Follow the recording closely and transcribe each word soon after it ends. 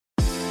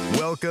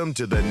Welcome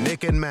to the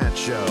Nick and Matt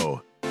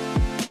Show.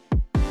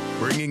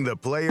 Bringing the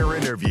player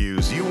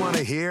interviews you want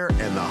to hear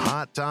and the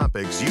hot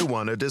topics you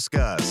want to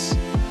discuss.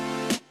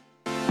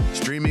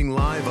 Streaming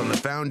live on the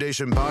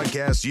Foundation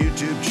Podcast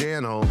YouTube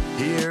channel,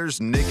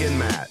 here's Nick and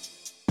Matt.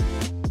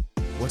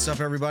 What's up,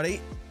 everybody?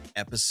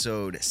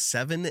 Episode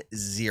 70.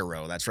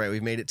 That's right.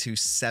 We've made it to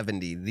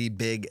 70, the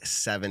big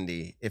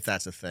 70, if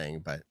that's a thing.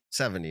 But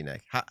 70,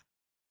 Nick.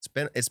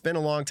 It's been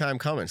a long time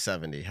coming.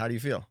 70. How do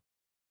you feel?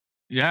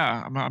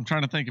 Yeah, I'm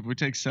trying to think. If we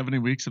take 70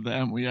 weeks of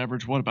them, we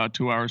average about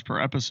 2 hours per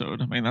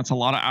episode. I mean, that's a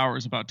lot of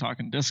hours about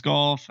talking disc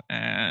golf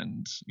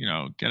and,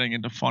 getting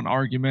into fun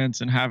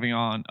arguments and having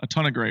on a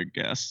ton of great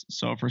guests.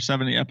 So for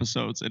 70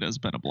 episodes, it has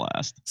been a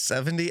blast.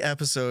 70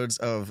 episodes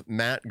of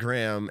Matt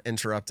Graham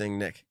interrupting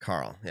Nick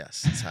Carl.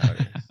 Yes, that's how it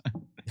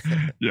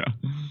is. Yeah.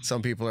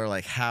 Some people are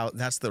like,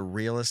 that's the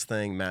realest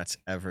thing Matt's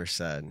ever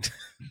said.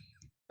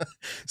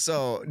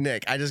 So,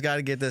 Nick, I just got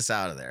to get this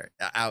out there.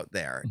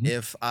 Mm-hmm.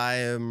 If I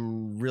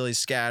am really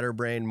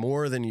scatterbrained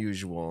more than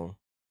usual,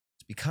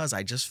 it's because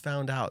I just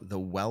found out the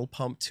well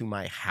pump to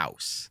my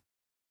house,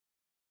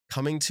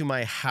 coming to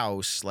my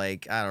house,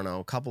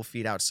 a couple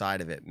feet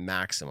outside of it,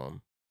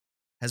 maximum,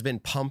 has been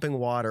pumping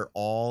water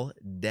all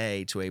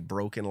day to a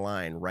broken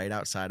line right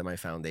outside of my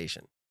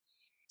foundation.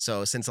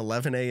 So since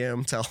 11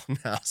 a.m. till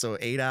now, so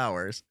 8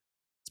 hours,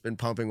 it's been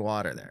pumping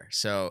water there.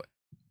 So,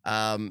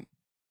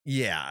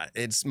 yeah,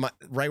 it's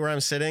right where I'm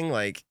sitting.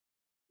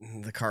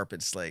 The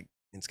carpet's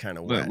it's kind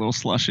of wet, a little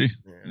slushy.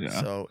 Yeah.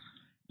 So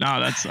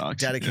no, that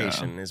sucks.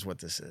 Dedication is what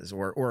this is,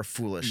 or a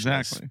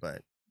foolishness. Exactly.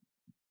 But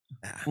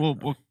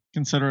we'll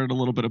consider it a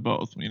little bit of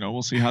both.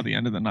 We'll see how the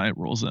end of the night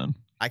rolls in.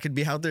 I could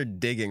be out there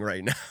digging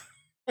right now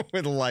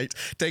with lights.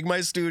 Take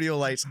my studio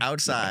lights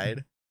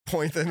outside,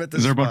 point them at the.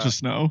 Is there spot. A bunch of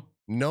snow?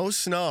 No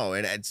snow,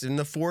 and it's in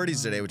the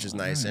 40s today, which is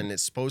nice. And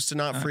it's supposed to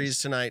not freeze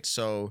tonight,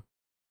 so.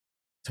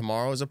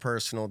 Tomorrow is a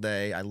personal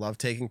day. I love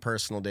taking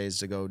personal days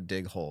to go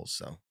dig holes.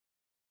 So,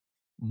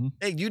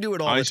 Hey, you do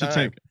it all the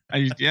time.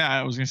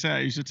 I was gonna say I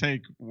used to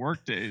take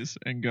work days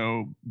and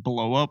go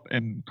blow up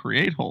and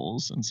create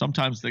holes, and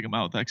sometimes dig them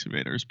out with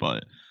excavators,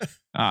 but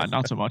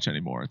not so much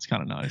anymore. It's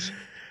kind of nice.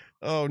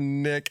 Oh,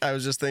 Nick, I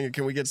was just thinking,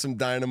 can we get some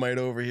dynamite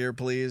over here,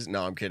 please?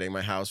 No, I'm kidding.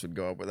 My house would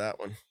go up with that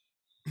one.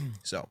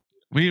 So.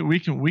 We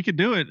could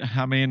do it.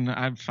 I mean,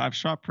 I've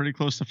shot pretty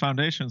close to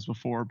foundations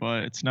before,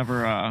 but it's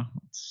never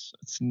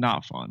it's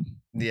not fun.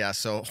 Yeah,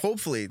 so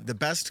hopefully the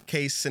best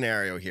case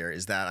scenario here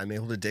is that I'm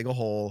able to dig a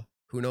hole,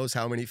 who knows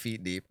how many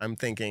feet deep. I'm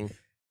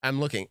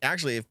looking.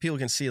 Actually, if people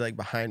can see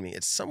behind me,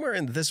 it's somewhere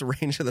in this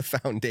range of the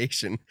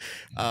foundation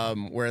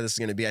where this is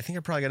going to be. I think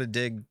I probably got to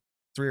dig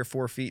 3 or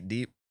 4 feet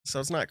deep. So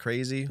it's not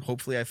crazy.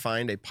 Hopefully I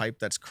find a pipe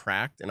that's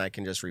cracked and I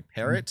can just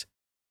repair it.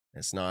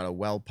 It's not a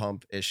well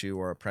pump issue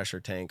or a pressure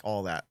tank,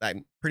 all that.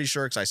 I'm pretty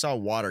sure because I saw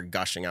water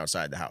gushing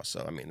outside the house.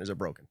 So, there's a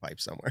broken pipe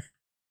somewhere.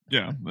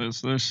 Yeah,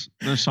 there's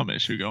some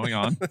issue going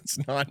on. It's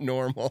not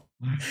normal.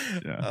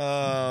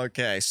 Yeah.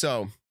 Okay,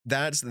 so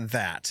that's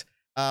that.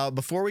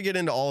 Before we get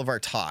into all of our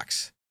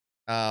talks,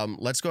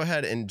 let's go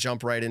ahead and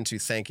jump right into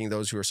thanking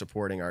those who are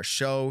supporting our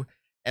show.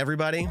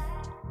 Everybody,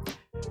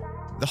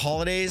 the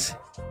holidays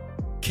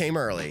came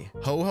early.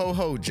 Ho, ho,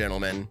 ho,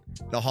 gentlemen.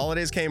 The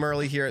holidays came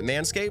early here at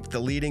Manscaped,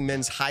 the leading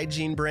men's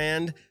hygiene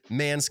brand.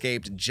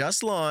 Manscaped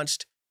just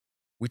launched,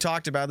 we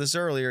talked about this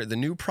earlier, the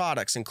new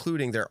products,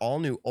 including their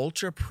all-new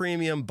Ultra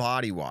Premium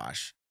Body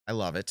Wash. I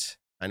love it.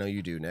 I know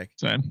you do, Nick.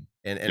 Same.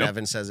 And Yep.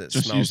 Evan says it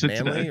Just smells used it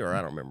manly, today. or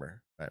I don't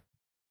remember. But,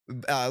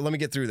 let me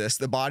get through this.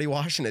 The body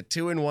wash and a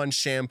 2-in-1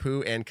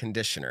 shampoo and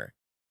conditioner.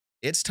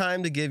 It's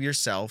time to give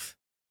yourself,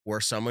 or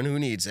someone who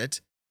needs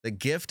it, the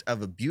gift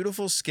of a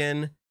beautiful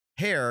skin,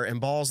 hair, and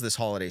balls this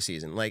holiday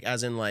season,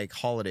 as in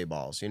holiday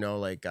balls,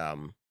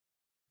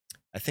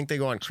 I think they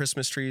go on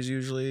Christmas trees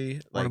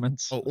usually.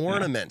 Ornaments. Oh,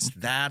 ornaments. Yeah.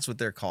 That's what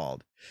they're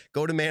called.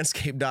 Go to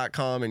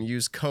manscaped.com and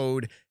use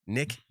code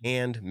Nick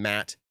and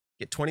Matt.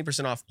 Get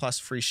 20% off plus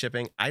free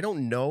shipping. I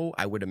don't know.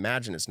 I would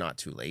imagine it's not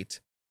too late.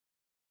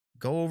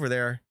 Go over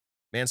there,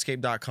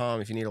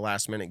 manscaped.com, if you need a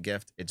last minute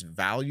gift. It's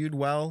valued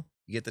well.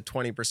 You get the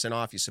 20%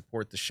 off. You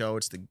support the show.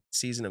 It's the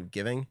season of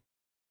giving.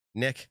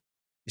 Nick,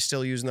 you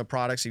still using the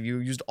products? Have you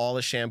used all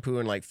the shampoo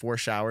in 4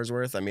 showers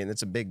worth?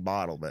 It's a big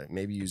bottle, but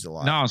maybe you used a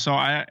lot. No, so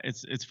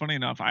it's funny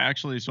enough. I've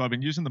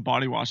been using the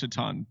body wash a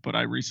ton, but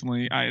I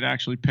had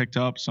actually picked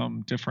up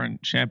some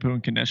different shampoo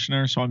and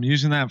conditioner. So I'm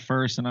using that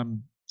first, and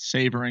I'm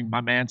savoring my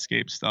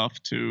Manscaped stuff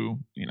to,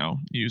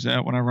 use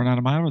that when I run out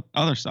of my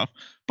other stuff.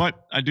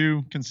 But I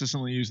do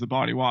consistently use the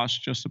body wash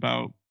just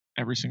about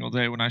every single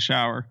day when I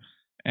shower,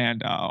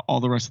 and all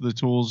the rest of the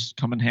tools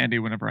come in handy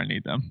whenever I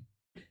need them.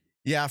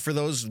 Yeah, for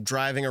those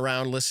driving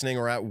around listening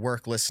or at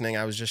work listening,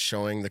 I was just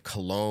showing the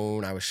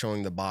cologne, I was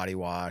showing the body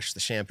wash, the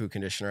shampoo,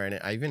 conditioner, and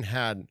I even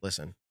had,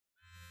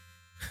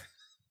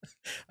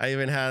 I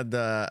even had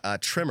the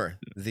trimmer,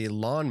 the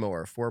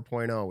lawnmower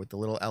 4.0 with the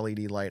little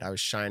LED light I was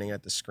shining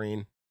at the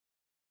screen.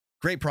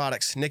 Great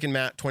products. Nick and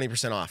Matt,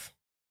 20% off.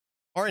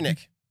 All right,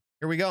 Nick,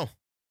 here we go.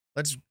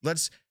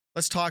 Let's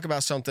talk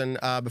about something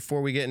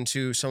before we get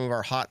into some of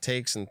our hot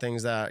takes and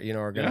things that,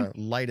 are going to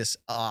light us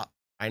up.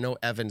 I know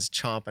Evan's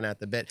chomping at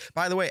the bit.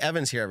 By the way,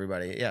 Evan's here,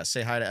 everybody. Yeah,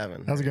 say hi to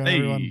Evan. How's it going,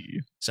 everyone?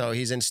 So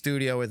he's in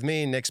studio with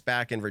me. Nick's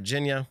back in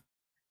Virginia.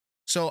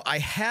 So I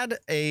had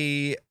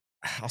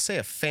I'll say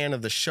a fan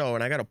of the show,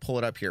 and I got to pull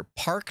it up here.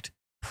 Parked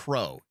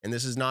Pro. And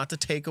this is not to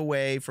take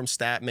away from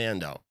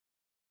Statmando.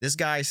 This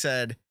guy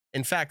said,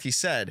 in fact, he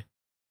said,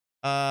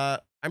 I'm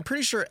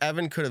pretty sure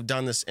Evan could have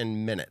done this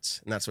in minutes.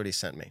 And that's what he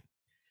sent me.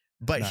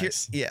 But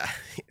Nice.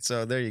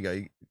 So there you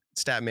go.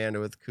 Statmando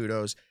with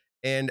kudos.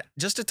 And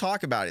just to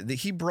talk about it,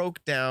 he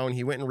broke down,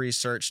 he went and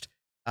researched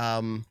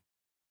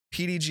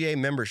PDGA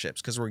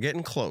memberships because we're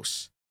getting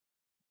close.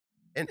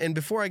 And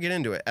before I get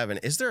into it, Evan,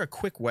 is there a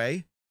quick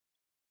way?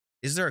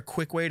 Is there a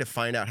quick way to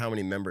find out how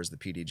many members the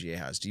PDGA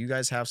has? Do you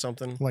guys have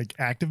something? Like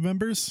active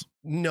members?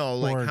 No,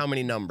 like Or- how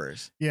many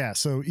numbers? Yeah.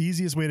 So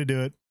easiest way to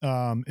do it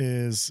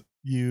is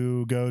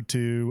you go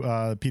to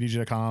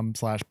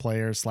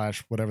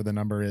pdg.com/player/whatever the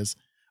number is.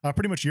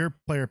 Pretty much your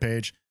player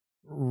page,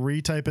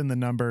 retype in the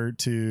number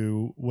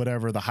to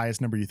whatever the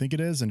highest number you think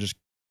it is, and just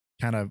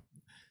kind of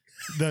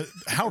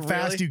how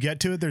fast Really? you get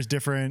to it. There's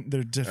different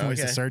ways to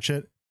Okay. search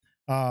it.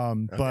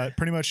 But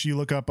pretty much you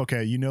look up,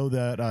 okay, you know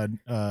that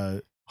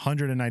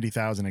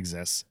 190,000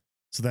 exists.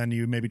 So then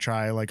you maybe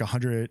try like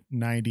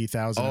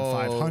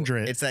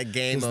 190,500. It's that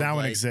game Does of that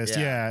one like, exist?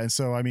 Yeah. And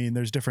so, I mean,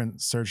 there's different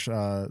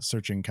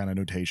searching kind of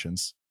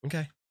notations.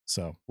 Okay.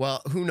 So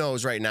Well, who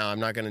knows right now? I'm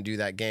not going to do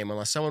that game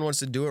unless someone wants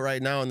to do it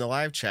right now in the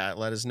live chat.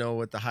 Let us know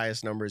what the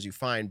highest numbers you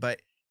find.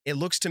 But it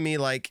looks to me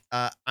like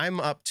I'm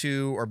up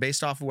to, or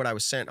based off of what I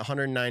was sent,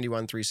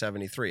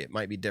 191,373. It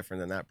might be different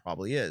than that,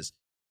 probably is.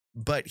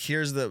 But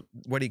here's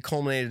what he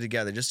culminated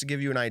together, just to give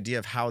you an idea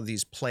of how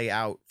these play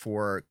out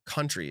for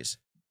countries.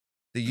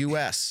 The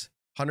U.S.,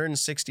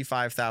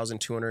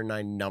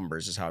 165,209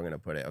 numbers is how I'm going to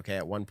put it. Okay,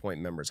 at 1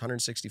 point members,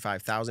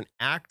 165,000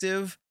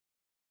 active,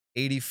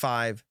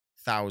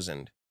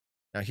 85,000.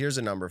 Now here's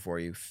a number for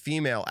you: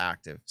 female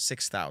active,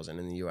 6,000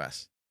 in the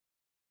U.S.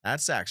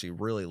 That's actually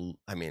really,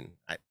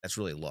 that's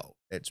really low.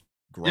 It's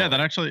growing. Yeah,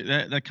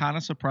 that kind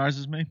of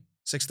surprises me.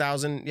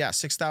 6,000,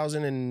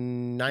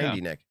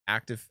 6,090, Nick,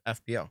 active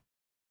FPO.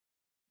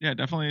 Yeah,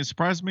 definitely. It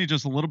surprised me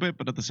just a little bit,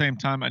 but at the same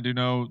time, I do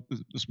know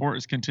the sport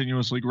is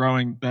continuously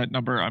growing. That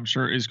number, I'm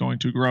sure, is going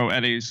to grow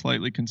at a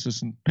slightly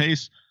consistent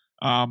pace.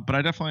 But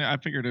I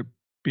figured it'd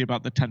be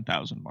about the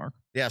 10,000 mark.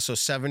 Yeah, so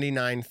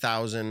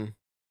 79,000.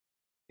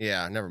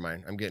 Yeah, never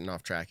mind. I'm getting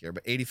off track here.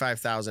 But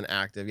 85,000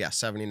 active. Yeah,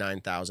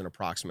 79,000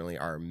 approximately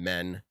are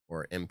men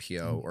or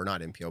MPO, or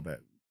not MPO, but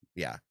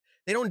yeah.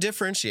 They don't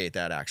differentiate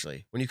that,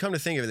 actually. When you come to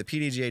think of it, the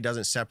PDGA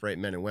doesn't separate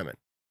men and women.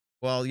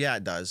 Well, yeah,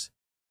 it does.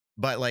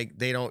 But like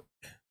there's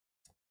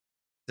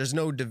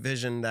no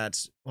division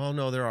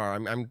no, there are.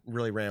 I'm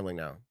really rambling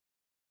now.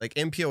 Like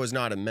MPO is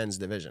not a men's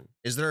division.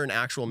 Is there an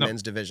actual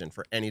men's division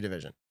for any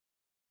division?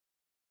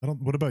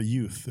 what about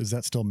youth? Is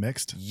that still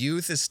mixed?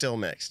 Youth is still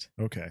mixed.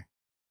 Okay.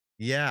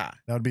 Yeah.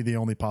 That would be the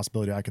only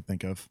possibility I could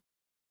think of.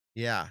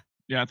 Yeah.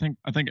 Yeah, I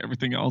think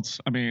everything else.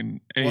 I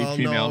mean,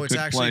 female no, could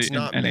play it's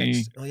not in any.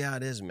 mixed. Oh yeah,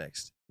 it is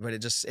mixed, but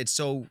it's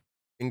so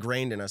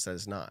ingrained in us that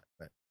it's not.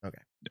 But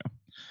okay. Yeah,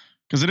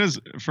 because it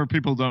is, for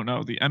people who don't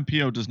know, the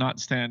MPO does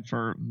not stand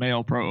for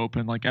male pro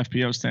open like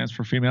FPO stands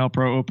for female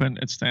pro open.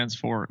 It stands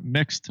for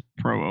mixed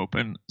pro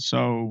open.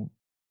 So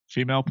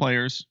female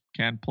players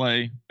can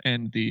play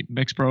in the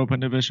mixed pro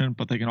open division,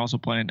 but they can also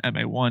play in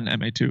MA1,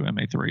 MA2,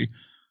 MA3,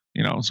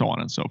 so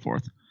on and so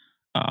forth.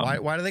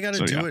 Why do they got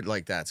to do it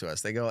like that to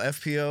us? They go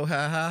FPO,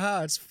 ha ha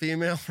ha. It's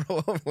female pro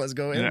open. Let's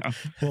go in. Yeah.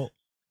 Well,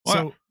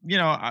 So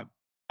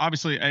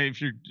obviously,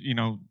 if you're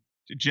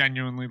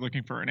genuinely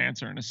looking for an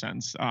answer, in a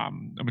sense, a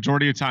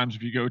majority of times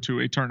if you go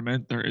to a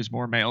tournament, there is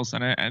more males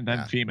in it and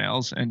then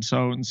females, and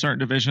so in certain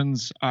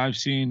divisions, I've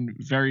seen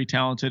very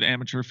talented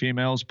amateur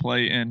females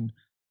play in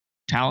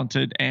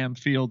talented AM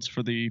fields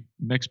for the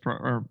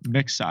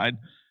mixed side,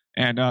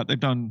 and they've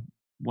done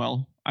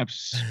well. I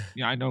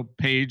know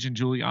Paige and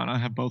Juliana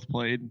have both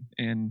played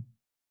in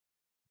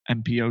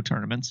MPO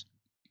tournaments.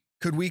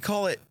 Could we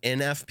call it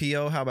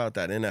NFPO? How about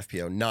that?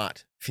 NFPO,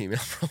 not female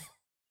pro.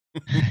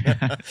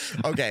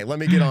 Okay, let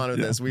me get on with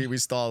this. We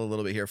stalled a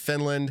little bit here.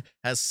 Finland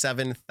has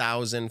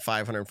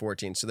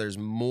 7,514. So there's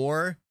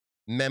more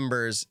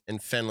members in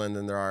Finland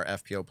than there are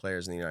FPO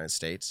players in the United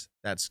States.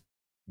 That's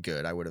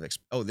good. I would have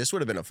this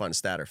would have been a fun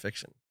stat or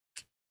fiction.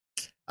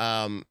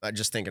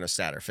 Just thinking of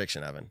stat or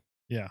fiction, Evan.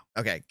 Yeah.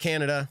 Okay,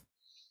 Canada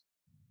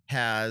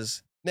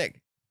has,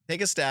 Nick,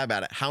 take a stab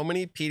at it. How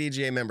many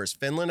PDGA members?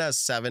 Finland has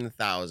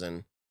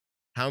 7,000.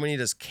 How many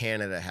does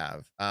Canada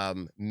have?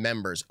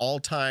 Members,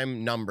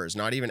 all-time numbers,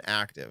 not even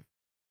active.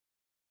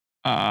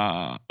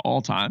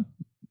 All time,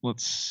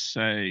 let's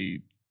say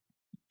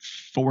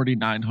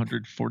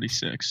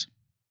 4,946.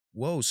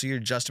 Whoa, so you're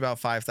just about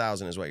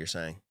 5,000 is what you're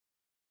saying?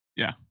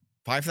 Yeah.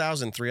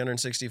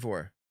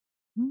 5,364.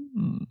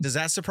 Hmm. Does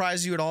that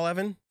surprise you at all,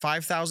 Evan?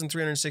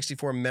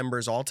 5,364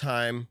 members all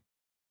time,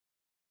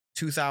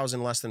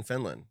 2,000 less than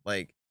Finland.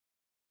 Like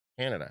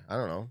Canada, I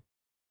don't know.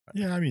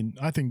 Yeah, I mean,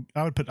 I think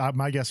I would put,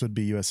 my guess would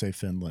be USA,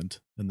 Finland,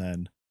 and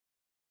then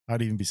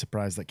I'd even be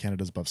surprised that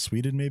Canada's above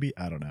Sweden, maybe.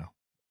 I don't know.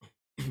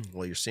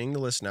 Well, you're seeing the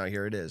list now.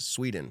 Here it is.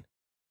 Sweden.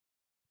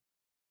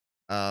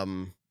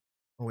 Oh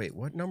wait,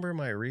 what number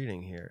am I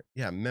reading here?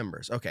 Yeah,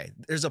 members. Okay,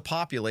 there's a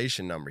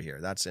population number here.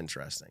 That's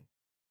interesting.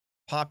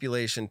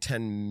 Population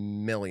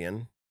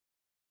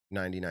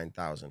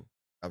 10,099,000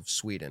 of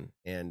Sweden,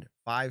 and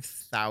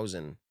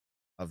 5,000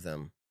 of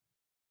them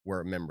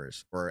were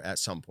members or at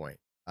some point.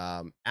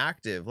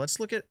 Active. Let's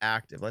look at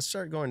active. Let's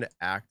start going to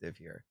active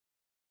here.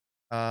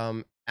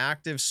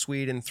 Active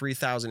Sweden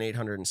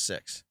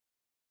 3,806.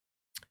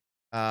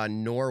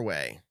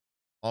 Norway.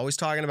 Always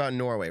talking about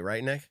Norway,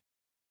 right, Nick?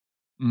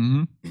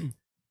 Mm-hmm.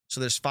 So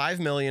there's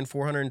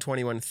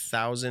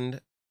 5,421,000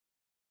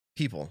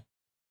 people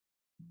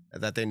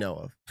that they know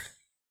of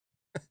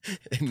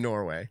in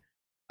Norway.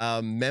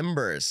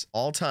 Members,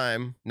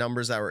 all-time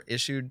numbers that were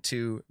issued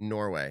to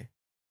Norway,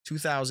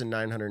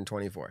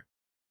 2,924.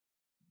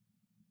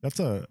 That's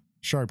a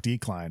sharp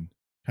decline.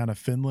 Kind of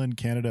Finland,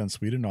 Canada, and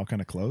Sweden all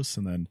kind of close,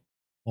 and then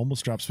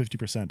almost drops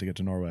 50% to get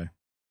to Norway.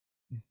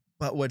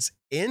 But what's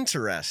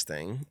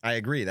interesting, I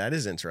agree, that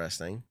is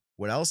interesting.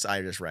 What else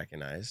I just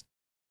recognized?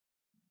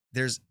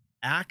 There's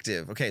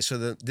active. Okay, so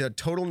the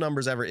total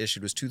numbers ever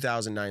issued was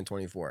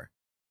 2,924.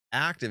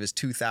 Active is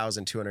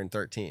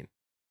 2,213.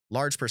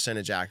 Large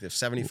percentage active,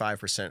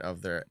 75%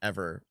 of their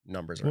ever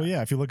numbers are Well, active.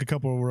 yeah, if you look a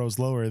couple of rows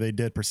lower, they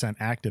did percent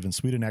active, and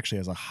Sweden actually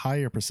has a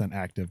higher percent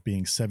active,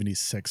 being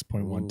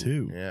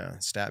 76.12. Yeah,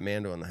 Stat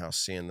Mando in the house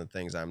seeing the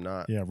things I'm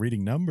not. Yeah,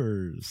 reading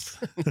numbers.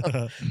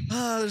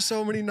 There's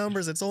so many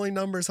numbers. It's only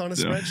numbers on a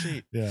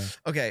spreadsheet. Yeah.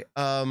 Okay.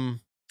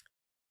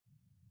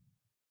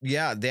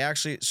 Yeah, they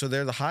actually, so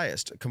they're the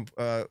highest.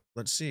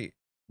 Let's see.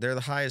 They're the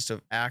highest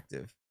of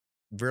active.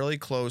 Really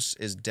close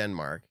is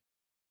Denmark,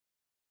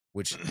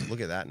 which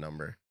look at that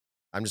number.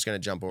 I'm just going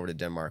to jump over to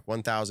Denmark.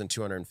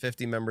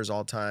 1,250 members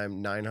all time,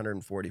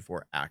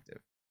 944 active.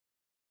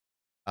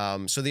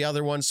 So the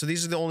other ones, so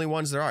these are the only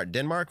ones there are.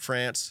 Denmark,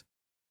 France.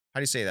 How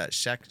do you say that?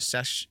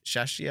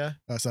 Czechia?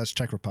 So that's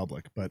Czech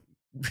Republic, but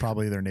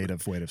probably their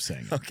native way of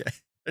saying it. Okay.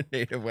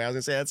 Native way. I was going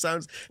to say that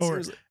sounds. Or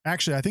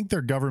actually, I think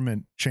their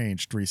government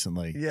changed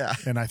recently. Yeah.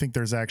 And I think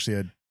there's actually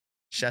a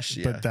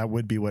Czechia. But that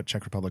would be what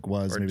Czech Republic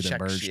was. Or Maybe they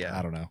merged. Czechia.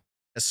 I don't know.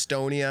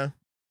 Estonia.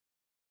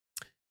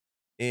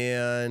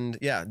 And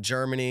yeah,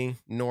 Germany,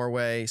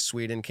 Norway,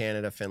 Sweden,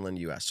 Canada, Finland,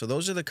 US. So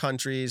those are the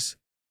countries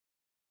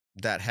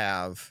that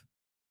have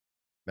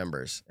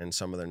members and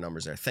some of their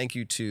numbers there. Thank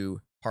you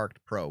to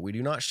Parked Pro. We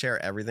do not share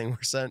everything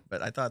we're sent,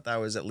 but I thought that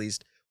was at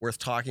least worth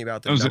talking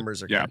about. The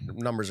numbers are getting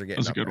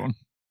That's a good one.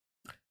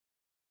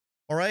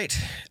 All right.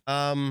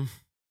 My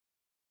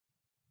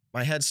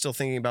head's still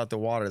thinking about the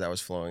water that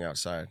was flowing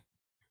outside.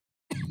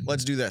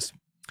 Let's do this.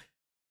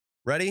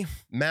 Ready?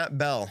 Matt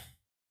Bell.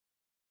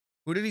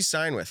 Who did he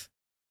sign with?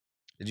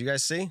 Did you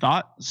guys see?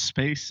 Thought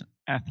Space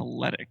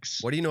Athletics.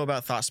 What do you know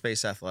about Thought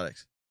Space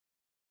Athletics?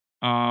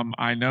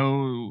 I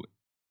know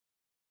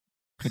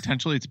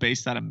potentially it's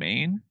based out of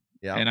Maine.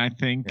 Yeah. And I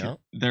think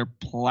their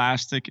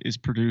plastic is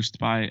produced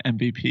by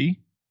MVP.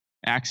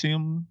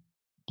 Axiom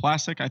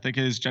plastic, I think,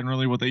 is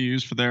generally what they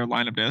use for their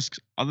line of discs.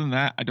 Other than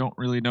that, I don't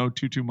really know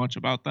too much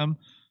about them.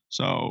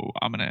 So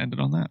I'm going to end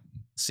it on that.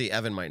 See,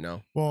 Evan might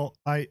know. Well,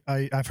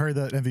 I've heard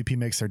that MVP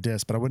makes their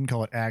disc, but I wouldn't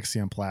call it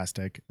Axiom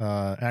plastic.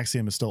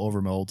 Axiom is still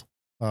overmold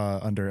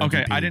under MVP.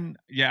 Okay, I didn't.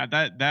 Yeah,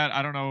 that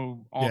I don't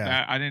know all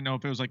that. I didn't know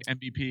if it was like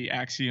MVP,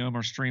 Axiom,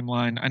 or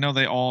Streamline. I know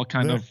they all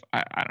kind of.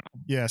 I don't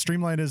know. Yeah,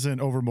 Streamline isn't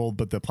overmold,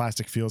 but the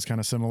plastic feels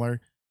kind of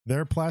similar.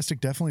 Their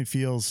plastic definitely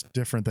feels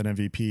different than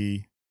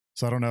MVP.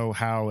 So I don't know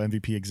how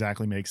MVP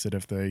exactly makes it,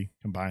 if they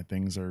combine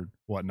things or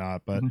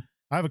whatnot. But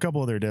I have a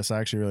couple of their discs. I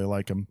actually really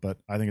like them. But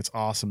I think it's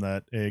awesome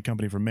that a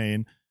company from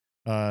Maine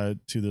to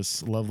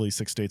this lovely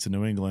 6 states in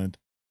New England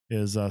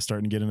is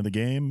starting to get into the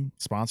game,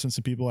 sponsoring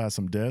some people, has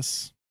some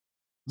discs.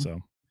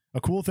 So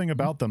a cool thing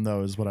about them,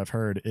 though, is what I've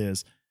heard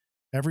is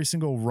every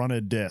single run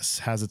of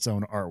disc has its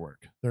own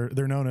artwork.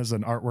 They're known as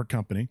an artwork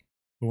company,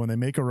 but when they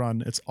make a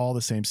run, it's all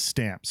the same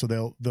stamp. So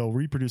they'll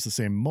reproduce the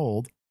same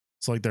mold.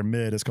 So like their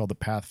mid is called the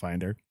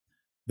Pathfinder.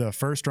 The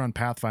first run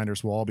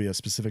Pathfinders will all be a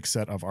specific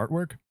set of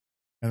artwork,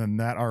 and then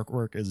that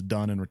artwork is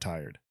done and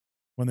retired.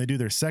 When they do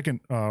their second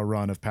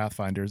run of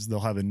Pathfinders,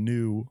 they'll have a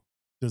new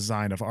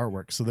design of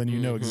artwork. So then you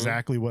know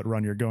exactly what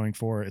run you're going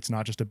for. It's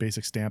not just a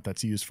basic stamp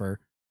that's used for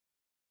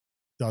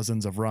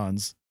dozens of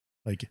runs.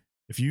 Like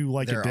if you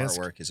like their a disc,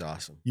 artwork is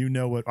awesome. You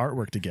know what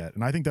artwork to get.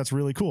 And I think that's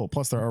really cool.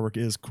 Plus their artwork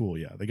is cool.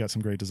 Yeah. They got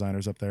some great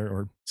designers up there,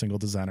 or single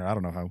designer. I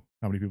don't know how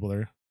many people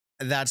there.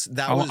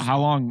 How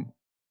long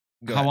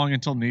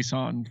until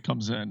Nissan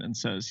comes in and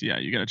says, yeah,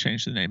 you got to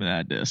change the name of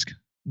that disc.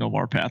 No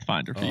more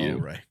Pathfinder for you.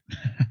 Right.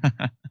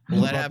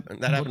 Well, that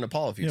happened to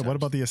Paul a few times. What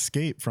about the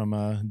Escape from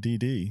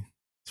DD?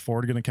 Is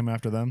Ford going to come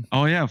after them?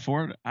 Oh yeah,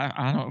 Ford.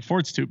 I don't know.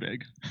 Ford's too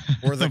big.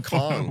 Or the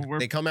Kong.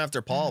 They come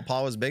after Paul.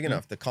 Paul was big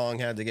enough. The Kong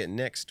had to get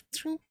nixed.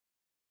 All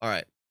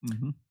right.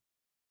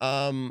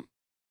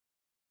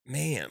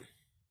 Man,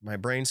 my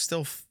brain's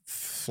still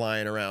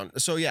flying around.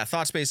 So yeah,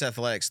 Thought Space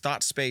Athletics.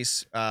 Thought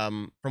Space,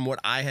 from what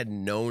I had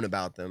known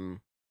about them,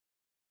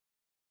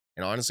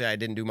 and honestly, I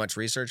didn't do much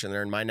research, and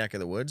they're in my neck of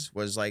the woods,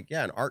 was like,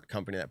 yeah, an art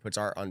company that puts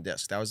art on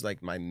disc. That was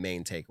like my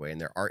main takeaway,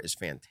 and their art is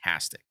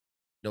fantastic.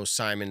 No,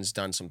 Simon's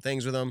done some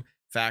things with them.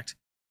 In fact,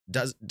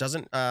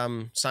 doesn't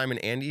Simon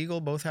and Eagle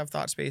both have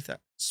Thought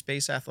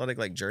Space Athletic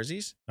like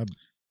jerseys?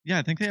 Yeah,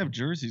 I think they have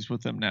jerseys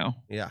with them now.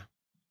 Yeah,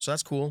 so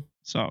that's cool.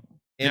 So and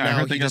yeah, now I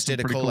heard they he got just some did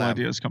a pretty collab. cool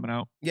ideas coming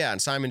out. Yeah,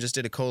 and Simon just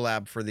did a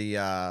collab for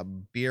the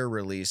beer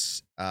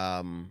release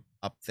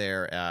up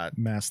there at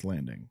Mass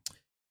Landing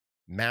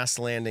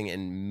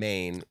in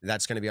Maine.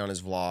 That's going to be on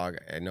his vlog.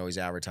 I know he's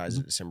advertised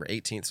it December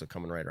 18th, so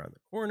coming right around the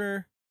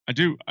corner. I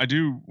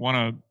do want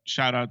to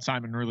shout out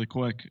Simon really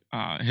quick.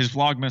 His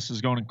Vlogmas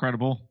is going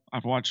incredible.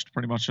 I've watched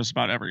pretty much just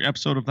about every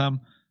episode of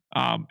them.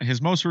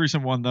 His most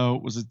recent one, though,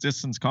 was a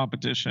distance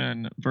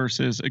competition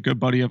versus a good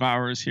buddy of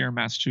ours here in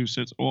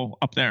Massachusetts. Well,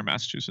 up there in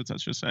Massachusetts, I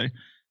should say.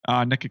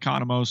 Nick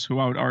Economos, who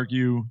I would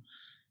argue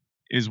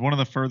is one of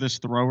the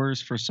furthest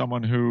throwers for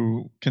someone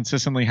who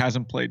consistently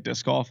hasn't played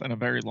disc golf in a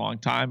very long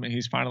time. And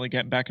he's finally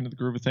getting back into the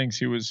groove of things.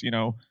 He was,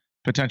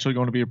 potentially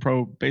going to be a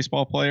pro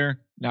baseball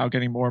player, now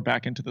getting more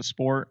back into the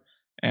sport.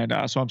 And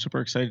so I'm super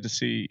excited to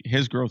see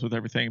his growth with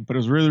everything. But it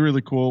was really,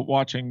 really cool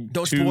watching.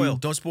 Don't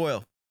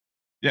spoil.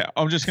 Yeah,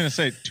 I'm just going to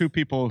say two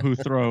people who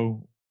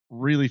throw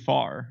really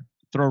far,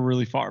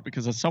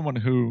 because as someone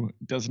who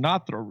does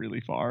not throw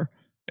really far,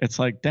 it's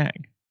like,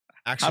 dang.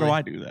 Actually, how do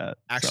I do that?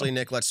 Actually,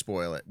 Nick, let's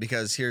spoil it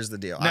because here's the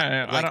deal. No,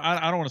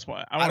 I don't want to spoil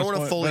it. I don't want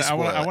to fully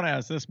spoil it. I want to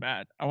ask this,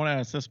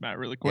 Matt.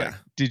 Really quick. Yeah.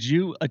 Did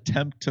you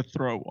attempt to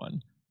throw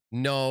one?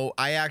 No,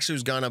 I actually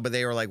was gonna, but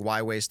they were like,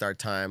 "Why waste our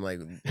time?"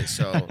 Like,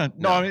 so.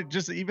 No, I mean,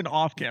 just even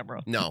off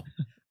camera. No,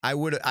 I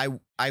would.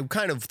 I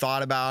kind of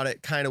thought about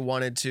it. Kind of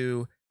wanted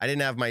to. I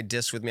didn't have my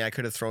disc with me. I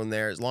could have thrown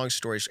there. Long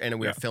story short, and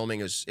we were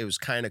filming. It was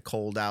kind of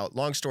cold out.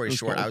 Long story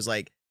short, I was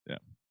like,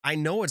 I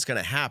know what's going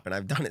to happen.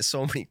 I've done it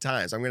so many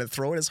times. I'm going to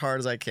throw it as hard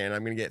as I can.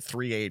 I'm going to get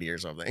 380 or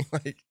something.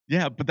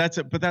 Yeah, but that's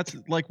it. But that's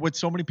like what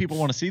so many people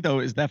want to see, though,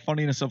 is that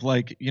funniness of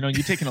like, you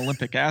take an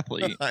Olympic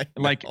athlete.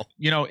 Like,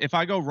 if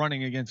I go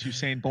running against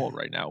Usain Bolt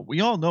right now,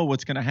 we all know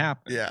what's going to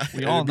happen. Yeah,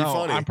 we all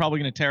know I'm probably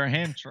going to tear a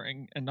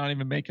hamstring and not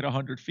even make it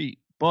 100 feet.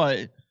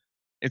 But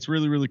it's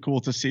really, really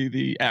cool to see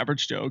the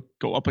average Joe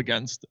go up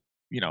against,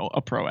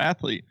 a pro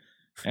athlete.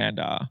 And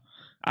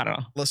I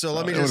don't know. So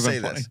let me just say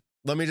this.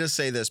 Let me just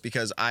say this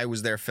because I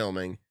was there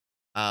filming.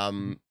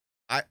 Someone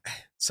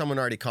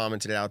already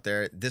commented out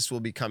there. This will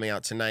be coming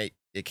out tonight.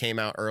 It came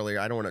out earlier.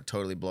 I don't want to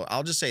totally blow.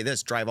 I'll just say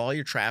this: drive all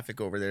your traffic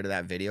over there to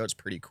that video. It's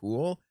pretty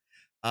cool.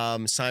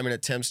 Simon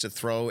attempts to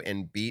throw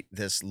and beat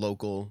this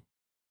local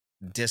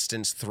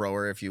distance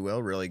thrower, if you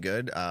will, really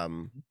good.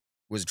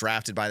 Was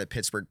drafted by the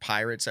Pittsburgh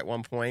Pirates at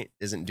one point.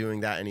 Isn't doing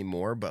that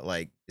anymore, but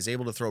is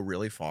able to throw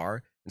really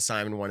far. And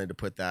Simon wanted to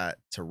put that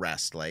to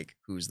rest. Like,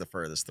 who's the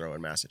furthest throw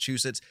in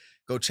Massachusetts?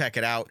 Go check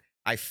it out.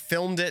 I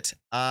filmed it.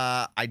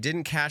 I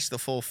didn't catch the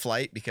full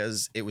flight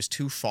because it was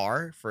too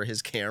far for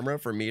his camera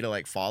for me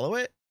to follow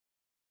it.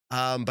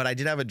 But I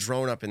did have a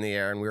drone up in the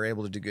air, and we were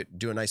able to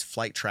do a nice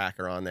flight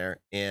tracker on there.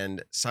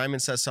 And Simon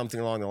says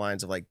something along the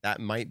lines of that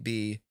might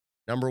be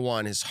number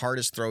one, his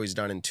hardest throw he's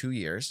done in 2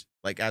 years,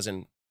 as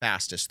in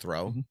fastest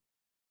throw.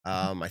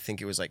 I think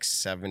it was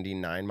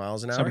 79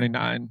 miles an hour.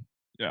 79.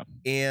 Yeah.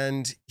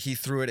 And he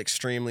threw it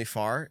extremely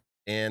far,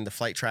 and the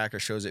flight tracker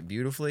shows it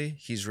beautifully.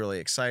 He's really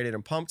excited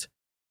and pumped.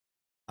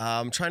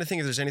 I'm trying to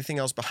think if there's anything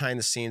else behind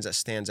the scenes that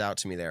stands out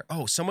to me there.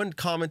 Oh, someone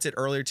commented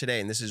earlier today,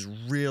 and this is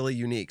really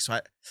unique. So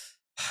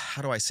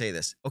how do I say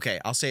this? Okay,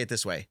 I'll say it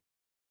this way.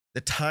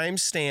 The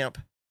timestamp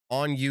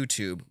on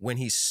YouTube when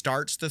he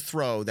starts the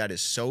throw that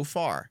is so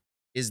far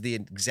is the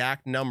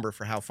exact number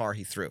for how far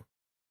he threw.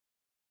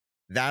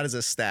 That is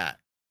a stat.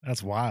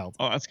 That's wild.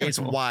 Oh, that's it's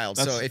cool. wild.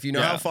 So if you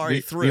know how far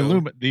he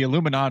threw, the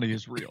Illuminati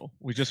is real.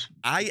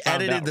 I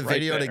edited the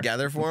video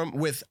together for him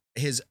with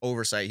his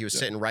oversight. He was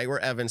sitting right where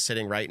Evan's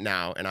sitting right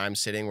now, and I'm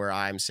sitting where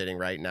I'm sitting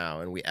right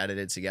now, and we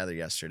edited together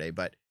yesterday.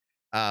 But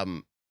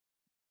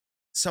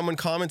someone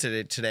commented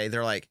it today.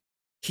 They're like,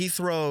 he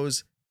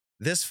throws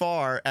this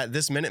far at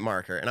this minute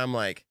marker, and I'm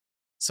like,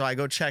 so I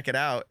go check it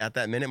out at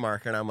that minute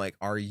marker, and I'm like,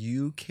 are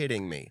you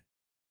kidding me?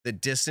 The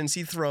distance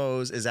he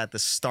throws is at the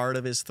start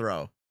of his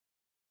throw.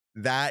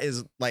 That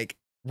is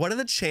what are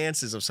the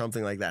chances of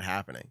something like that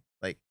happening?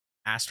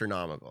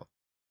 Astronomical.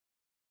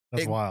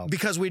 That's wild.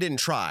 Because we didn't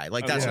try.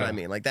 That's what I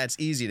mean. That's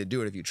easy to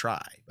do it if you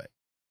try, but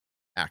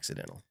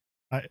accidental.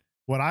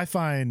 What I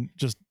find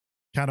just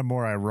kind of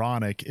more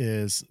ironic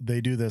is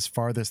they do this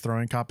farthest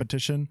throwing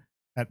competition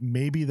at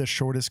maybe the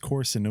shortest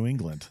course in New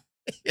England.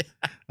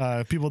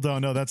 If people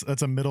don't know, that's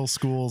a middle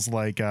school's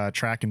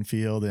track and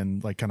field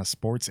and kind of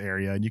sports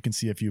area, and you can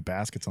see a few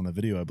baskets on the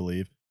video, I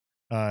believe.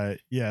 I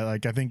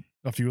think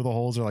a few of the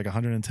holes are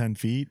 110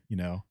 feet,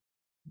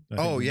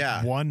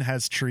 one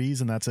has trees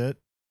and that's it.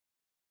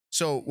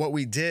 So what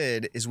we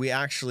did is we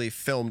actually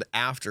filmed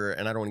after,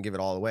 and I don't want to give it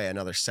all away,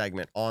 another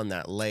segment on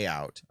that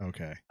layout.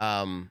 Okay.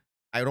 I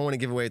don't want to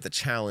give away what the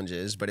challenge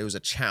is, but it was a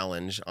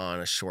challenge on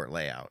a short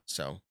layout.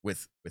 So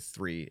with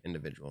 3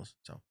 individuals.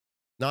 So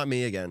not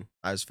me again.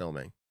 I was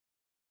filming.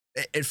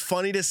 It's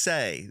funny to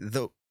say,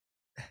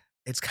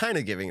 it's kind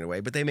of giving it away,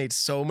 but they made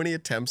so many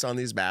attempts on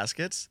these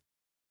baskets.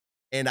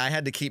 And I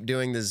had to keep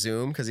doing the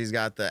zoom because he's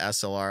got the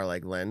SLR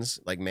like lens,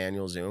 like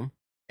manual zoom.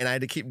 And I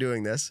had to keep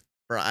doing this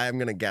for, I'm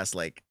going to guess,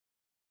 like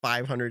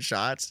 500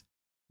 shots.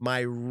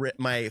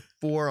 My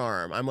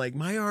forearm, I'm like,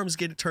 my arms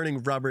get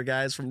turning rubber,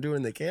 guys, from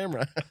doing the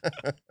camera.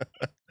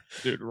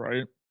 Dude,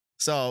 right?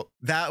 So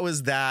that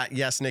was that.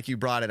 Yes, Nick, you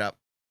brought it up.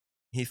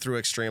 He threw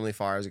extremely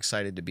far. I was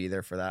excited to be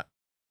there for that.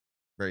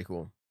 Very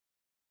cool.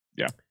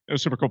 Yeah, it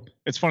was super cool.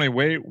 It's funny,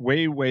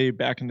 way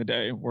back in the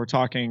day, we're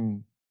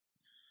talking,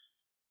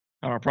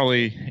 I don't know,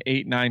 probably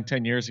 8, 9,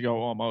 10 years ago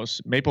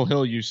almost. Maple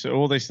Hill used to,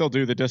 well, they still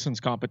do the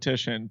distance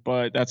competition,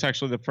 but that's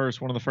actually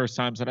one of the first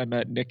times that I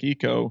met Nick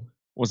Eco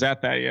was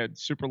at that. He had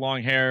super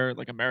long hair,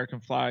 like American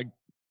flag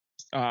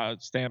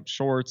stamped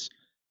shorts,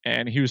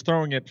 and he was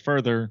throwing it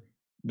further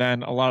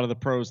than a lot of the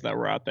pros that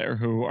were out there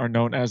who are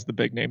known as the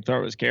big name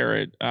throwers,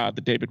 Garrett,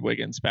 the David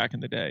Wiggins back in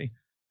the day.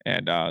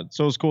 And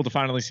so it was cool to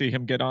finally see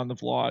him get on the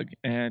vlog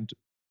and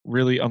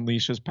really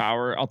unleash his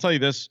power. I'll tell you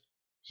this,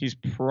 he's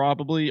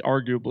probably,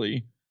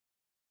 arguably,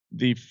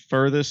 the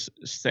furthest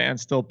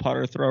standstill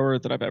putter thrower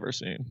that I've ever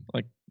seen.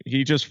 Like,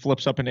 he just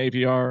flips up an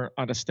AVR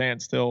on a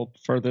standstill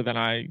further than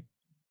I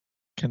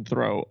can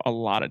throw a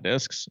lot of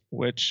discs,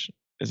 which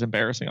is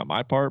embarrassing on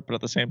my part, but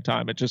at the same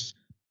time, it just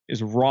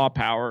is raw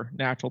power,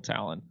 natural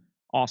talent.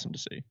 Awesome to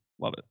see.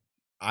 Love it.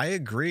 I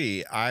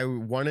agree. I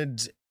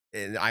wanted,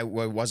 it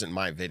wasn't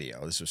my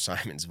video, this was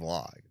Simon's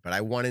vlog, but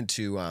I wanted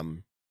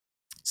to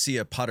see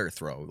a putter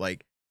throw.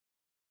 Like,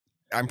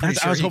 I'm pretty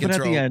sure I was he hoping can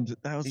at throw, the end.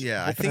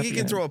 Yeah, I think he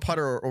can throw a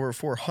putter over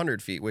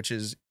 400 feet, which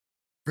is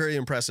very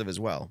impressive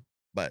as well.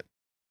 But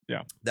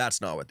yeah,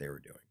 that's not what they were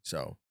doing.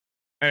 So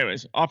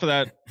anyways, off of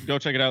that, go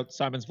check it out.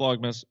 Simon's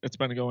Vlogmas. It's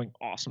been going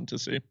awesome to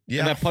see. Yeah.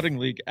 And that putting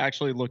league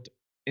actually looked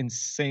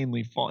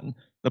insanely fun.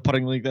 The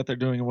putting league that they're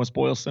doing in West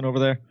Boylston over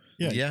there.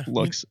 Yeah.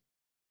 Looks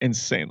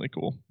insanely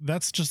cool.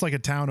 That's just like a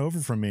town over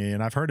from me,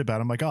 and I've heard about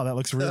it. I'm like, oh, that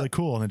looks really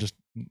cool. And then just,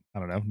 I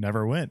don't know,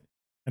 never went.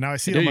 And now I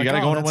see it. I'm like,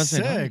 oh, that's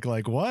sick.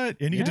 Like, what?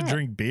 And you get to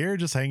drink beer,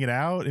 just hanging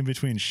out in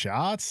between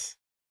shots.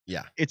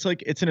 Yeah. It's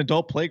like, it's an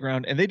adult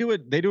playground, and they do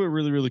it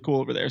really, really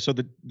cool over there. So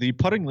the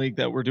putting league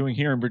that we're doing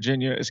here in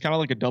Virginia is kind of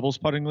like a doubles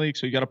putting league.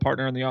 So you got a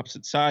partner on the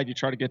opposite side. You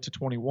try to get to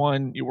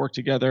 21, you work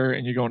together,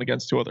 and you're going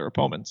against 2 other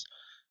opponents.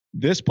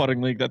 This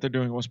putting league that they're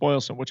doing in West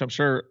Boylston, which I'm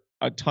sure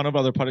a ton of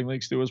other putting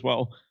leagues do as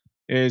well,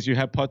 is you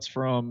have putts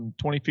from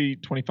 20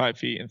 feet, 25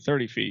 feet, and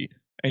 30 feet.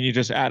 And you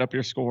just add up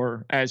your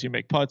score as you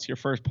make putts. Your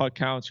first putt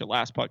counts, your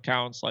last putt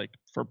counts, like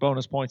for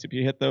bonus points if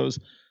you hit those,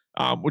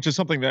 which is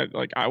something that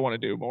like I want to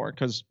do more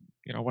because,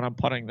 you know, when I'm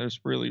putting, there's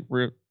really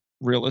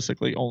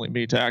realistically only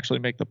me to actually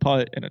make the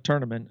putt in a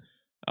tournament.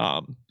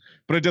 But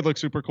it did look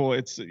super cool.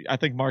 I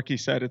think Marky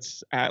said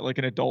it's at like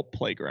an adult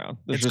playground.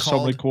 There's just so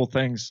many cool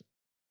things.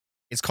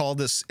 It's called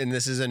this, and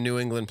this is a New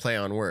England play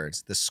on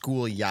words, the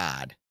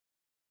schoolyard.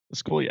 The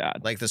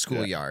schoolyard. Like the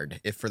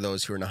schoolyard, if for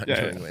those who are not in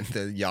New England,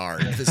 the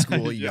yard, the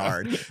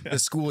schoolyard, the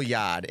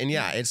schoolyard. And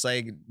yeah, it's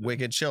like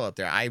wicked chill up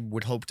there. I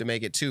would hope to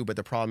make it too, but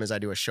the problem is I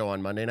do a show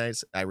on Monday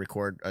nights. I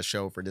record a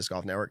show for Disc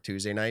Golf Network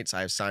Tuesday nights.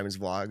 I have Simon's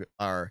Vlog,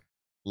 our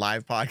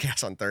live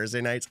podcast on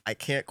Thursday nights. I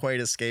can't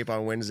quite escape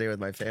on Wednesday with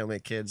my family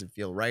and kids and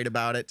feel right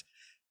about it.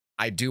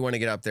 I do want to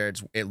get up there.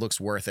 It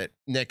looks worth it.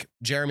 Nick,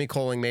 Jeremy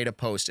Coling made a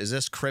post. Is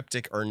this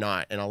cryptic or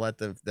not? And I'll let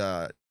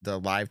the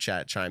live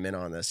chat chime in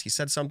on this. He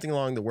said something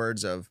along the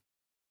words of,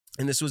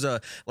 and this was a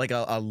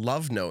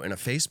love note in a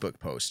Facebook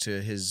post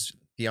to his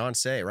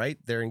fiance, right?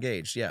 They're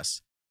engaged.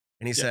 Yes.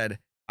 And he said,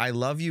 "I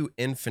love you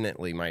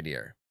infinitely, my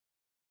dear."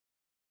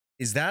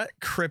 Is that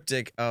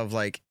cryptic of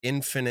like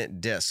infinite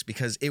disc?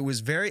 Because it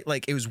was very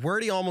like, it was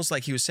wordy, almost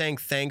like he was saying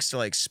thanks to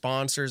like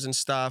sponsors and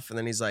stuff. And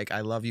then he's like,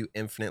 "I love you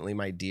infinitely,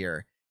 my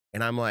dear."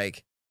 And I'm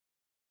like,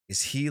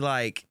 is he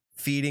like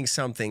feeding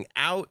something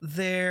out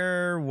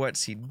there?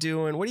 What's he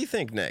doing? What do you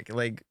think, Nick?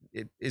 Like,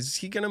 is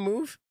he going to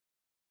move?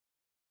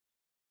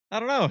 I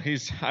don't know.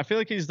 I feel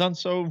like he's done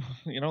so,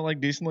 like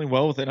decently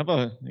well with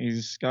Innova.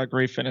 He's got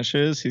great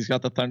finishes. He's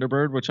got the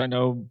Thunderbird, which I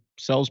know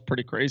sells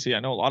pretty crazy. I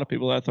know a lot of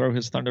people that throw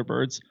his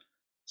Thunderbirds.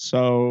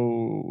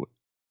 So,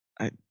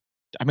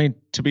 I mean,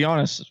 to be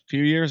honest, a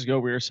few years ago,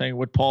 we were saying,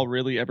 would Paul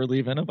really ever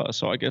leave Innova?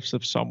 So I guess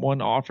if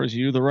someone offers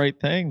you the right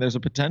thing, there's a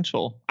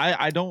potential.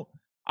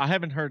 I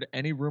haven't heard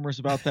any rumors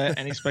about that,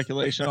 any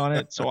speculation on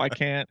it. So I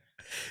can't.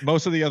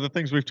 Most of the other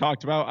things we've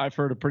talked about, I've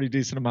heard a pretty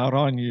decent amount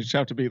on. You just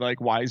have to be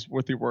like wise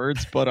with your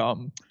words. But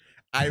I'm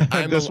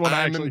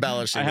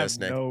embellishing this,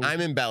 Nick.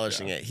 I'm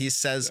embellishing it. He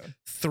says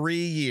 3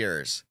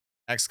 years! !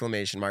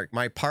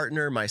 My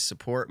partner, my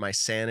support, my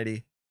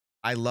sanity.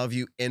 I love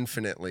you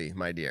infinitely,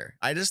 my dear.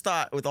 I just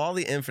thought with all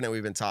the infinite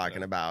we've been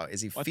talking about, is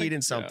he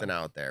feeding something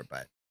out there?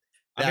 But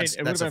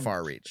that's a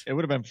far reach. It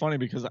would have been funny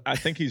because I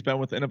think he's been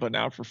with Innova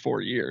now for 4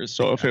 years.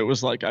 So if it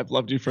was like, I've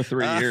loved you for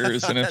 3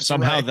 years, and if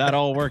somehow that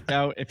all worked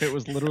out, if it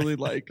was literally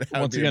like,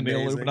 once again,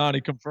 the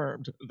Illuminati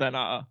confirmed, then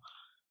no,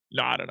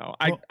 I don't know.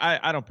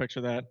 I don't picture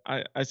that.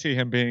 I see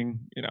him being,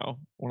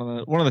 one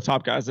of the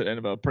top guys at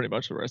Innova pretty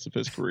much the rest of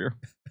his career.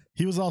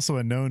 He was also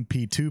a known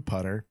P2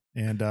 putter,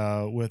 and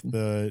with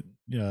the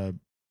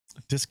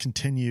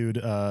discontinued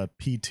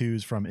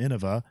P2s from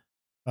Innova,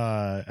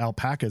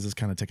 Alpacas is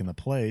kind of taking the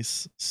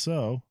place.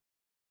 So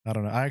I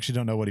don't know. I actually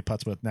don't know what he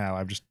putts with now.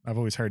 I've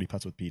always heard he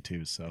putts with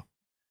P2s. So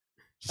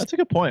that's a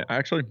good point.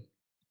 Actually,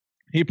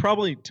 he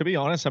probably, to be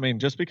honest, I mean,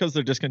 just because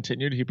they're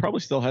discontinued, he probably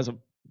still has a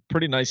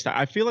pretty nice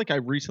I feel like I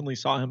recently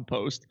saw him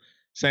post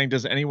saying,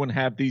 does anyone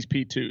have these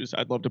P2s?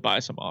 I'd love to buy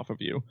some off of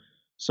you.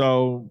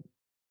 So,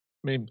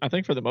 I mean, I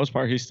think for the most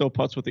part, he still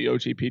putts with the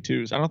OG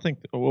P2s. I don't think,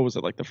 what was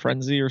it, like the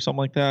Frenzy or something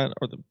like that,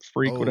 or the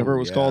Freak, whatever it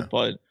was called.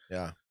 But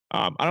yeah,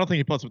 I don't think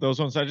he putts with those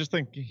ones. I just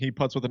think he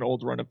putts with an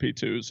old run of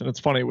P2s. And it's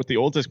funny, with the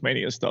old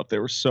Discmania stuff, they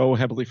were so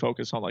heavily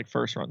focused on like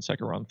first run,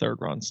 second run,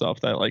 third run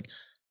stuff that, like,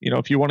 you know,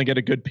 if you want to get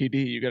a good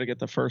PD, you got to get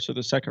the first or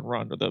the second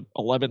run or the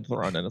 11th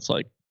run. And it's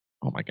like,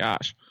 oh my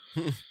gosh.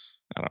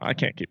 I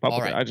can't keep up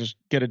with it. I just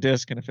get a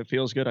disc, and if it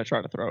feels good, I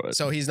try to throw it.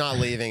 So he's not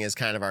leaving is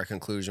kind of our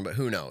conclusion, but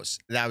who knows?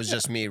 That was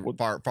just me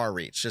far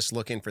reach, just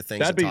looking for things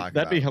to talk about.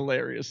 That'd be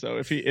hilarious, though.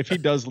 If he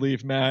does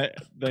leave, Matt,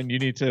 then you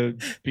need to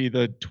be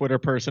the Twitter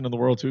person in the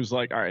world who's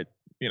like, all right,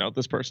 you know,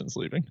 this person's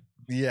leaving.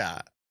 Yeah.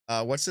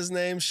 What's his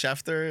name?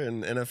 Schefter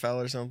in NFL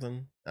or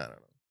something? I don't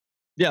know.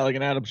 Yeah, like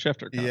an Adam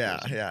Schefter.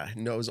 Yeah.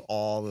 Knows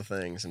all the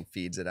things and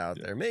feeds it out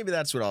there. Maybe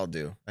that's what I'll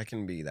do. I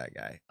can be that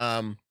guy.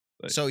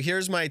 So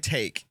here's my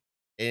take.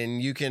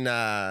 And you can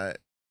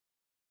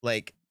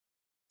like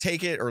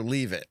take it or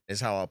leave it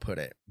is how I'll put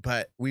it.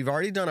 But we've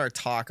already done our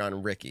talk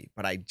on Ricky,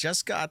 but I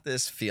just got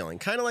this feeling,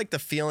 kind of like the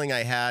feeling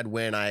I had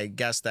when I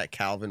guessed that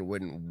Calvin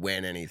wouldn't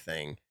win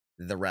anything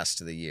the rest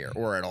of the year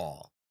or at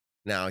all.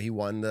 Now he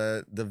won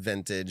the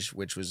vintage,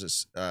 which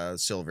was a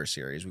silver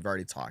series. We've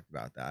already talked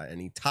about that,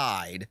 and he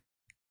tied.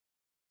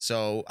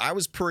 So I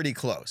was pretty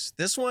close.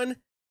 This one,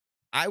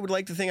 I would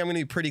like to think I'm going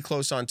to be pretty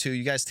close on too.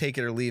 You guys take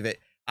it or leave it.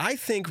 I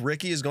think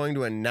Ricky is going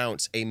to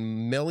announce a $1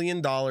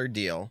 million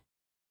deal,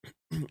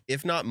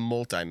 if not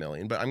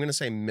multi-million, but I'm going to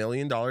say $1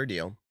 million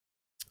deal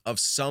of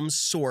some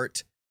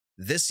sort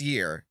this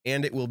year,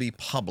 and it will be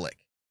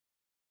public.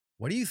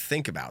 What do you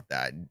think about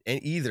that?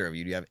 And either of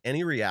you, do you have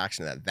any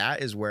reaction to that?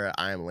 That is where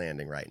I am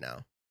landing right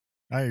now.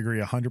 I agree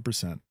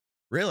 100%.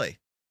 Really?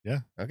 Yeah.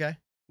 Okay.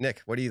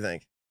 Nick, what do you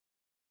think?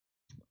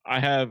 I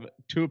have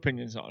two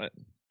opinions on it.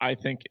 I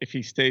think if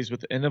he stays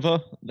with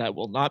Innova, that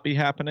will not be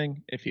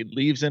happening. If he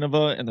leaves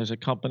Innova and there's a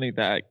company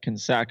that can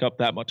sack up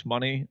that much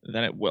money,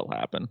 then it will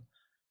happen.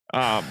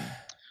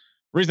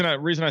 Reason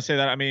I say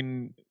that, I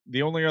mean,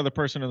 the only other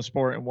person in the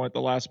sport in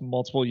the last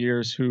multiple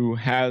years who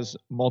has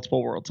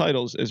multiple world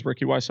titles is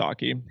Ricky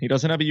Wysocki. He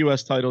doesn't have a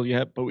U.S. title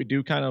yet, but we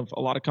do a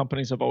lot of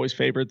companies have always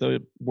favored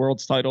the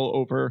world's title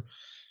over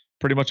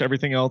pretty much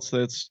everything else.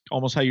 That's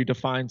almost how you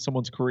define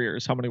someone's career,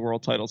 is how many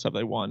world titles have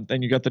they won.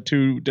 Then you got the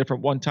two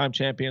different one-time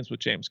champions with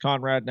James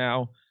Conrad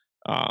now,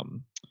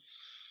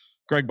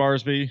 Greg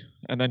Barsby,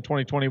 and then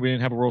 2020 we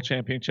didn't have a world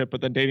championship, but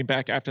then dating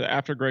back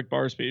before Greg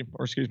Barsby,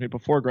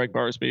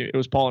 it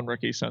was Paul and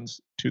Ricky since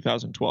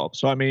 2012.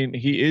 So I mean,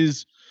 he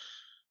is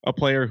a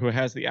player who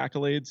has the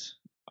accolades.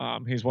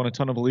 He's won a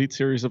ton of Elite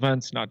Series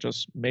events, not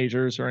just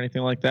majors or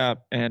anything like that,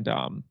 and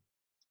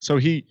so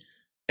he's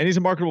a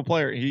marketable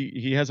player.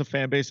 He has a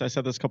fan base. I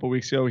said this a couple of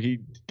weeks ago. He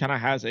kind of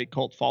has a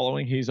cult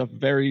following. He's a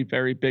very,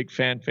 very big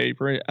fan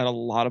favorite at a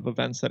lot of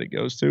events that he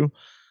goes to.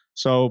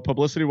 So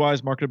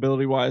publicity-wise,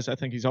 marketability-wise, I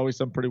think he's always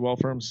done pretty well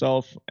for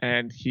himself.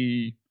 And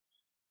he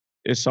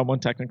is someone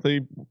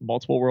technically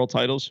multiple world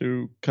titles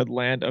who could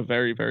land a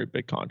very, very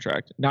big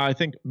contract. Now, I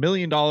think $1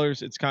 million,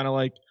 it's kind of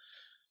like,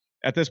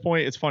 at this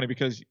point, it's funny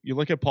because you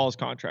look at Paul's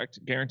contract,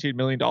 guaranteed $1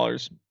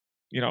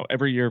 million,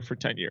 every year for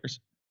 10 years.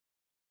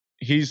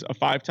 He's a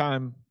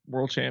 5-time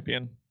world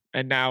champion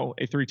and now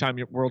a 3-time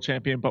world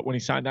champion. But when he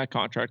signed that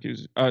contract, he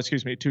was, a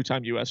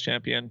 2-time U.S.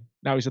 champion.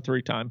 Now he's a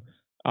 3-time.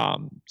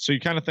 So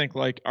you kind of think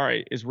like, all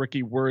right, is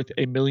Ricky worth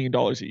 $1 million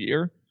a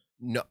year?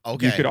 No.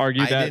 Okay. You could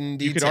argue that.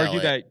 You could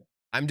argue that.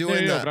 I'm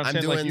doing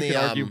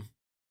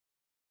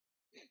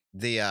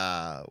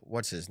the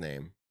what's his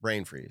name?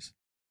 Brain freeze.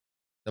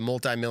 The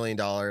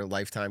multi-million-dollar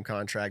lifetime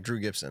contract, Drew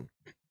Gibson.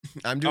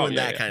 I'm doing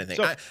that kind of thing.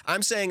 So,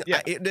 I'm saying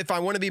if I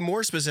want to be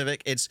more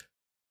specific, it's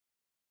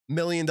 $1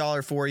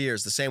 million 4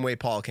 years, the same way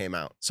Paul came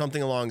out,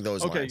 something along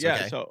those lines. Yeah,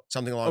 okay, so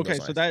something along those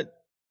lines. So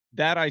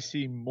that I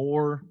see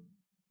more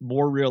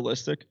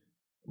realistic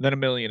than $1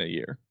 million a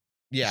year.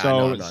 Yeah.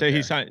 So say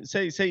he signed,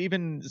 say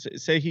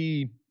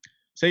he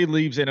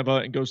leaves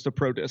Innova and goes to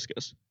Pro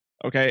Discus.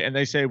 Okay, and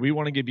they say we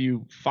want to give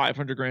you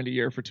 $500,000 a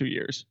year for 2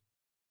 years.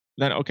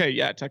 Then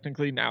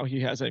technically now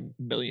he has $1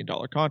 million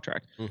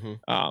contract.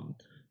 Mm-hmm.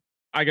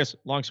 I guess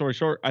long story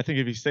short, I think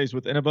if he stays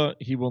with Innova,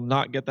 he will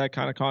not get that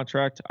kind of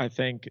contract. I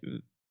think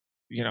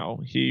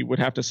he would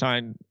have to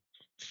sign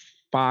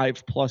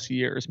 5+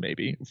 years,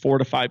 maybe 4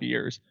 to 5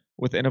 years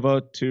with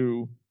Innova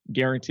to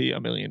guarantee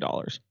 $1 million.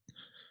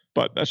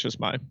 But that's just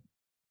my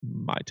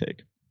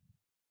take.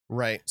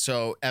 Right.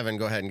 So Evan,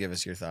 go ahead and give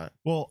us your thought.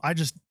 Well,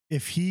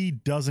 if he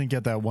doesn't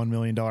get that $1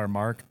 million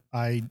mark,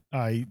 I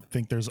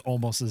think there's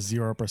almost a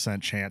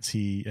 0% chance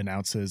he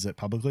announces it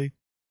publicly.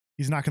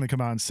 He's not going to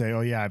come out and say,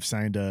 "Oh yeah, I've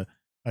signed a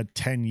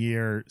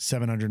 10-year,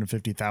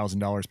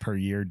 $750,000 per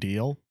year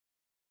deal."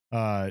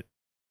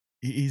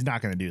 He's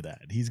not going to do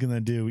that. He's going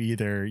to do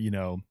either,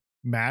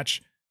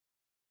 match,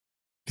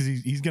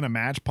 because he's going to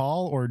match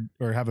Paul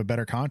or have a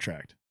better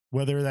contract.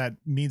 Whether that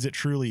means it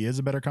truly is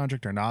a better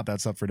contract or not,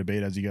 that's up for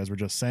debate, as you guys were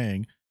just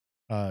saying.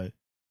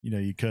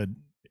 You could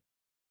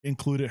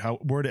include it,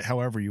 word it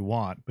however you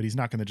want, but he's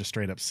not going to just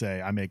straight up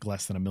say, I make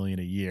less than $1 million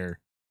a year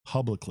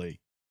publicly.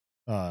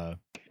 But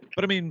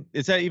I mean,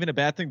 is that even a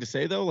bad thing to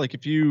say though? Like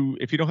if you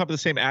don't have the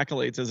same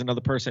accolades as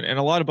another person, and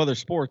a lot of other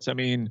sports, I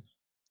mean,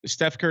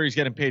 Steph Curry's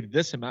getting paid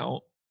this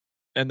amount,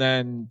 and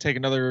then take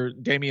another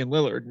Damian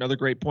Lillard, another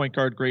great point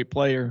guard, great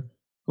player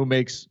who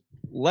makes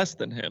less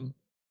than him,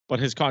 but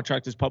his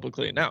contract is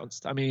publicly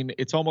announced. I mean,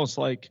 it's almost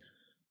like,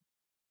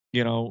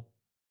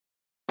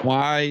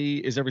 why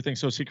is everything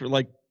so secret?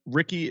 Like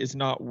Ricky is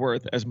not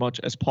worth as much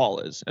as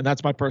Paul is, and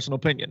that's my personal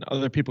opinion.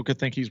 Other people could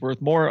think he's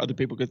worth more. Other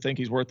people could think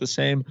he's worth the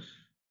same.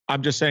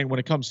 I'm just saying when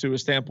it comes to a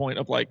standpoint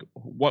of like,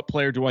 what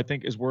player do I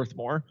think is worth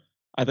more?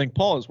 I think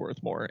Paul is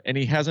worth more, and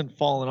he hasn't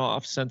fallen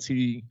off since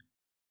he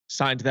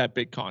signed that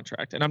big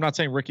contract. And I'm not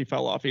saying Ricky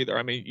fell off either.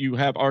 I mean,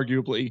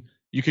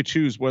 you could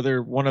choose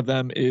whether one of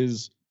them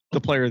is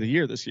the player of the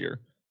year this year.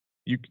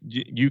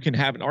 You can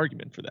have an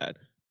argument for that.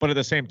 But at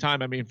the same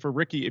time, I mean, for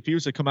Ricky, if he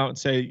was to come out and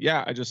say,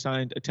 yeah, I just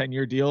signed a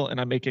 10-year deal and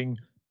I'm making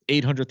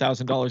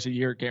 $800,000 a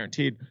year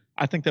guaranteed,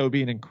 I think that would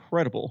be an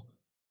incredible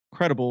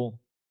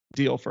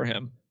deal for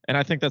him. And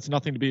I think that's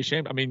nothing to be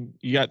ashamed. I mean,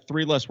 you got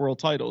 3 less world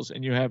titles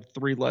and you have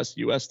 3 less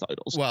U.S.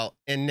 titles. Well,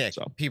 and Nick,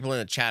 people in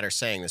the chat are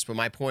saying this, but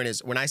my point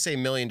is, when I say $1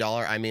 million,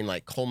 I mean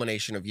like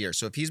culmination of years.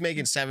 So if he's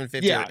making $750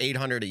 or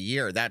 $800 a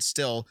year, that's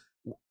still,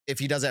 if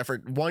he does that for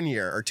 1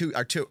 year or two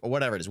or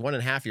whatever it is,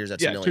 1.5 years,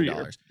 that's $1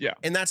 million. Yeah.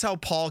 And that's how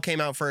Paul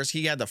came out first.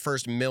 He had the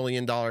first $1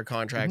 million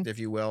contract, if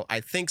you will. I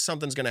think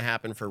something's going to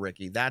happen for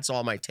Ricky. That's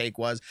all my take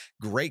was.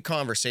 Great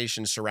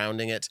conversation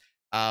surrounding it.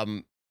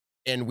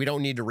 And we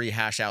don't need to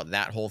rehash out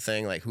that whole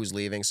thing, like who's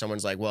leaving.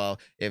 Someone's like,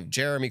 well, if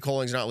Jeremy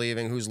Colling's not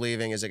leaving, who's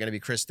leaving? Is it going to be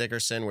Chris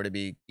Dickerson? Would it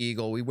be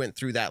Eagle? We went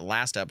through that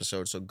last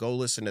episode, so go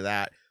listen to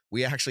that.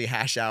 We actually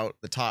hash out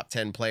the top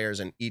 10 players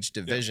in each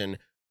division,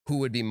 who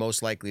would be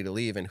most likely to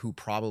leave and who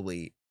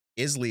probably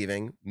is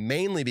leaving,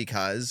 mainly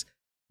because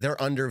they're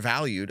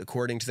undervalued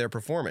according to their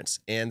performance.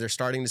 And they're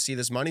starting to see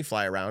this money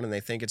fly around, and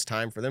they think it's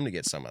time for them to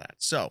get some of that.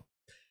 So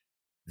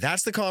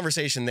that's the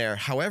conversation there.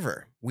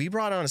 However, we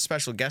brought on a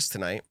special guest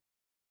tonight.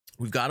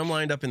 We've got him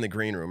lined up in the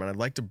green room, and I'd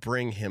like to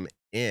bring him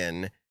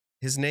in.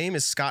 His name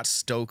is Scott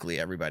Stokely,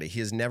 everybody.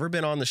 He has never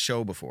been on the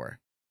show before,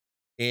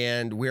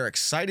 and we're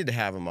excited to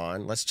have him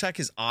on. Let's check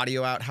his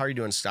audio out. How are you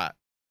doing, Scott?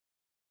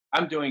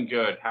 I'm doing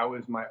good. How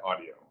is my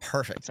audio?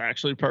 Perfect. It's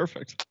actually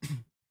perfect.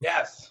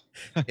 Yes.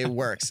 It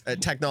works.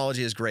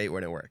 Technology is great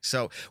when it works.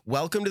 So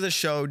welcome to the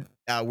show.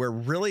 We're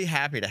really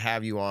happy to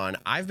have you on.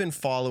 I've been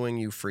following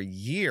you for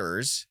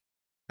years.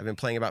 I've been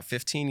playing about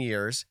 15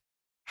 years.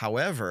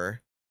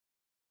 However,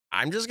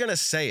 I'm just going to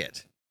say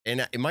it,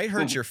 and it might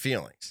hurt your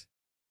feelings.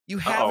 You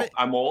haven't.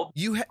 I'm old.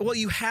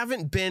 You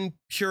haven't been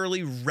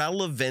purely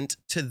relevant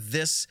to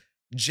this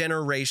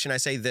generation. I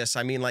say this,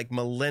 I mean like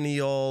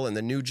millennial and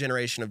the new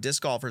generation of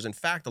disc golfers. In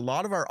fact, a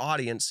lot of our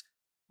audience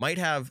might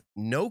have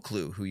no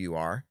clue who you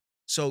are.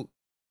 So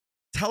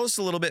tell us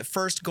a little bit.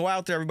 First, go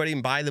out there, everybody,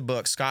 and buy the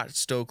book, Scott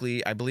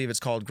Stokely. I believe it's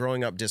called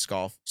Growing Up Disc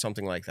Golf,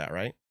 something like that,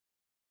 right?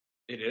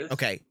 It is.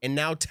 Okay. And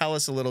now tell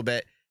us a little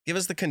bit. Give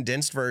us the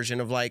condensed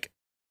version of like,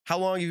 how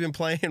long you've been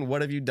playing,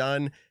 what have you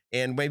done,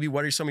 and maybe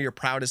what are some of your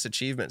proudest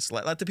achievements?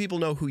 Let the people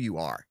know who you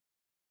are.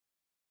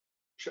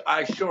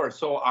 Sure.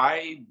 So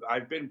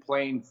I've been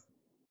playing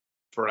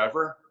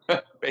forever,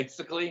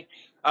 basically.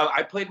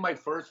 I played my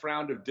first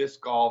round of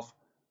disc golf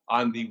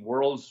on the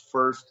world's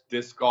first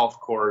disc golf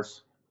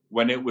course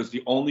when it was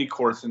the only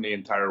course in the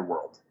entire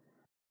world.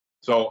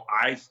 So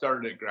I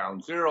started at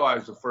ground zero. I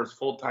was the first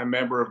full-time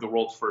member of the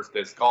world's first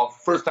disc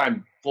golf,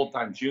 first-time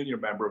full-time junior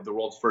member of the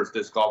world's first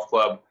disc golf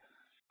club.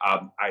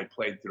 I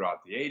played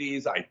throughout the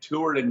 80s. I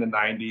toured in the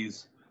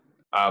 90s,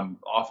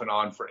 off and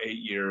on for 8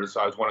 years. So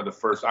I was one of the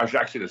first. I was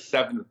actually the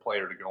 7th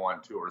player to go on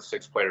tour.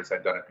 6 players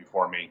had done it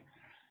before me.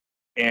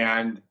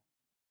 And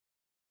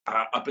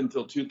up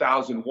until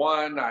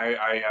 2001,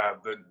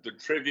 the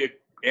trivia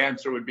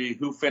answer would be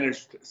who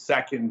finished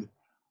second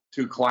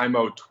to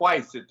Climo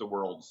twice at the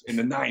Worlds in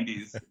the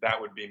 90s. That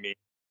would be me.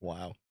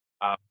 Wow.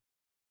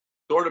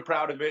 Sort of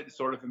proud of it,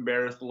 sort of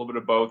embarrassed, a little bit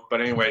of both.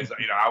 But anyways,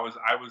 I was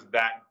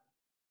that.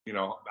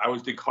 I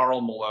was the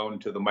Karl Malone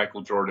to the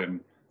Michael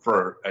Jordan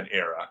for an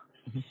era.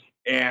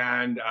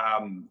 And,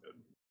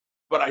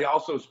 but I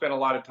also spent a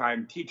lot of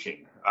time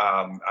teaching.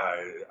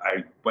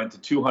 I went to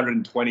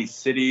 220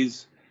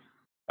 cities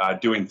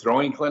doing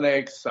throwing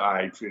clinics.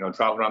 I,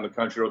 traveled around the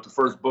country, wrote the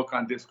first book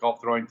on disc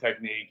golf throwing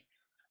technique.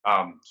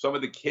 Some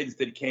of the kids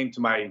that came to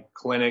my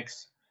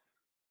clinics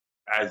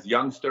as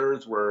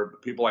youngsters were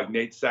people like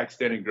Nate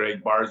Sexton and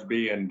Greg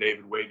Barsby and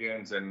David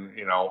Wiggins and,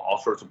 all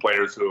sorts of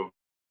players who have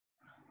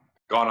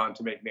gone on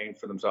to make names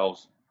for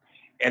themselves.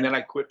 And then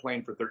I quit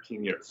playing for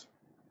 13 years.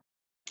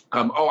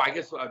 I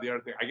guess the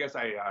other thing,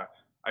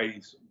 I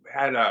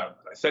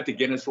set the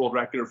Guinness World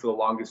Record for the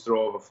longest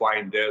throw of a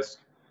flying disc.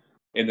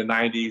 in the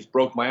 90s,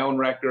 broke my own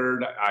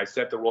record. I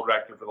set the world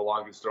record for the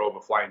longest throw of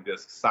a flying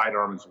disc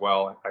sidearm as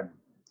well. I'm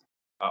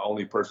the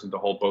only person to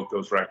hold both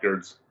those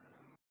records.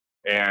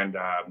 And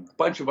a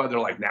bunch of other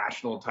like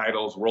national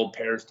titles, world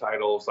pairs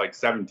titles, like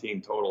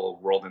 17 total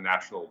world and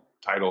national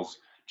titles,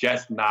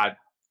 just not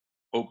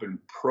open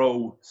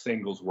pro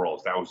singles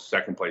worlds. That was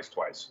second place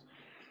twice.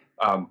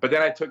 But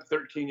then I took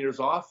 13 years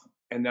off,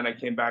 and then I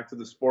came back to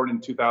the sport in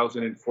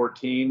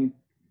 2014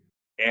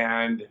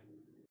 and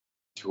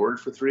toured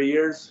for 3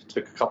 years,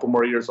 took a couple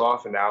more years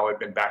off, and now I've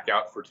been back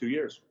out for 2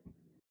 years.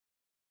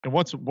 And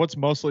what's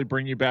mostly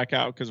bringing you back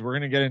out? Because we're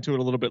going to get into it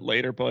a little bit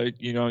later, but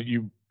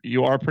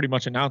you are pretty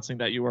much announcing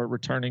that you are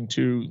returning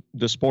to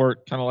the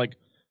sport, kind of like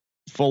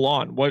full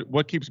on.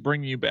 What keeps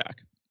bringing you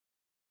back?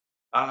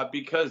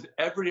 Because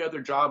every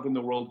other job in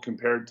the world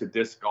compared to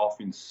disc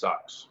golfing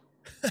sucks.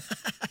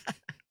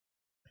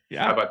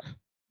 Yeah.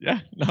 Yeah.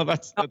 No,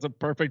 that's a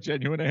perfect,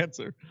 genuine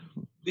answer.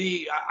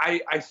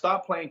 I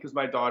stopped playing because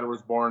my daughter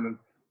was born.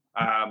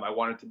 I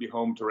wanted to be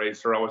home to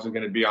raise her. I wasn't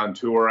going to be on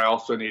tour. I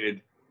also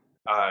needed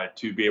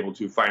to be able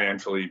to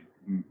financially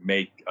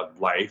make a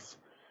life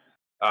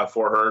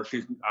for her.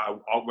 She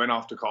went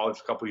off to college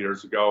a couple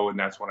years ago, and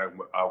that's when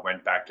I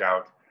went back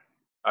out.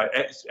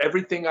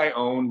 Everything I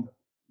own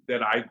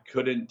that I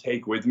couldn't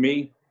take with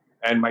me,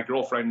 and my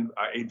girlfriend,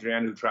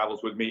 Adrienne, who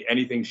travels with me,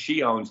 anything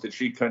she owns that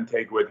she couldn't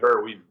take with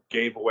her, we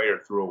gave away or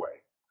threw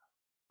away.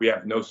 We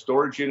have no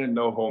storage unit,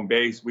 no home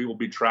base. We will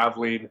be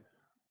traveling,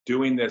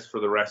 doing this for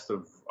the rest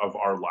of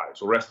our lives,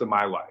 the rest of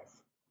my life.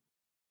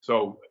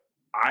 So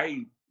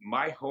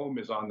my home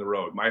is on the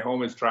road. My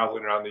home is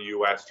traveling around the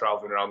U.S.,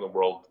 traveling around the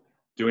world,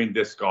 doing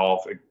disc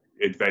golf,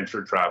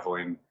 adventure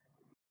traveling.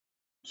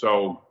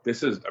 So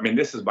this is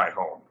my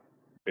home.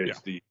 It's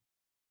the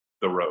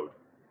road.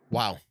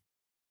 Wow.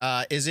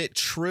 Is it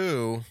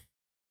true?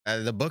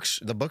 The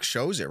book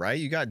shows it, right?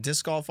 You got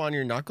disc golf on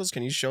your knuckles.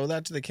 Can you show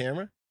that to the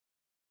camera?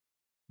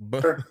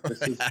 Sure.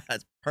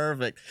 That's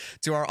perfect.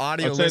 To our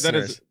audio I'd say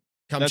listeners,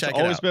 that's check it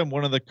always out. been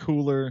one of the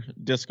cooler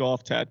disc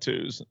golf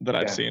tattoos that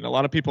I've seen. A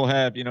lot of people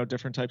have,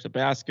 different types of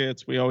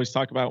baskets. We always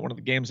talk about one of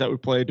the games that we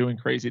play doing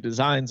crazy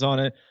designs on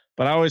it,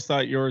 but I always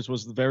thought yours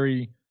was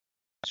very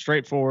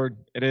straightforward.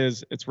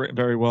 It's written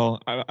very well.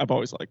 I've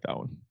always liked that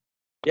one.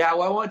 Yeah,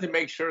 well, I wanted to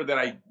make sure that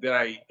I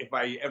if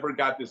I ever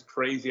got this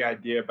crazy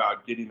idea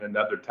about getting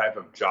another type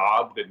of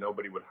job, that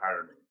nobody would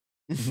hire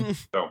me.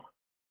 So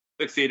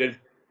succeeded.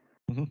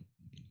 Mm-hmm.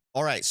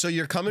 All right, so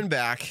you're coming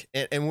back,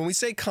 and when we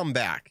say come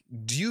back,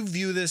 do you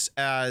view this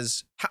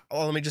as?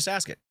 Well, let me just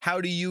ask it. How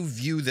do you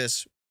view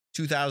this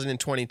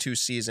 2022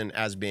 season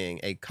as being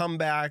a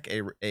comeback,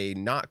 a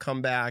not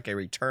comeback, a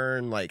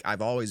return? Like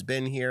I've always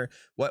been here.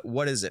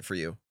 What is it for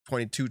you?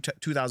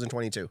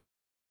 2022.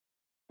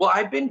 Well,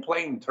 I've been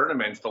playing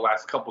tournaments the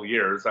last couple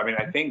years. I mean,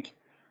 I think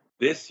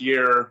this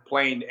year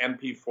playing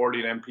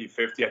MP40 and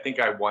MP50, I think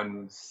I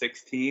won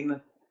 16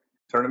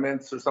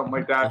 tournaments or something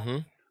like that.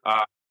 Mm-hmm.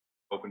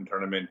 Open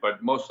tournament,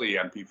 but mostly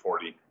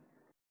MP40.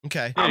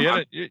 Okay.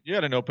 Yeah, you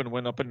had an open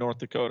win up in North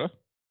Dakota.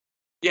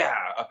 Yeah,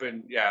 up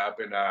in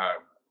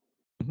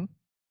Mm-hmm.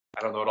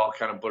 I don't know. It all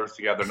kind of blurs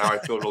together. Now I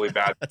feel really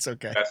bad. That's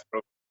okay.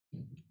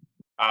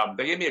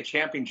 They gave me a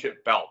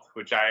championship belt,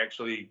 which I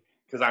actually,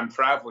 because I'm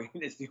traveling,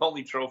 it's the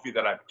only trophy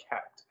that I've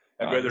kept.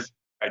 I'd rather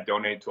I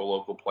donate to a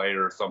local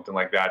player or something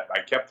like that.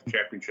 I kept the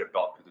championship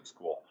belt because it's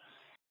cool.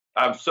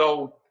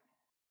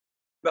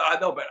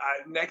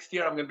 Next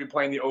year I'm going to be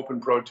playing the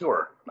Open Pro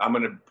Tour. I'm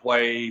going to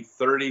play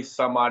 30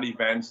 some odd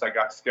events. I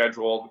got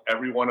scheduled,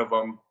 every one of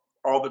them,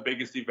 all the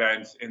biggest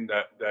events in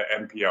the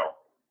MPO.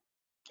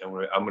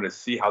 And I'm going to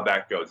see how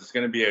that goes. It's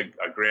going to be a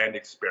grand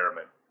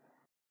experiment.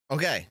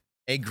 Okay.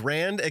 A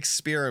grand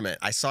experiment.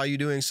 I saw you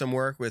doing some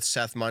work with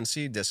Seth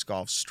Muncie, Disc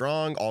Golf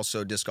Strong,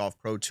 also Disc Golf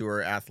Pro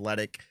Tour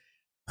athletic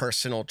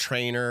personal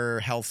trainer,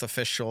 health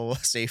official,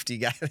 safety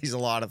guy. He's a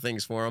lot of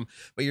things for him.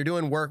 But you're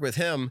doing work with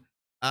him.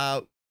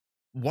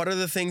 What are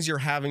the things you're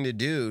having to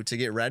do to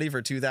get ready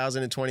for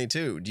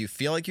 2022? Do you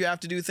feel like you have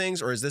to do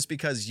things, or is this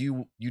because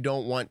you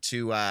don't want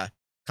to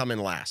come in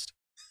last?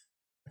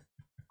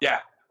 Yeah.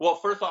 Well,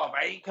 first off,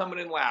 I ain't coming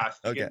in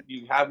last. Okay.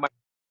 You have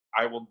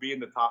I will be in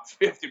the top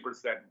 50%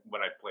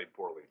 when I play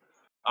poorly.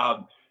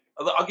 I'll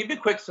give you a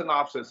quick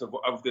synopsis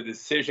of the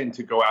decision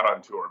to go out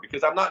on tour,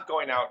 because I'm not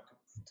going out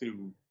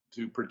to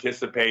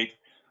participate.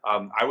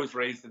 I was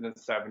raised in the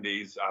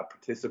 70s.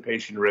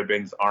 Participation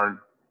ribbons aren't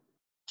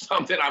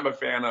something I'm a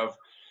fan of.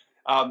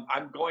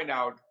 I'm going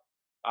out.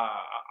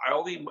 I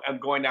only am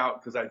going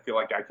out because I feel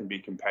like I can be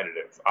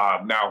competitive.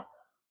 Now,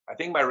 I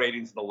think my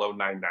rating's in the low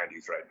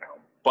 990s right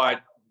now,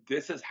 but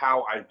this is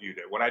how I viewed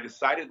it. When I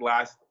decided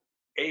last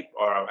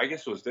April, or I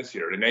guess it was this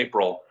year in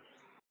April,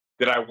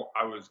 that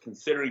I was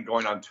considering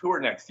going on tour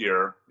next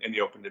year in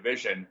the Open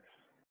Division,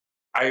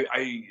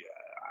 I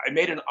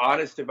made an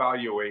honest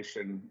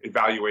evaluation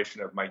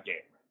of my game,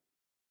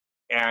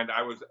 and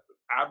I was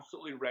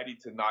absolutely ready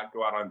to not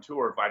go out on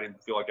tour if I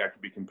didn't feel like I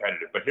could be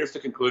competitive. But here's the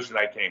conclusion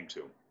I came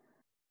to.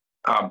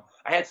 I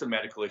had some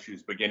medical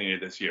issues beginning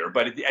of this year,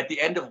 but at the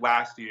end of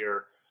last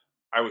year,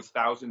 I was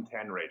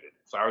 1,010 rated.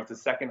 So I was the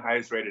second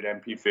highest rated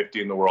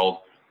MP50 in the world.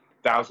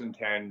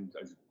 1,010,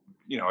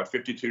 at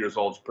 52 years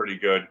old is pretty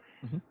good.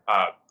 Mm-hmm.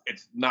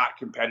 It's not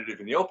competitive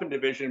in the open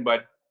division,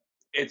 but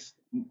it's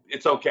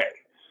okay.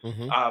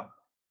 Mm-hmm.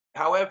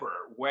 However,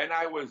 when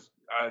I was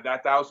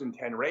that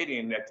 1,010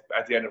 rating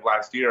at the end of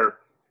last year,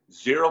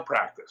 zero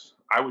practice.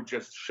 I would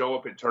just show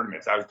up at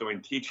tournaments. I was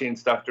doing teaching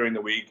stuff during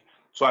the week,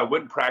 so I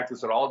wouldn't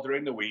practice at all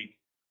during the week.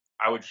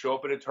 I would show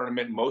up at a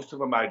tournament. Most of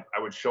them, I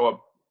would show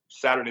up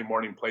Saturday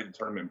morning, play the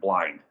tournament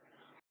blind.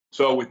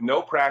 So with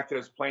no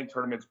practice, playing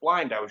tournaments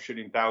blind, I was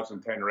shooting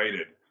 1,010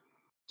 rated.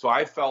 So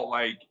I felt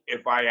like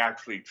if I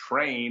actually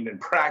trained and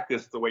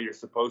practiced the way you're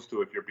supposed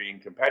to if you're being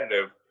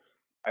competitive,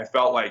 I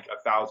felt like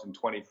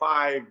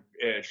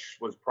 1,025-ish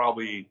was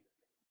probably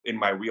in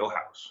my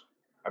wheelhouse.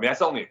 I mean,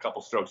 that's only a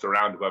couple strokes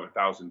around above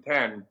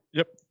 1,010.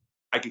 Yep.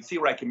 I can see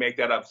where I can make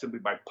that up simply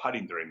by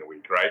putting during the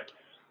week, right?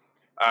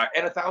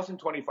 And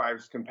 1,025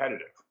 is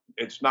competitive.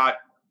 It's not,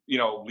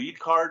 lead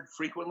card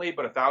frequently,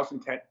 but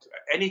 1,010,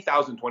 any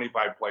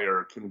 1,025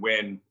 player can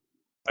win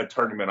a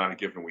tournament on a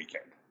given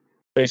weekend.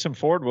 Jason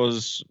Ford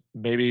was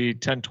maybe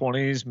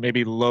 1020s,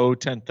 maybe low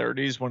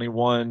 1030s when he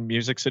won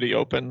Music City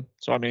Open.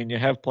 So, I mean, you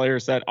have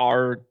players that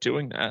are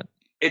doing that.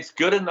 It's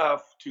good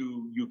enough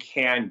you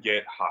can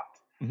get hot.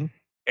 Mm-hmm.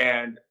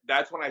 And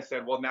that's when I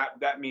said, well,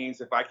 that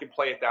means if I can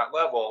play at that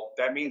level,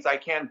 that means I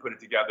can put it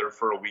together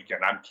for a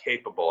weekend. I'm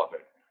capable of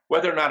it.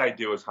 Whether or not I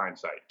do is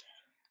hindsight.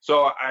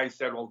 So I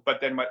said, well,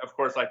 but then, of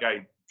course, like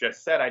I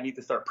just said, I need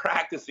to start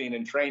practicing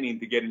and training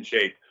to get in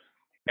shape.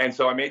 And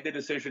so I made the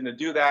decision to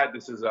do that.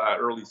 This is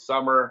early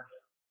summer.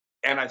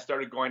 And I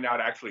started going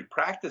out actually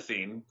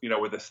practicing,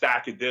 with a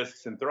stack of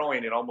discs and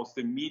throwing it. Almost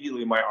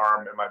immediately, my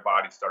arm and my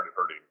body started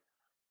hurting.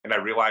 And I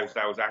realized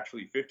I was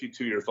actually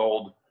 52 years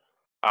old.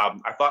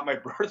 I thought my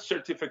birth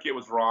certificate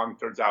was wrong.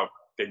 Turns out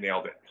they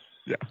nailed it.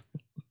 Yeah.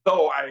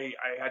 So I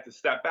had to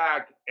step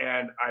back,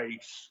 and I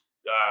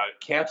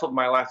canceled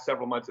my last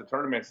several months of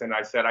tournaments. And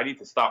I said, I need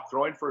to stop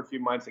throwing for a few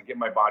months and get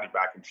my body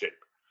back in shape.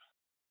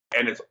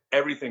 And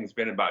everything's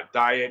been about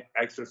diet,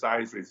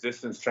 exercise,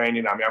 resistance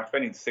training. I mean, I'm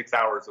spending 6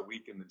 hours a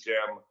week in the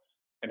gym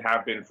and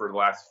have been for the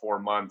last 4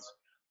 months,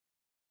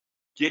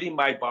 getting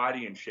my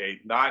body in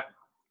shape.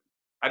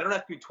 I don't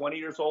have to be 20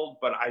 years old,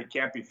 but I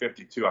can't be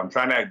 52. I'm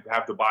trying to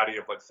have the body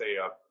of, let's say,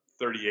 a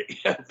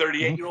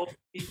 38-year-old.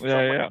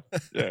 Yeah.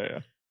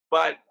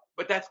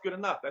 But that's good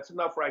enough. That's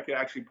enough where I could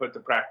actually put the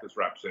practice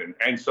reps in.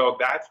 And so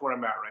that's where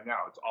I'm at right now.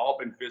 It's all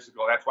been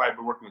physical. That's why I've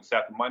been working with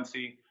Seth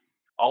Muncie,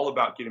 all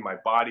about getting my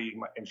body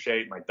in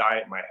shape, my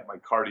diet, my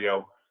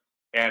cardio.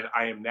 And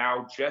I am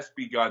now just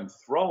begun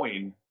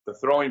the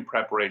throwing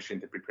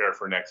preparation to prepare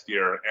for next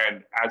year.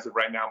 And as of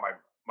right now,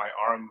 my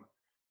arm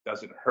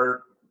doesn't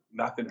hurt.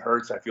 Nothing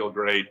hurts. I feel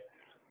great.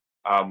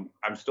 I'm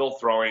still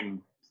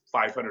throwing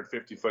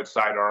 550-foot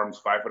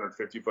sidearms,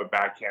 550-foot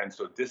backhand.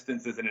 So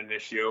distance isn't an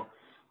issue.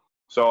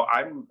 So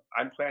I'm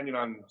planning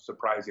on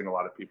surprising a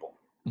lot of people.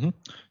 Mm-hmm.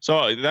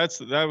 So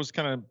that was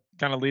kind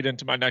of lead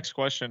into my next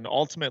question.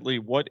 Ultimately,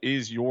 what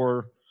is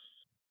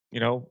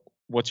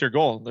what's your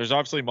goal? There's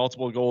obviously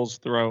multiple goals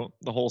throughout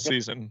the whole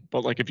season,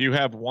 but like if you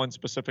have one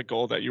specific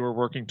goal that you were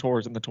working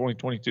towards in the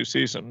 2022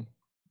 season,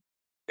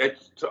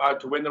 it's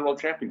to win the World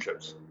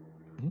Championships.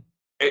 Mm-hmm.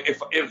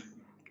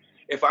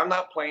 If I'm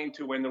not playing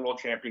to win the World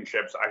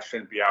Championships, I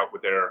shouldn't be out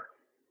there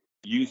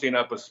using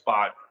up a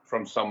spot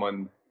from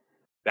someone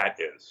that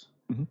is.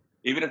 Mm-hmm.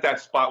 Even if that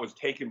spot was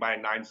taken by a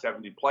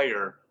 970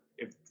 player,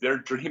 if their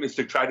dream is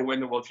to try to win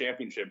the World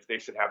Championships, they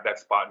should have that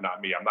spot,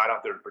 not me. I'm not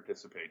out there to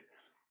participate.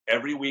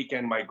 Every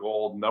weekend, my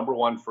goal, number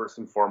one, first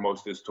and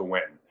foremost, is to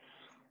win.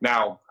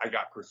 Now, I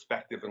got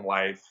perspective in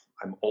life.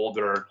 I'm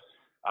older.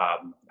 I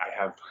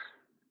have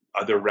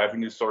other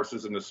revenue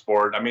sources in the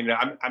sport. I mean,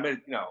 I'm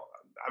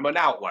an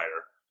outlier,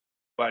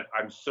 but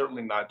I'm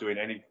certainly not doing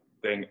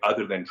anything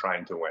other than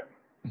trying to win.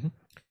 Mm-hmm.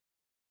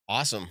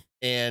 Awesome.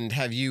 And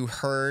have you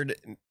heard,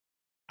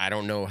 I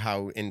don't know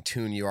how in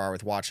tune you are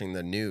with watching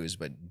the news,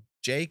 but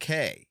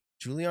JK,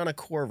 Juliana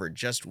Korver,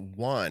 just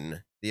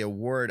won the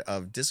award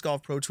of Disc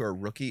Golf Pro Tour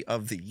Rookie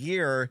of the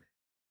Year.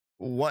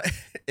 What,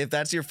 if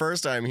that's your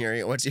first time hearing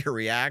it, what's your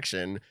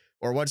reaction,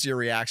 or what's your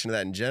reaction to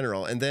that in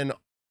general? And then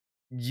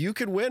you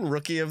could win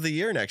Rookie of the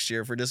Year next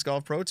year for Disc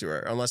Golf Pro Tour,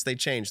 unless they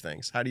change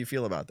things. How do you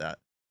feel about that?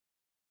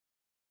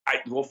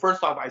 Well,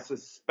 first off, I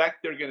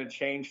suspect they're going to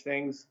change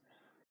things.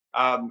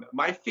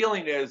 My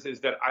feeling is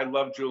that I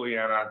love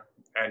Juliana,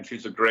 and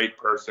she's a great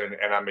person,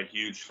 and I'm a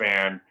huge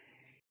fan.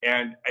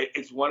 And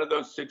it's one of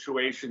those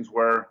situations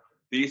where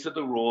these are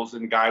the rules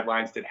and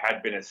guidelines that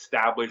had been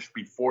established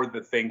before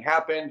the thing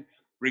happened.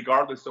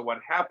 Regardless of what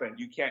happened,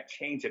 you can't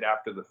change it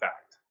after the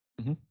fact.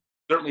 Mm-hmm.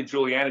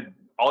 Certainly,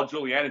 all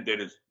Juliana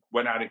did is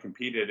went out and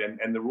competed,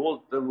 and the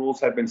rules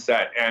have been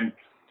set.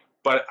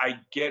 But I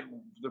get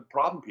the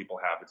problem people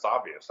have. It's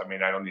obvious. I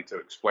mean, I don't need to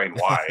explain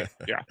why.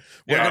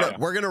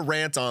 We're gonna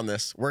rant on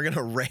this. We're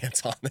gonna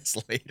rant on this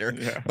later.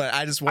 Yeah. But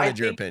I just wanted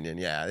your opinion.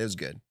 Yeah, it was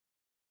good.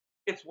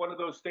 It's one of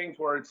those things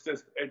where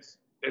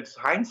it's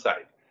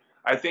hindsight.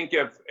 I think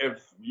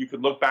if you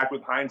could look back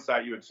with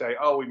hindsight, you would say,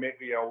 oh,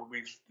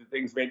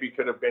 things maybe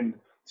could have been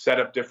set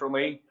up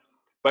differently.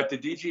 But the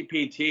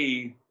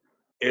DGPT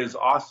is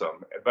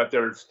awesome, but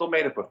they're still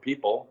made up of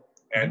people,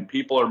 and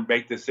people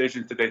make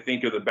decisions that they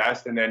think are the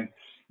best, and then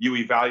you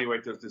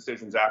evaluate those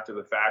decisions after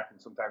the fact,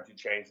 and sometimes you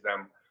change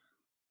them.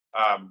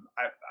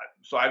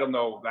 So I don't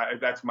know.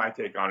 That's my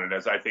take on it.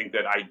 As I think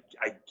that I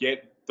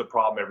get the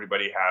problem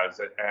everybody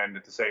has, and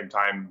at the same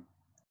time,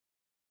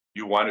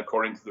 you won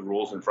according to the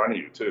rules in front of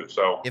you too.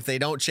 So if they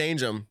don't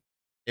change them,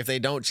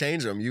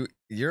 you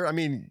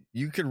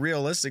could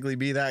realistically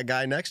be that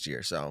guy next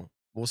year. So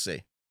we'll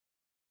see.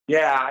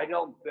 Yeah, I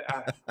don't.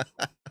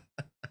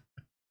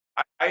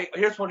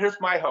 Here's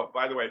my hope.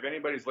 By the way, if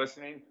anybody's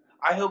listening,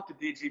 I hope the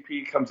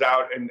DGP comes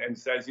out and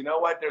says, you know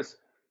what, this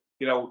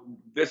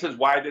is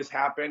why this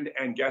happened,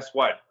 and guess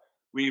what?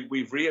 We've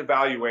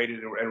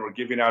reevaluated and we're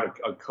giving out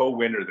a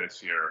co-winner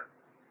this year.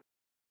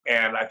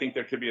 And I think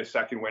there could be a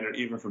second winner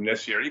even from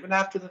this year, even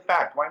after the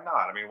fact. Why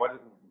not? I mean,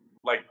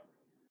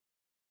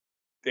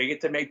 they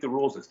get to make the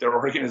rules. It's their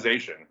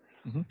organization.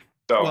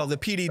 So, well, the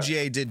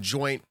PDGA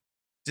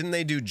didn't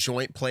they do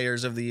joint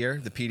players of the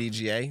year, the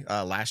PDGA,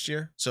 last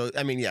year? So,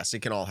 I mean, yes, it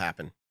can all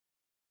happen.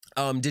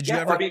 Did you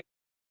ever?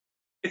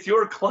 It's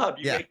your club.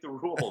 You make the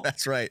rules.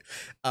 That's right.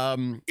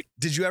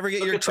 Did you ever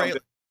get your trailer?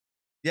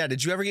 Yeah,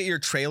 did you ever get your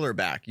trailer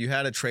back? You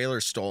had a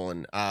trailer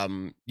stolen.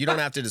 You don't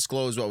have to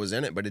disclose what was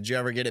in it, but did you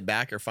ever get it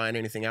back or find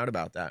anything out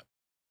about that?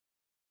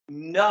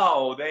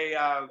 No,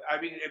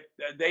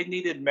 they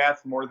needed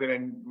meth more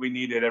than we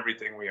needed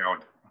everything we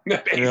owned.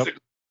 Basically.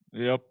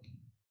 Yep.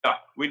 No,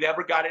 we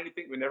never got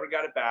anything. We never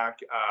got it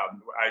back.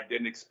 I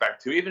didn't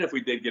expect to. Even if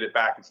we did get it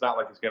back, it's not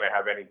like it's going to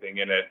have anything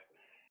in it.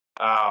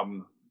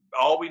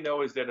 All we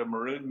know is that a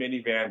maroon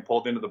minivan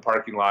pulled into the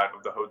parking lot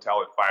of the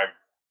hotel at 5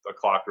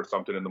 o'clock or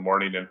something in the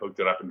morning and hooked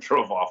it up and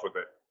drove off with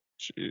it.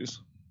 Jeez.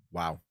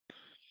 Wow.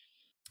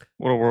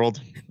 What a world.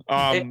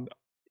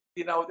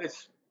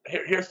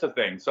 Here's the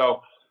thing.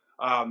 So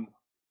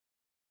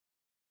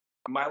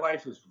my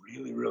life is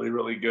really, really,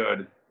 really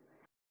good.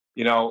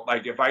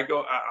 Like if I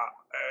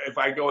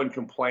go and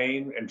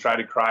complain and try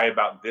to cry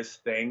about this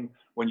thing,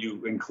 when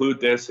you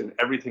include this and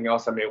everything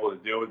else I'm able to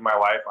do with my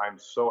life, I'm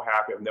so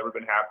happy. I've never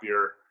been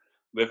happier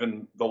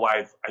living the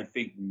life I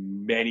think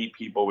many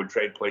people would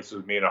trade places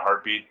with me in a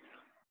heartbeat.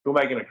 Who am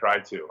I going to cry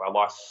to? I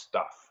lost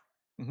stuff.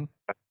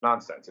 That's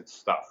nonsense. It's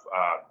stuff.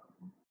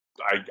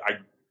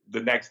 The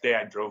next day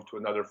I drove to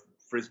another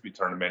Frisbee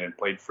tournament and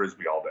played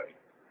Frisbee all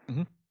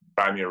day.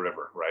 Cry me a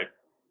river, right?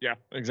 Yeah,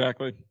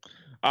 exactly.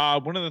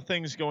 One of the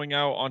things going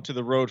out onto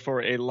the road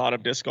for a lot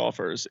of disc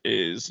golfers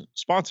is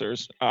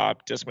sponsors,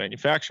 disc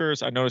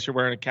manufacturers. I noticed you're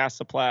wearing a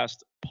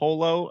Castaplast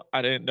polo.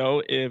 I didn't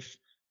know if,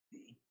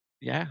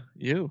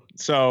 you.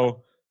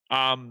 So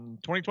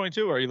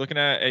 2022, are you looking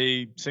at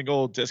a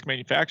single disc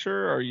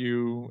manufacturer? Are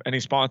you any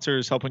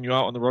sponsors helping you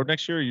out on the road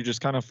next year? Or are you just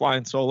kind of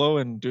flying solo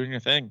and doing your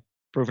thing,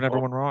 proving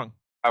everyone wrong?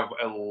 I have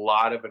a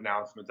lot of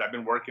announcements. I've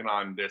been working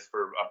on this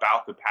for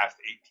about the past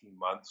 18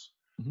 months.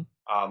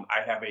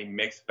 I have a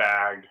mixed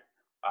bag.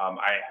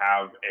 I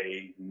have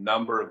a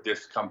number of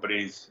disc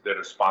companies that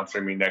are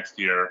sponsoring me next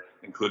year,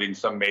 including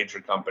some major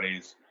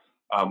companies,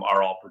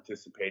 are all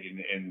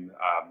participating in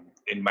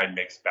my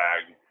mixed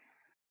bag.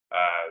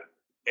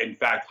 In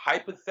fact,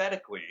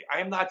 hypothetically, I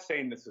am not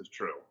saying this is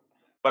true,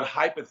 but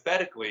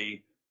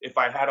hypothetically, if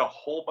I had a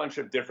whole bunch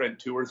of different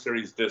Tour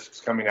Series discs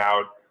coming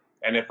out,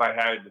 and if I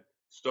had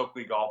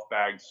Stokely golf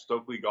bags,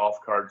 Stokely golf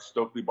carts,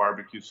 Stokely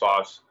barbecue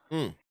sauce,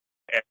 and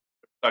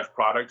such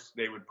products,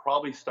 they would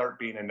probably start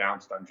being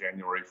announced on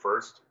January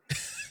 1st.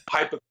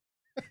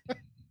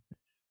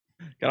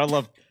 Gotta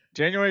love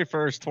January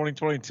 1st,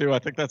 2022. I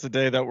think that's a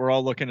day that we're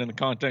all looking in the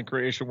content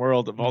creation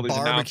world of all these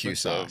barbecue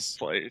announcements. Sauce.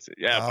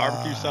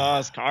 Barbecue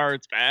sauce,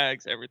 carts,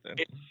 bags, everything.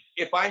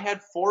 If I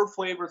had 4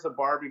 flavors of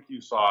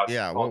barbecue sauce,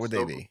 what would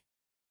they be?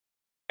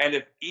 And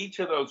if each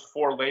of those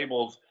 4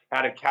 labels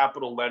had a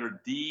capital letter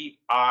D,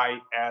 I,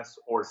 S,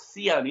 or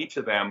C on each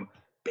of them,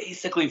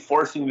 basically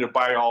forcing you to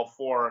buy all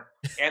 4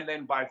 and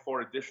then buy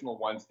 4 additional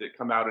ones that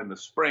come out in the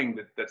spring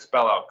that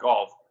spell out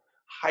golf.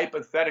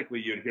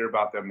 Hypothetically, you'd hear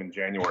about them in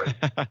January.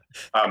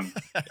 And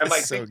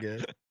so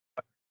good.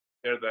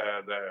 They're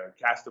the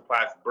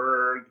Castaplast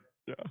Berg,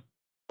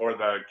 or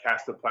the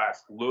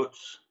Castaplast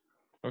Lutz.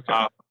 Okay.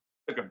 I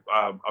took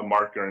a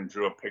marker and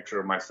drew a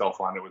picture of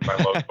myself on it with my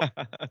logo.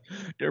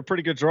 You're a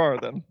pretty good drawer,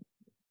 then.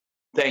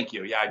 Thank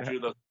you. Yeah, I drew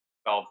those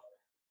myself.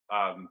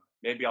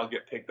 Maybe I'll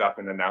get picked up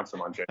and announce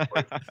them on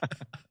January.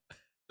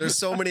 There's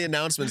so many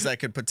announcements that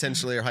could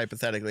potentially or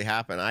hypothetically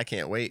happen. I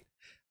can't wait.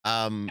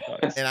 And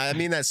I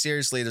mean that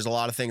seriously. There's a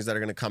lot of things that are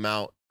going to come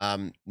out,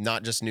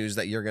 not just news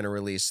that you're going to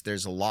release.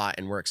 There's a lot,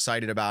 and we're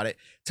excited about it.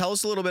 Tell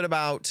us a little bit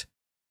about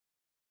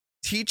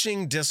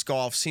teaching disc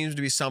golf. Seems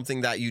to be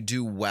something that you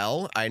do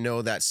well. I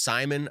know that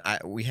Simon,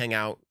 we hang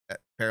out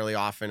fairly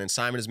often, and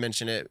Simon has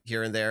mentioned it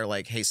here and there.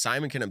 Like, hey,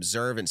 Simon can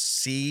observe and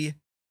see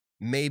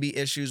maybe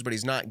issues, but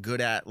he's not good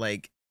at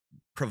like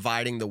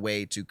providing the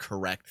way to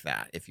correct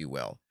that, if you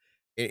will.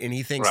 and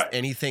he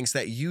thinks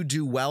that you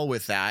do well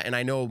with that, and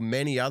I know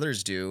many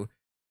others do.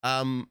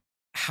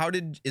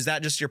 Is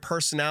that just your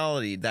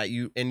personality that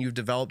you've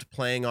developed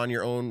playing on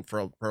your own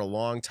for a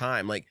long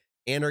time? Like,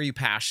 and are you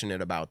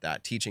passionate about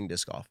that, teaching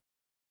disc golf?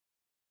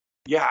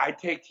 Yeah, I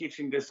take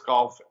teaching disc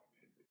golf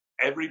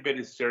every bit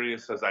as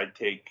serious as I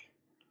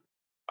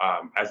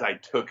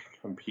took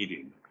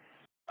competing.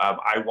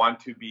 I want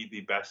to be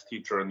the best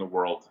teacher in the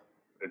world.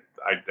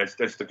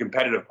 That's the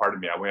competitive part of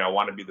me. I mean, I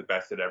want to be the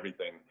best at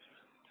everything.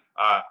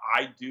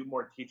 I do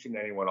more teaching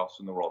than anyone else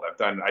in the world.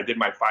 I did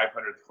my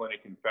 500th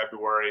clinic in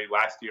February.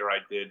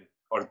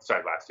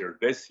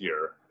 This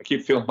year, I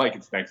keep feeling like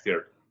it's next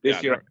year.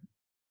 This year, I did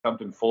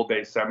something full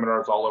day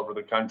seminars all over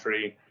the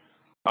country.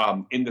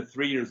 In the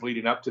 3 years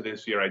leading up to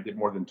this year, I did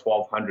more than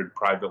 1,200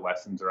 private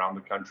lessons around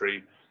the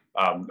country,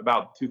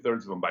 about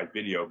 2/3 of them by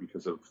video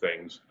because of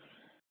things.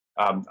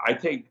 I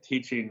take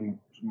teaching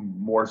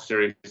more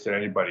serious than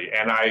anybody,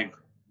 and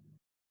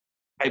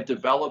I've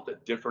developed a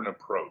different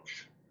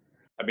approach.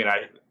 I mean,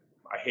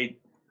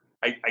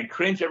 I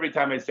cringe every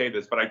time I say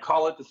this, but I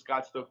call it the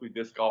Scott Stokely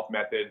disc golf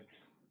method,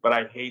 but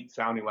I hate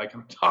sounding like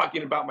I'm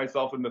talking about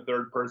myself in the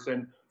third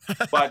person.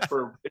 But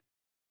for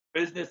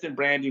business and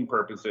branding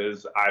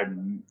purposes,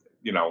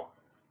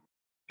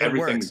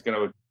 everything's going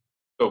to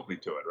Stokely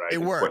to it, right?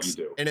 It works. What you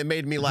do. And it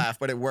made me laugh,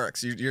 but it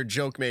works. Your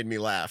joke made me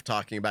laugh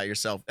talking about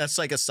yourself. That's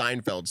like a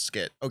Seinfeld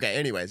skit. Okay,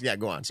 anyways, yeah,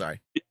 go on.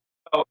 Sorry.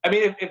 Oh, I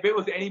mean, if it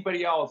was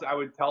anybody else, I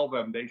would tell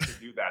them they should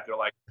do that. They're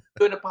like,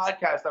 doing a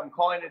podcast, I'm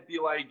calling it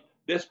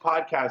this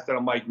podcast. And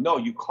I'm like, no,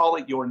 you call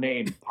it your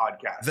name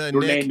podcast.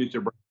 Name is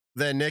your brand.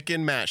 The Nick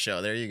and Matt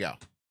Show. There you go.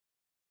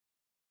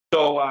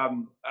 So,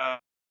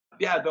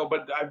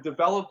 but I've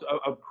developed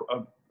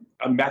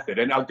a method,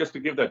 and just to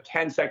give the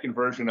 10-second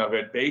version of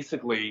it,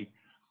 basically,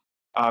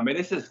 and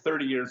this is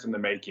 30 years in the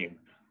making,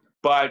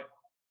 but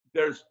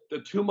there's the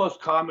two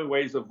most common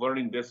ways of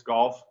learning disc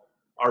golf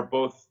are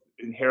both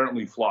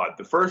inherently flawed.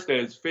 The first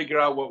is figure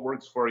out what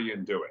works for you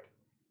and do it.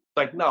 It's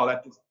like,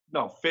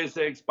 no,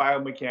 physics,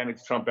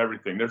 biomechanics trump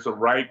everything. There's a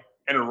right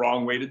and a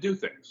wrong way to do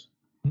things.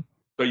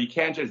 So you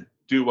can't just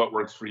do what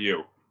works for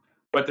you.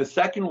 But the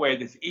second way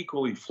that's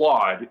equally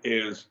flawed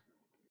is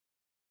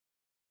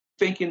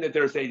thinking that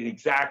there's an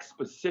exact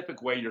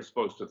specific way you're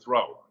supposed to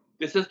throw.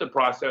 This is the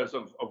process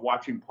of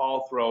watching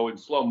Paul throw in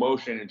slow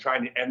motion and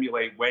trying to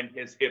emulate when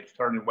his hips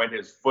turn and when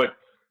his foot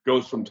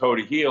goes from toe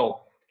to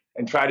heel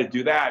and try to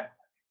do that.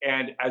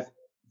 And as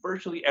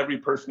virtually every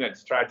person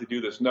that's tried to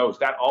do this knows,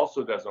 that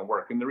also doesn't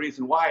work. And the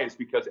reason why is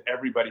because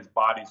everybody's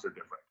bodies are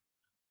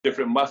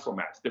different muscle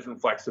mass,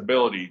 different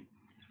flexibility,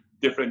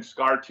 different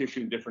scar tissue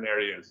in different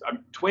areas.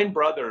 Twin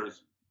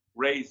brothers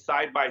raised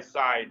side by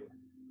side.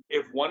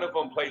 If one of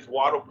them plays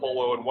water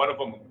polo and one of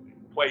them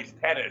plays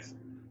tennis,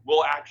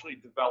 we'll actually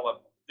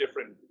develop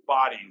different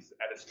bodies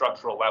at a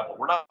structural level.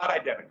 We're not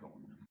identical.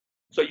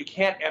 So you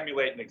can't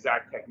emulate an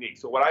exact technique.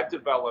 So what I've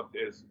developed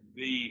is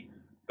the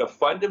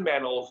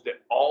fundamentals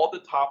that all the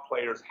top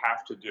players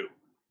have to do.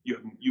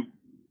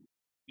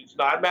 It's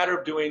not a matter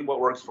of doing what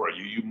works for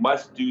you. You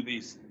must do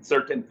these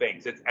certain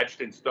things. It's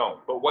etched in stone.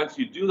 But once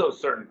you do those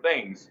certain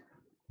things,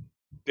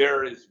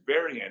 there is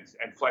variance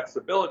and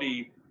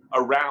flexibility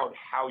around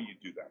how you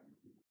do them.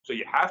 So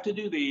you have to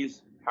do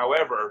these.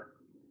 However,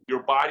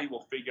 your body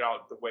will figure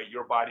out the way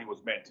your body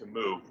was meant to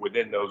move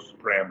within those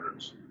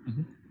parameters.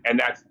 Mm-hmm. And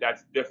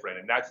that's different.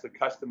 And that's the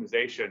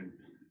customization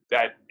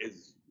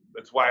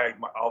that's why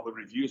all the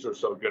reviews are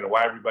so good and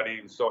why everybody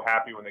is so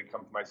happy when they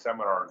come to my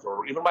seminars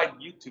or even my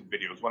YouTube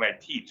videos when I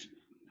teach.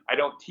 I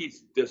don't teach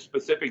the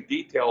specific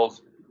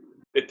details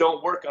that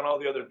don't work on all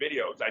the other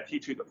videos. I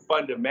teach you the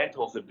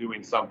fundamentals of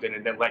doing something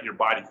and then let your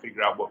body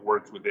figure out what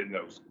works within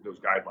those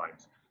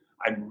guidelines.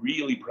 I'm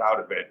really proud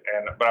of it.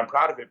 But I'm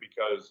proud of it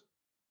because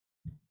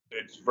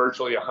it's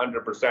virtually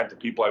 100% the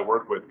people I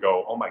work with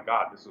go, oh my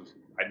God,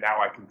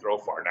 now I can throw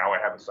far. Now I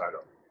have a side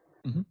up.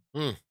 Mm-hmm.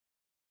 Mm.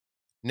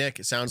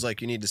 Nick, it sounds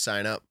like you need to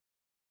sign up.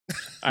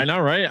 I know,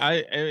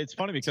 right? It's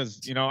funny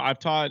because, I've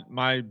taught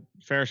my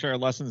fair share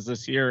of lessons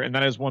this year, and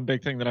that is one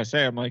big thing that I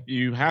say. I'm like,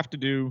 you have to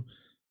do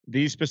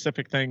these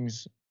specific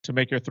things to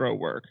make your throw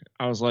work.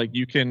 I was like,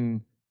 you can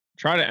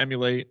try to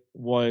emulate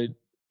what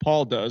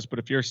Paul does, but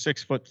if you're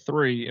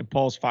 6'3" and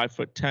Paul's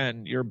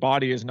 5'10", your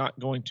body is not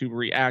going to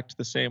react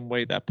the same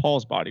way that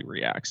Paul's body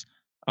reacts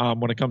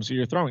when it comes to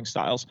your throwing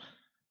styles.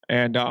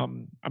 And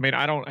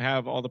I don't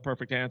have all the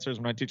perfect answers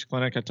when I teach a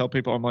clinic. I tell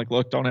people, I'm like,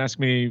 look, don't ask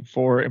me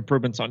for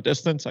improvements on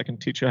distance. I can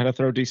teach you how to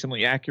throw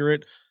decently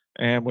accurate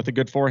and with a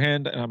good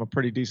forehand, and I'm a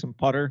pretty decent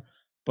putter.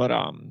 But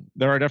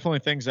there are definitely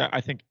things that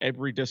I think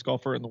every disc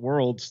golfer in the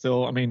world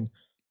still,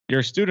 you're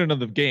a student of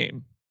the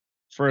game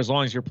for as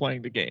long as you're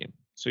playing the game.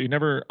 So you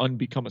never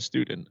unbecome a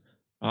student.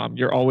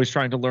 You're always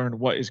trying to learn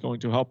what is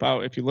going to help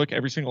out. If you look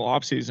every single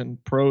offseason,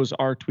 pros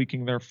are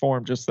tweaking their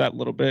form just that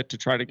little bit to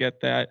try to get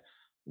that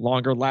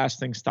longer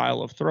lasting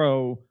style of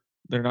throw.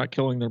 They're not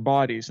killing their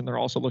bodies, and they're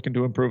also looking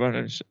to improve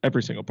on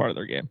every single part of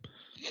their game.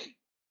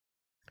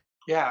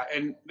 Yeah,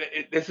 and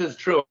this is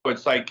true.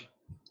 It's like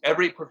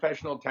every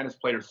professional tennis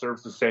player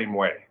serves the same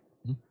way.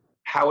 Mm-hmm.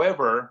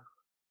 However,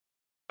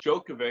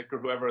 Djokovic or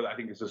whoever, I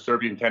think is a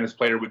Serbian tennis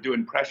player, would do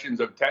impressions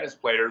of tennis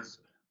players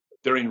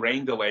during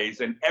rain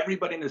delays, and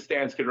everybody in the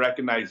stands could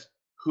recognize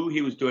who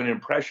he was doing an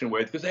impression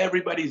with because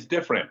everybody's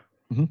different.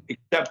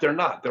 Except they're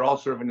not. They're all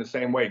serving the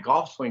same way.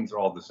 Golf swings are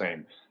all the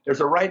same.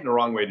 There's a right and a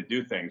wrong way to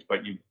do things,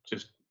 but you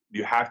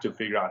have to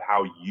figure out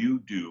how you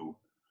do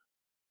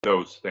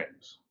those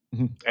things.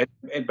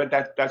 But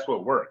that's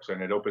what works,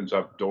 and it opens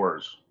up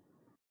doors.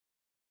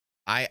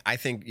 I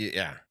think,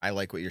 yeah, I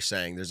like what you're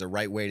saying. There's a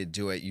right way to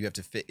do it. You have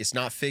to it's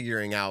not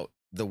figuring out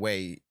the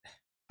way.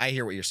 I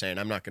hear what you're saying.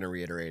 I'm not going to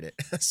reiterate it.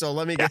 So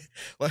let me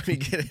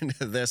get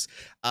into this.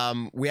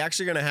 We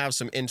actually going to have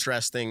some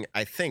interesting,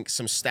 I think,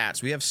 some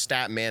stats. We have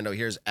Stat Mando.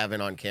 Here's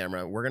Evan on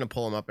camera. We're going to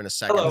pull him up in a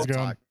second. Hello.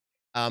 To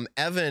talk.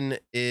 Evan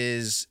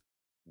is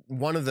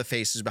one of the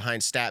faces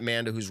behind Stat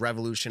Mando, who's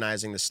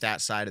revolutionizing the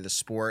stat side of the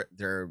sport.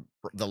 They're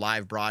the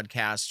live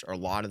broadcasts, or a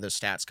lot of the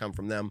stats come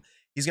from them.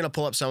 He's going to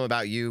pull up some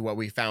about you, what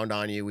we found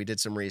on you. We did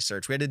some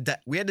research. We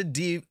had to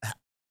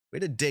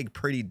dig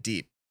pretty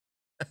deep.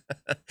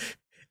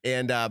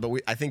 But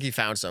I think he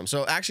found some.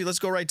 So actually, let's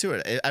go right to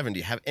it. Evan, do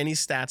you have any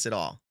stats at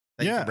all?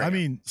 Yeah, I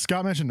mean,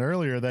 Scott mentioned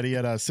earlier that he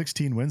had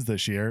 16 wins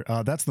this year.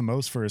 That's the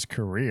most for his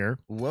career.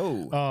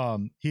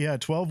 Whoa. He had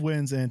 12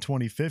 wins in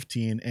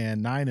 2015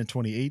 and 9 in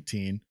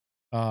 2018,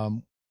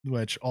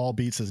 which all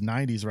beats his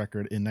 90s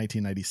record in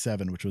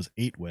 1997, which was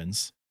 8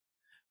 wins.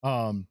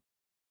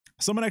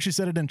 Someone actually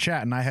said it in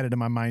chat, and I had it in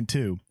my mind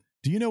too.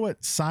 Do you know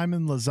what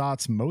Simon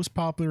Lazat's most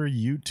popular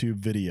YouTube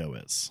video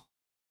is?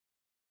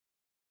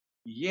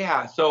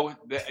 Yeah. So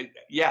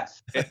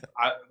yes, the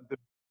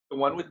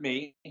one with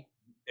me,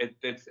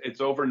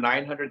 it's over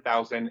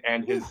 900,000,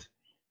 and his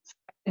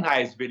second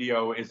highest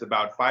video is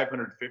about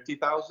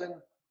 550,000.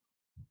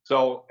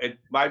 So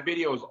my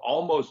video is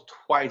almost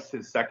twice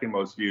his second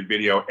most viewed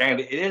video, and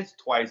it is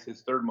twice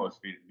his third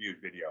most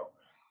viewed video.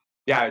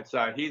 Yeah, it's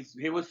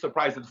he was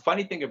surprised. The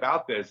funny thing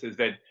about this is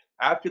that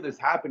after this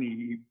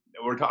happened,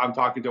 I'm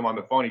talking to him on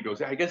the phone. He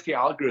goes, "I guess the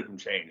algorithm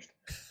changed,"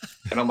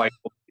 and I'm like,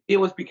 "It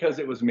was because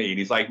it was me." And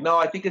he's like, "No,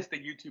 I think it's the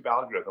YouTube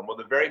algorithm." Well,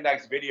 the very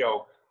next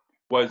video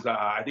was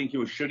I think he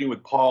was shooting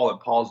with Paul at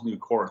Paul's new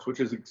course, which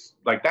is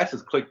like that's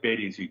as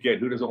clickbaity as you get.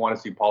 Who doesn't want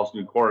to see Paul's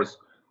new course?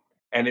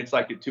 And it's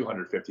like at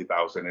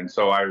 250,000. And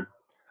so I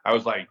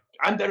was like,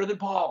 "I'm better than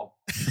Paul."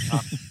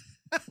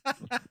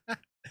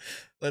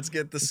 Let's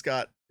get the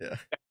Scott. Yeah.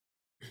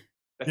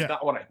 That's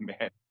not what I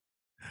meant.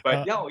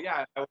 But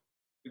I was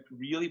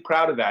really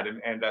proud of that.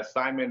 And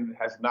Simon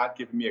has not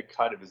given me a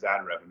cut of his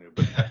ad revenue.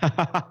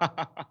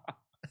 But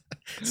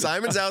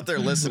Simon's out there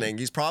listening.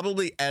 He's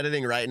probably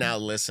editing right now,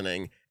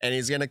 listening, and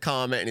he's going to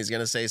comment and he's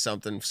going to say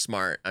something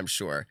smart, I'm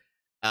sure.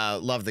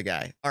 Love the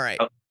guy. All right.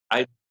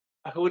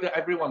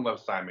 Everyone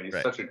loves Simon.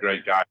 He's such a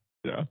great guy.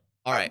 Yeah.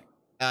 All right.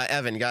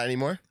 Evan, got any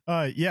more?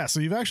 Yeah.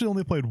 So you've actually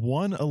only played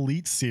one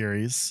Elite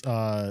Series,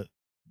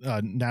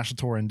 National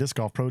Tour and Disc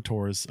Golf Pro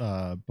Tours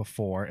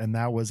before, and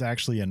that was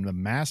actually in the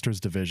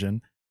Masters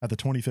division at the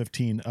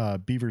 2015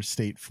 Beaver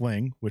State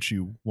Fling, which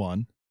you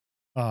won.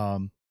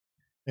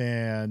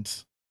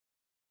 And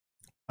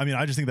I mean,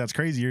 I just think that's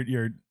crazy.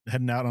 You're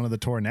heading out onto the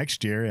tour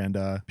next year, and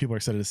people are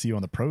excited to see you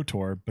on the Pro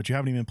Tour, but you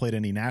haven't even played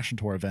any National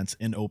Tour events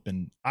in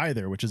Open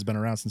either, which has been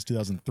around since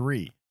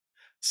 2003.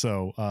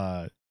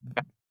 So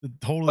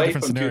totally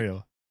different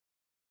scenario.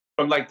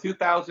 From like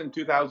 2000,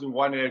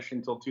 2001-ish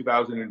until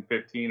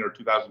 2015 or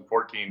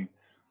 2014,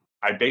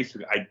 I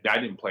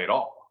didn't play at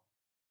all.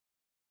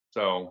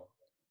 So,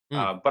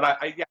 but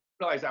I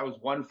realized I was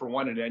 1 for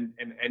 1 in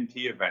NT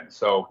events.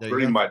 So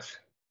pretty much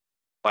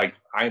like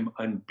I'm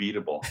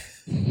unbeatable.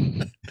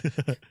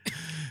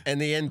 And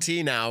the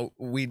NT now,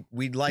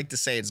 we'd like to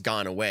say it's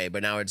gone away,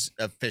 but now it's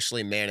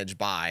officially managed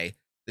by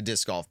the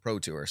Disc Golf Pro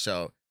Tour.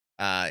 So,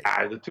 right?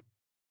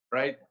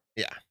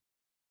 Yeah.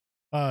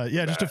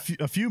 Just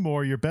a few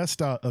more. Your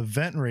best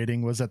event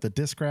rating was at the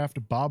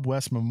Discraft Bob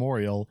West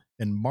Memorial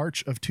in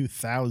March of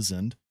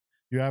 2000.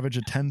 You averaged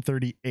a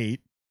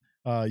 1038.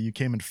 You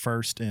came in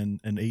first in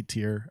an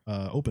 8-tier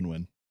Open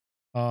win.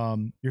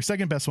 Your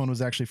second best one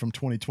was actually from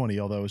 2020,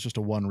 although it was just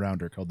a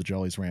 1-rounder called the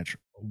Jolly's Ranch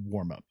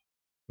Warm-Up,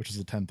 which is a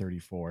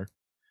 1034.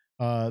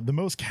 The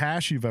most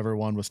cash you've ever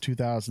won was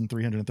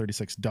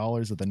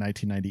 $2,336 at the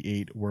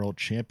 1998 World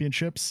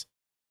Championships,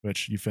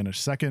 which you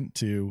finished second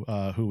to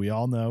who we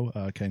all know,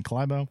 Ken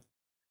Climo.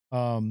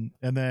 And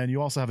then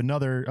you also have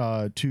another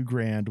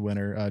 $2,000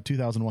 winner,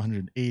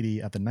 2,180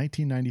 at the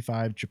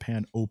 1995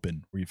 Japan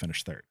Open, where you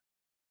finished third.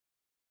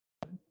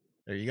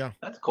 There you go.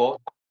 That's cool.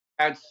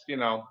 That's,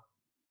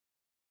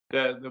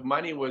 the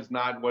money was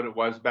not what it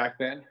was back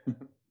then.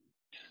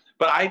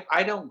 But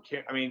I don't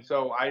care. I mean,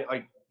 so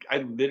I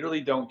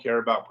literally don't care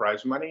about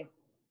prize money.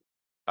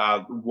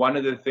 One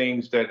of the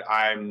things that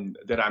I'm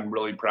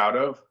really proud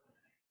of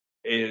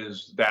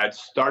is that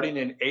starting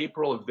in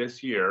April of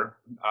this year,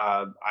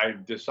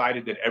 I've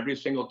decided that every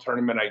single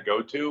tournament I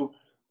go to,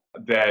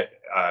 that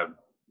I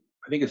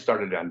think it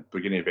started at the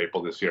beginning of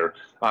April this year.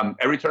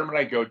 Every tournament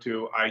I go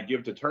to, I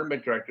give the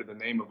tournament director the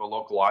name of a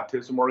local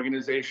autism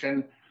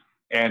organization,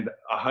 and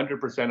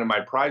 100% of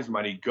my prize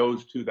money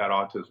goes to that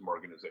autism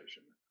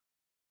organization.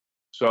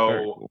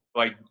 So cool.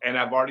 like, and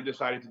I've already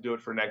decided to do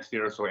it for next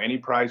year. So any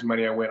prize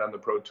money I win on the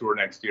pro tour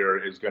next year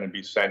is going to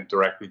be sent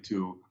directly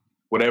to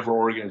whatever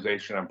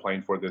organization I'm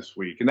playing for this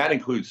week. And that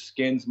includes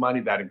skins money.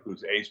 That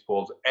includes ace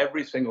pulls,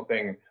 every single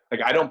thing.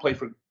 Like I don't play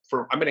for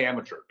I'm an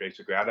amateur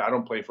basically. I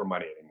don't play for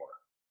money anymore.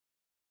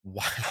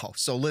 Wow.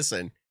 So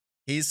listen,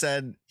 he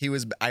said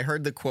I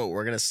heard the quote.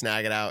 We're going to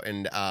snag it out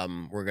and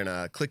we're going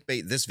to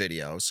clickbait this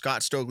video.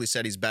 Scott Stokely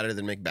said he's better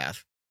than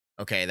Macbeth.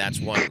 Okay, that's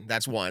one.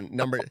 That's one.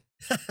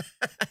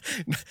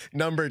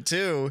 Number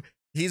two,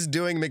 he's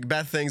doing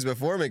Macbeth things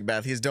before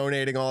Macbeth. He's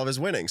donating all of his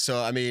winnings.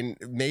 So, I mean,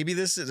 maybe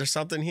there's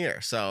something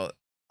here. So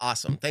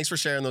awesome. Thanks for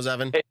sharing those,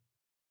 Evan.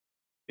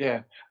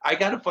 Yeah, I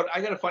got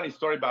a funny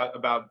story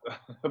about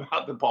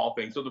the Paul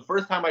thing. So the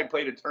first time I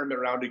played a tournament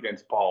round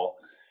against Paul,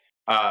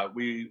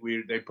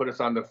 they put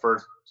us on the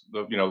first,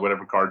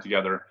 whatever card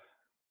together.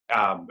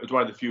 It was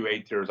one of the few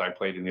 8 tiers I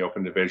played in the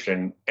open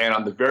division. And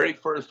on the very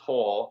first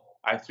hole,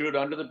 I threw it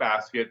under the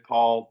basket.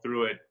 Paul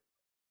threw it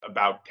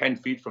about 10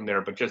 feet from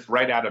there, but just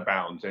right out of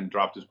bounds and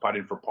dropped his putt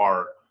in for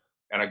par.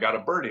 And I got a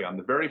birdie on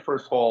the very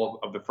first hole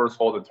of the first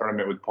hole of the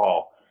tournament with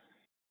Paul.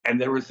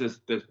 And there was this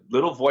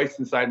little voice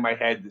inside my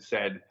head that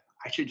said,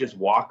 I should just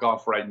walk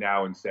off right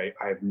now and say,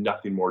 I have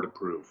nothing more to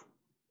prove.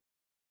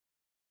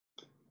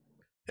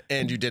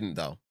 And you didn't,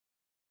 though.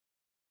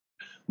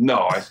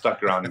 No, I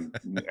stuck around.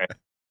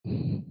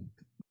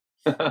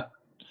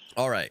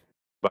 All right.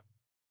 But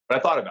I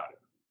thought about it.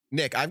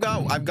 Nick, I've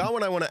got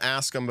what I want to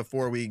ask him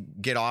before we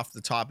get off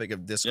the topic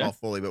of disc golf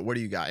fully, but what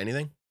do you got?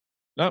 Anything?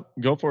 Nope,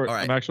 go for it. All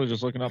right. I'm actually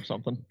just looking up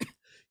something.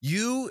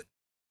 We've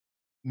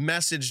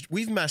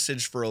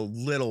messaged for a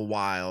little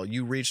while.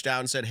 You reached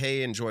out and said,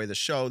 hey, enjoy the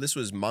show. This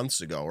was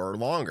months ago or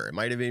longer. It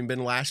might have even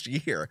been last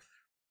year.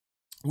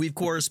 We've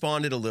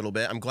corresponded a little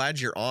bit. I'm glad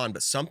you're on,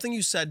 but something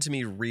you said to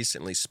me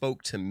recently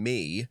spoke to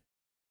me,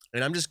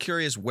 and I'm just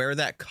curious where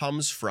that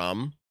comes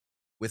from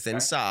with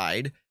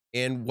inside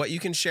and what you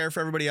can share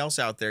for everybody else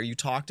out there. You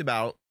talked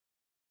about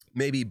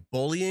maybe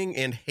bullying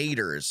and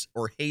haters.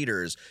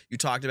 You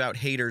talked about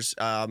haters.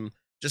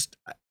 Just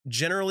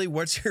generally,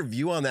 what's your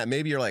view on that?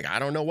 Maybe you're like, I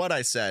don't know what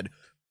I said,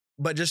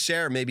 but just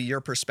share maybe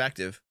your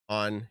perspective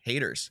on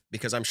haters,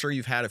 because I'm sure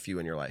you've had a few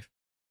in your life.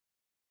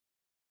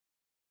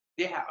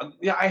 Yeah,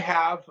 I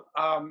have.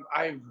 I'm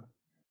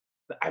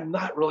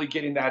not really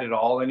getting that at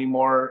all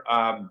anymore.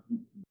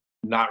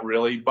 Not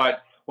really.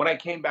 But when I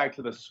came back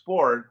to the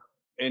sport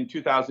in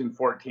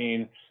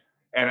 2014,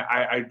 and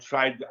I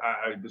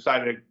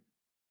decided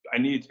I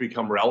needed to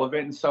become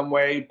relevant in some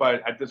way.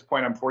 But at this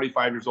point, I'm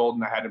 45 years old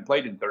and I hadn't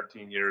played in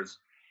 13 years.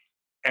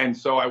 And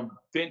so I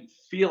didn't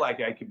feel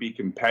like I could be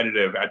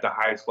competitive at the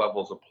highest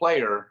level as a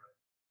player.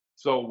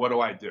 So what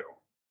do?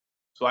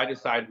 So I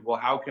decided, well,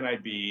 how can I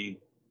be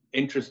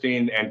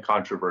interesting and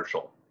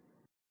controversial?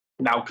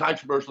 Now,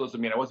 controversial doesn't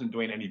mean I wasn't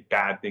doing any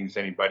bad things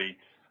to anybody.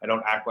 I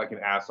don't act like an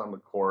ass on the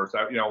course,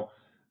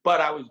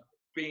 but I was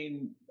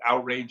being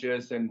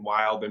outrageous and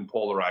wild and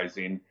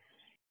polarizing.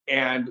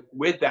 And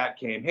with that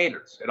came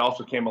haters. It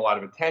also came a lot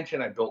of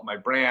attention. I built my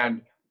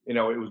brand. It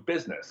was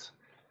business.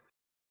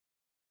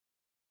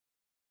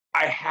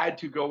 I had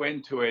to go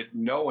into it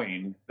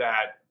knowing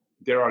that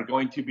there are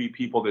going to be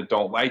people that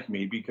don't like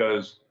me,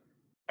 because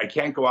I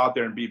can't go out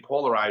there and be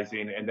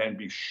polarizing and then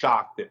be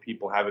shocked that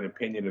people have an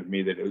opinion of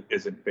me that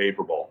isn't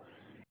favorable.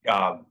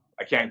 I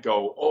can't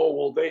go, oh,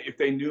 well, if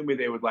they knew me,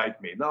 they would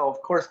like me. No,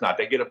 of course not.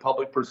 They get a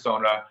public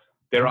persona.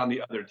 They're on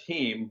the other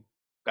team.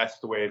 That's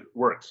the way it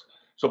works.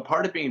 So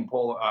part of being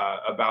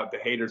about the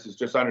haters is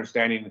just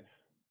understanding,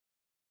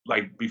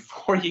 like,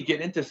 before you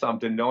get into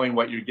something, knowing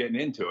what you're getting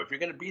into. If you're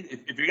going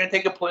to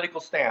take a political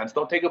stance,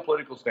 don't take a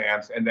political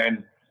stance and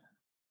then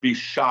be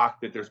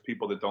shocked that there's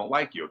people that don't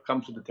like you. It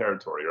comes with the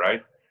territory,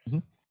 right? Mm-hmm.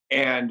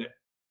 And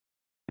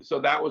so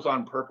that was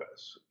on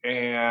purpose.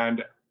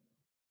 And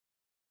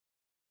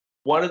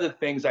one of the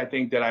things I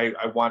think that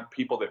I want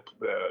people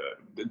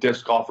the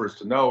disc golfers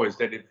to know is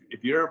that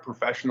if you're a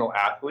professional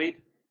athlete,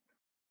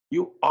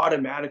 you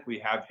automatically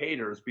have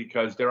haters,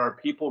 because there are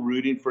people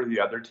rooting for the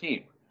other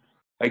team.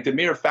 Like the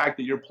mere fact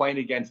that you're playing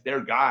against their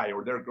guy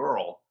or their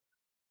girl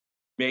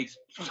makes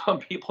some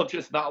people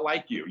just not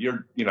like you.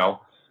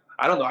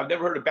 I don't know. I've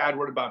never heard a bad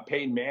word about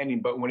Peyton Manning,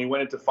 but when he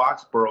went into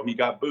Foxborough, he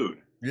got booed.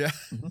 Yeah.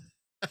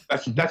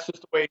 That's just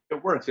the way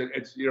it works.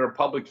 You're a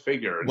public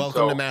figure. And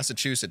welcome to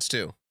Massachusetts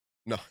too.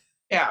 No.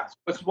 Yeah,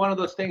 it's one of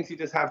those things you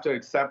just have to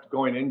accept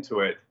going into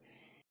it.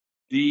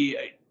 The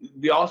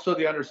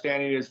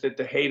understanding is that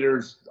the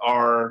haters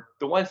are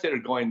the ones that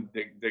are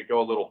they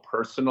go a little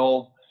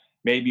personal,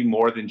 maybe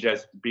more than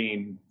just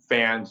being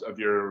fans of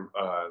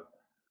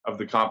of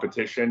the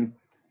competition.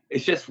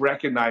 It's just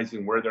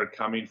recognizing where they're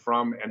coming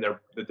from, and that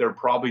they're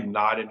probably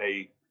not in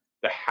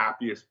the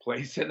happiest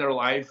place in their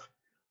life,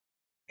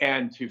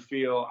 and to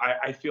feel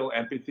I feel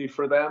empathy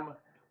for them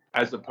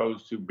as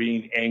opposed to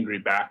being angry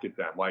back at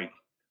them. Like,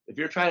 if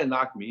you're trying to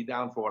knock me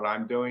down for what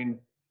I'm doing,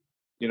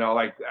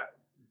 like that,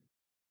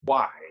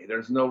 why?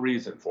 There's no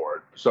reason for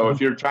it. So if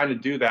you're trying to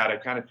do that, I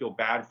kind of feel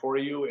bad for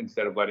you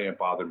instead of letting it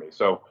bother me.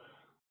 So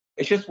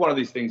it's just one of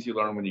these things you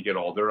learn when you get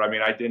older. I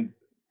mean, I didn't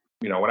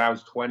you know, when I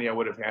was 20, I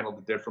would have handled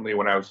it differently.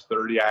 When I was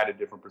 30, I had a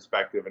different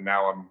perspective, and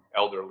now I'm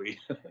elderly.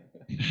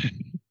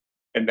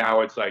 And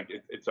now it's like,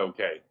 it's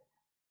okay.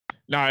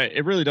 No,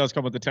 it really does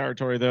come with the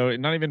territory, though.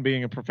 And not even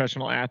being a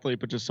professional athlete,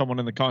 but just someone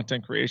in the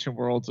content creation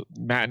world.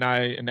 Matt and I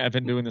and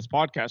Evan doing this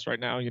podcast right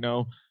now, you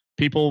know,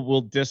 people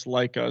will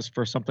dislike us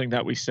for something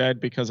that we said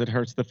because it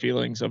hurts the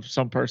feelings of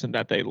some person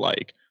that they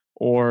like.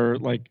 Or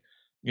like,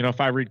 you know, if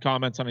I read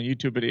comments on a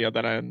YouTube video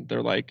that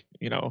they're like,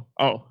 you know,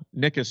 oh,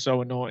 Nick is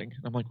so annoying.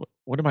 And I'm like,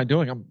 what am I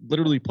doing? I'm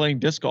literally playing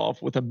disc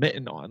golf with a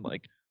mitten on.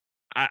 Like,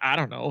 I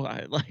don't know.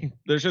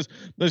 There's going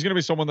to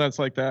be someone that's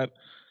like that.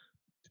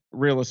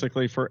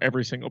 Realistically, for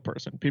every single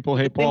person, people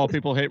hate Paul,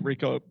 people hate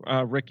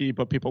Ricky,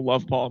 but people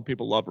love Paul and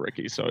people love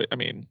Ricky. So I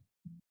mean,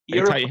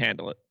 it's how you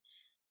handle it.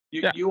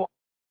 You're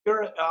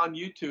on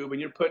YouTube and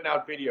you're putting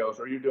out videos,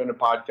 or you're doing a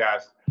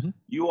podcast.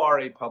 You are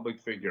a public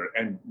figure,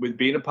 and with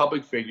being a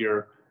public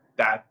figure,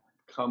 that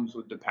comes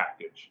with the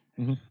package.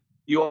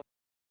 You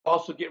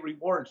also get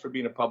rewards for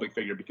being a public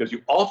figure, because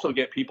you also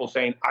get people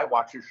saying, "I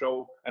watch your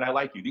show and I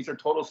like you." These are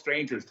total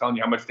strangers telling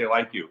you how much they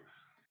like you.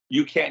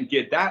 You can't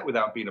get that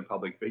without being a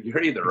public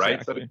figure either, right?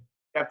 Exactly. So you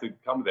have to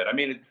come with it. I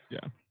mean,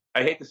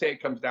 I hate to say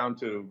it comes down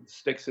to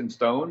sticks and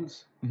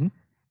stones,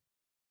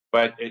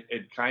 but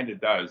it kind of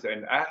does.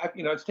 And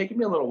you know, it's taken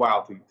me a little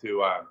while to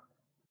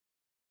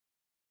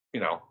you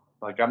know,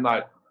 like, I'm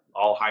not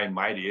all high and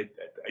mighty.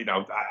 You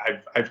know,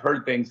 I've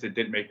heard things that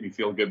didn't make me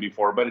feel good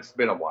before, but it's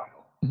been a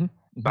while.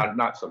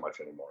 Not so much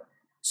anymore.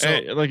 So,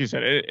 hey, like you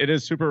said, it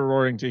is super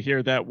rewarding to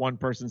hear that one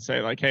person say,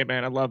 like, "Hey,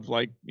 man, I love,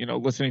 like, you know,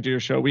 listening to your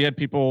show." We had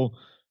people,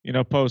 you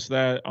know, post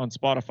that on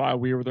Spotify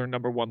we were their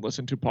 #1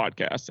 listened to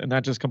podcast, and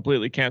that just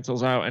completely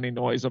cancels out any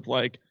noise of,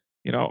 like,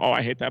 you know, oh,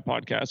 I hate that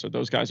podcast, or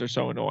those guys are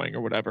so annoying,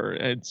 or whatever.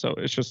 And so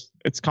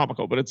it's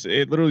comical, but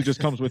it literally just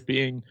comes with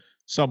being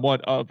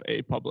somewhat of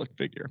a public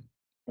figure.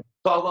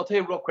 So I'll tell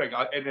you real quick,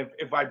 and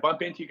if I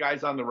bump into you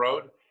guys on the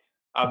road,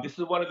 this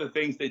is one of the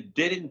things that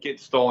didn't get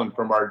stolen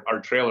from our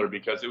trailer,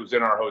 because it was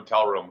in our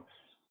hotel room.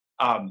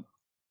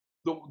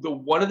 The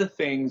one of the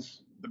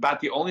things,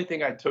 about the only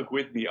thing I took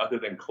with me other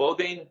than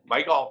clothing,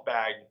 my golf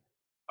bag,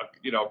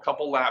 you know, a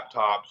couple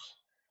laptops,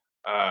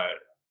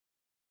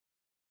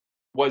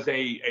 was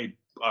a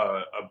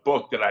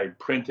book that I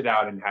printed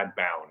out and had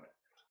bound.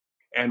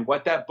 And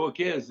what that book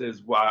is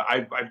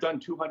I've done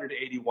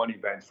 281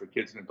 events for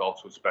kids and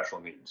adults with special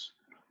needs.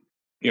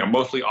 You know,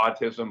 mostly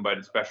autism, but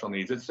it's special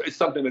needs. It's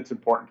something that's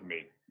important to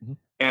me.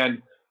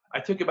 And I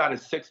took about a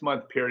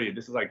 6-month period.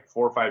 This is like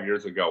 4 or 5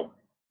 years ago,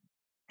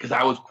 because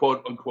I was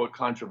quote unquote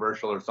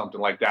controversial or something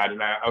like that.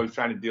 And I was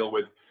trying to deal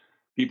with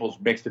people's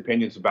mixed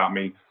opinions about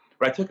me.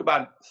 But I took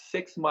about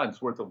 6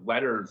 months worth of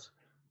letters.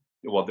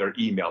 Well, they're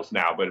emails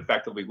now, but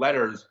effectively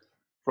letters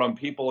from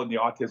people in the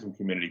autism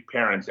community,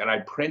 parents. And I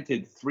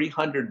printed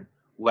 300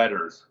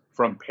 letters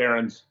from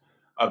parents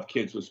of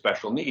kids with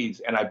special needs.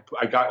 And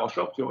I'll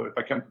show up to them if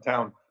I come to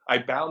town. I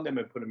bound them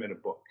and put them in a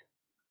book.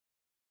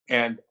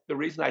 And the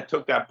reason I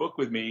took that book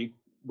with me,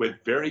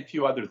 with very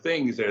few other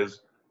things,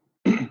 is,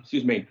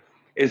 excuse me,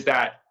 is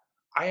that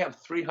I have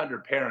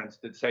 300 parents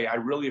that say, "I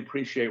really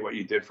appreciate what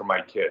you did for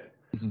my kid."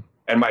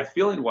 And my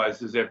feeling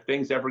is if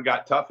things ever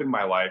got tough in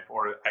my life,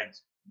 or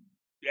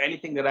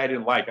anything that I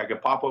didn't like, I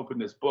could pop open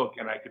this book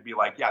and I could be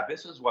like, yeah,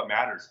 this is what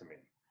matters to me.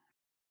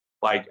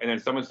 Like, and then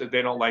someone said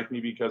they don't like me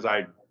because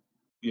I,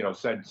 you know,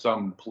 said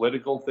some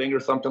political thing or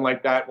something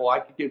like that. Well, I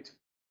could get,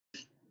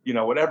 you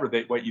know, whatever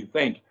what you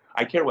think.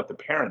 I care what the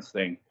parents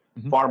think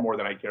far more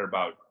than I care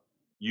about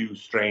you,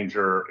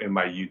 stranger, in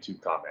my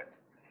YouTube comment.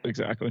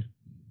 Exactly.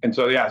 And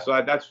so, yeah,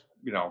 so that's,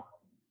 you know,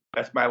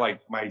 that's my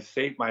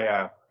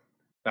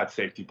not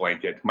safety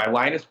blanket, my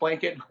Linus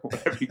blanket,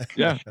 whatever you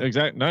Yeah,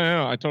 exactly.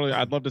 No,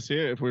 I'd love to see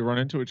it if we run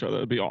into each other.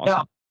 It'd be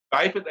awesome.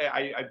 Yeah,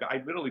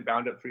 I literally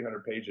bound up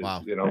 300 pages,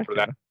 you know, for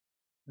that.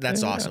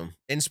 That's awesome.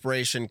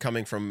 Inspiration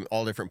coming from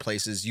all different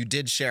places. You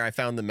did share, I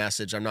found the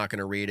message. I'm not going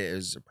to read it. It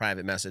was a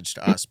private message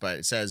to us, but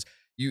it says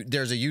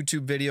there's a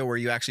YouTube video where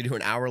you actually do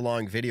an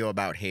hour-long video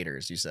about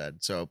haters, you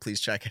said. So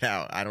please check it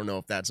out. I don't know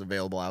if that's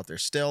available out there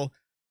still.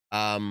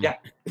 Yeah.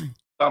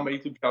 On my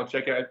YouTube channel,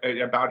 check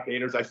it about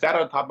haters. I sat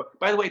on top of,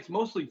 by the way, it's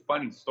mostly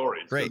funny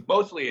stories. Great.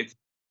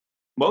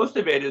 Most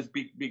of it is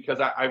because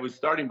I was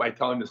starting by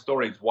telling the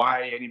stories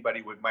why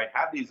anybody might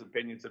have these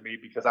opinions of me,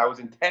 because I was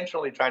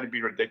intentionally trying to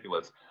be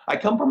ridiculous. I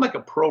come from like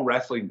a pro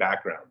wrestling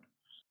background,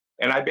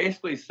 and I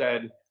basically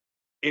said,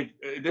 if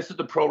this is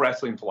the pro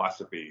wrestling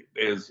philosophy,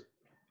 is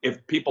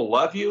if people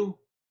love you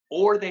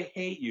or they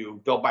hate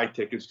you, they'll buy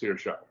tickets to your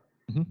show.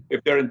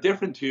 If they're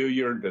indifferent to you,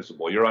 you're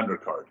invisible, you're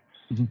undercard.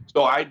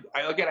 So I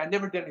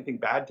never did anything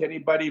bad to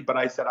anybody, but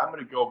I said, I'm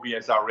going to go be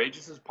as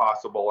outrageous as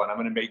possible, and I'm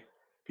going to make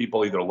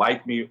people either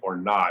like me or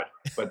not,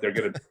 but they're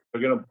going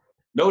to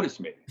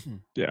notice me.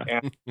 Yeah.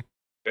 And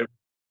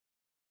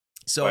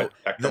so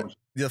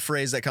the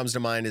phrase that comes to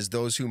mind is,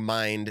 those who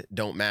mind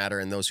don't matter,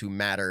 and those who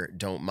matter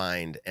don't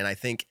mind. And I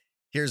think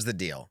here's the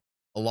deal.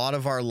 A lot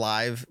of our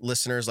live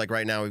listeners, like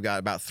right now, we've got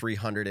about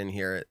 300 in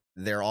here.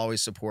 They're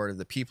always supportive.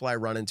 The people I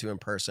run into in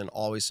person,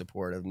 always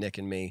supportive, Nick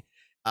and me.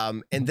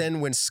 And then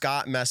when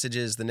Scott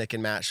messages the Nick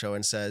and Matt show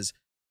and says,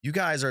 "You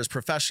guys are as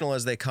professional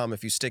as they come.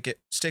 If you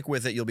stick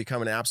with it, you'll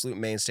become an absolute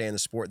mainstay in the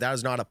sport." That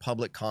was not a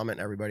public comment,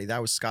 everybody.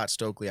 That was Scott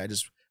Stokely. I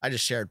just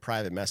shared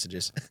private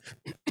messages.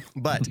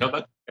 but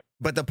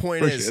the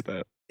point is,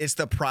 it's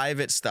the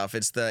private stuff.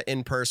 It's the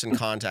in-person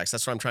contacts.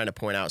 That's what I'm trying to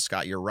point out,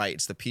 Scott. You're right.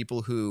 It's the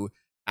people who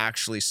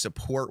actually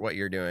support what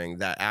you're doing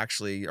that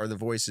actually are the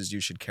voices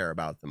you should care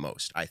about the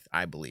most.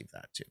 I believe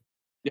that too.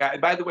 Yeah,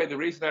 and by the way, the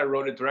reason I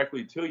wrote it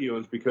directly to you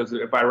is because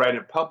if I write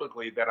it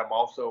publicly, then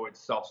it's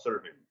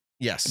self-serving.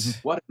 Yes.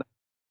 What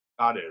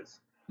God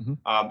is. And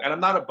I'm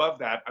not above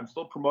that. I'm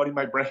still promoting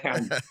my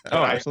brand.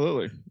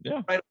 Absolutely.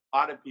 Yeah. I write a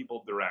lot of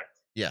people direct.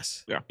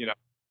 Yes. Yeah. You know,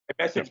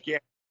 I message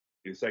Gary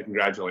to say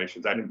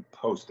congratulations. I didn't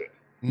post it.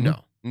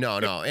 No.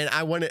 And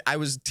I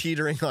was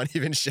teetering on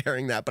even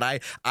sharing that,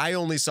 but I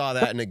only saw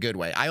that in a good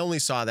way.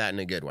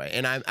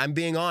 And I'm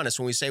being honest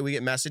when we say we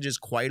get messages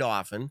quite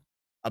often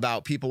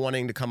about people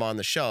wanting to come on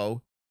the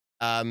show.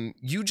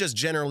 You just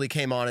generally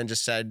came on and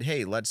just said,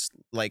 "Hey,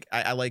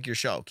 I like your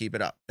show. Keep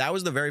it up." That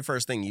was the very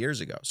first thing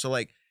years ago. So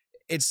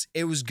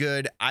it was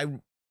good.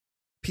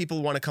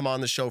 People want to come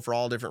on the show for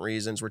all different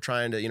reasons. We're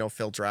trying to,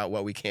 filter out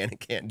what we can and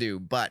can't do.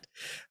 But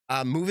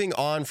moving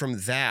on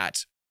from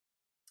that,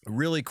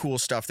 really cool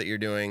stuff that you're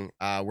doing.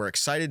 We're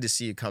excited to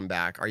see you come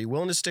back. Are you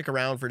willing to stick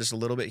around for just a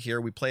little bit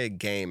here? We play a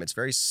game. It's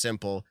very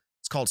simple.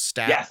 It's called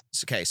Stat.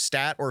 Yes. Okay,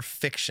 Stat or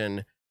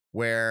Fiction,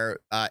 where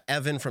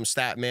Evan from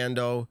Stat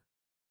Mando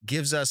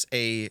gives us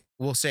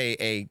we'll say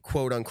a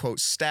quote unquote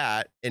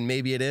stat, and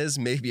maybe it is,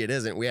 maybe it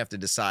isn't. We have to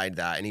decide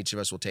that, and each of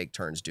us will take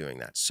turns doing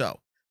that. So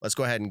let's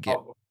go ahead and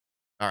all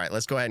right,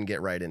 let's go ahead and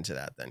get right into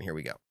that then. Here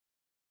we go.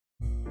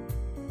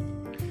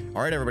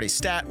 All right, everybody,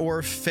 Stat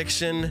or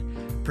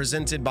Fiction,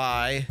 presented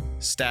by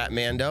Stat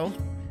Mando.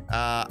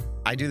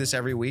 I do this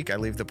every week. I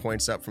leave the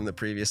points up from the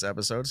previous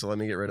episode, so let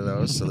me get rid of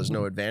those so there's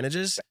no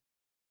advantages.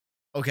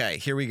 Okay,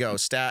 here we go.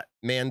 Stat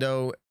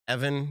Mando.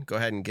 Evan, go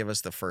ahead and give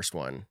us the first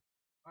one.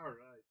 All right.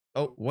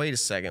 Oh, wait a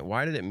second.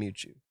 Why did it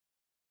mute you?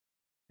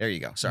 There you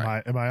go.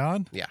 Sorry. Am I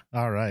on? Yeah.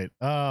 All right.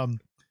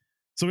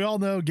 So we all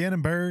know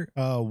Gannon Buhr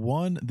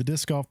won the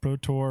Disc Golf Pro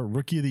Tour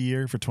Rookie of the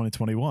Year for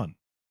 2021.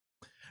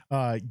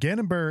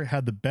 Gannon Buhr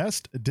had the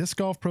best Disc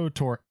Golf Pro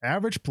Tour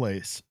average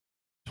place,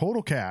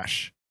 total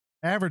cash,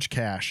 average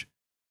cash,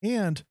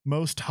 and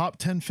most top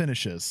 10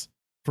 finishes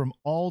from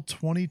all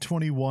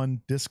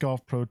 2021 Disc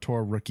Golf Pro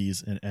Tour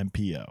rookies in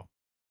MPO.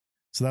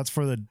 So that's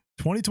for the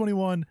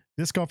 2021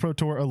 Disc Golf Pro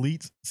Tour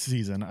Elite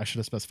season. I should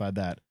have specified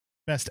that.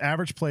 Best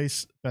average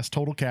place, best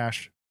total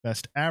cash,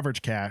 best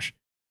average cash,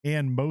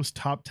 and most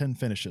top 10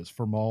 finishes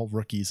from all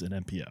rookies in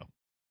MPO.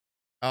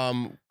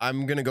 I'm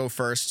going to go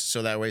first,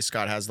 so that way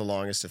Scott has the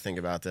longest to think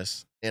about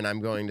this. And I'm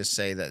going to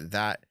say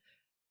that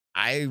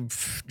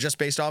just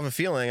based off a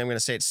feeling, I'm going to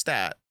say it's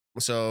Stat.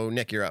 So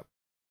Nick, you're up.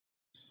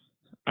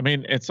 I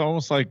mean, it's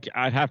almost like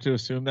I'd have to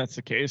assume that's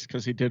the case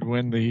because he did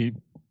win the,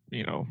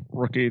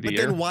 Rookie of the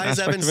Year. But then why is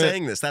Evan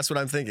saying this? That's what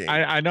I'm thinking.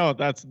 I know.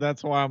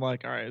 That's why I'm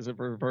like, all right, is it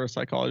reverse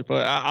psychology?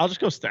 But I'll just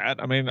go Stat.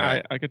 I mean,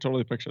 right. I could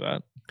totally picture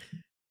that.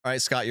 All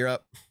right, Scott, you're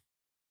up.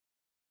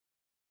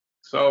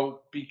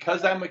 So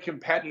because I'm a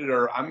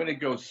competitor, I'm going to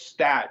go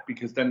Stat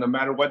because then no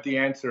matter what the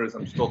answer is,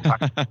 I'm still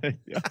tied.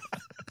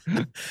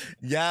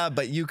 Yeah,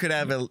 but you could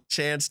have a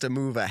chance to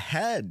move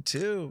ahead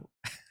too.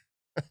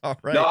 All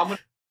right. No,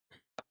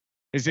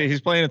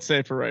 he's playing it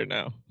safer right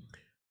now.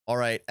 All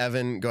right,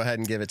 Evan, go ahead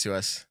and give it to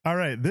us. All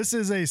right, this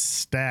is a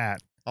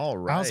stat. All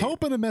right. I was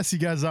hoping to mess you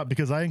guys up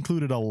because I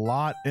included a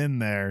lot in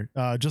there.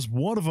 Just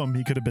one of them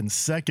he could have been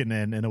second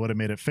in and it would have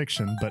made it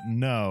fiction, but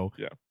no.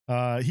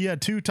 Yeah. He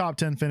had 2 top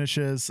 10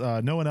 finishes.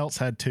 No one else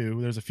had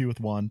 2. There's a few with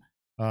 1.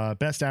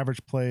 Best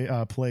average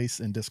place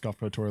in Disc Golf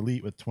Pro Tour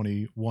Elite with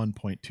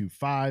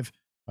 21.25.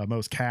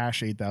 Most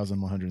cash,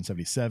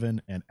 $8,177.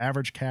 And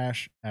average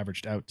cash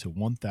averaged out to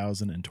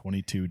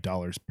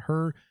 $1,022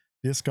 per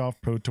Disc Golf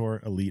Pro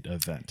Tour Elite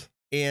event.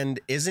 And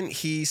isn't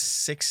he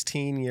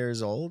 16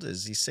 years old?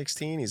 Is he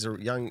 16?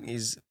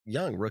 He's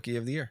young Rookie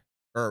of the Year.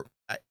 Or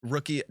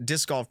rookie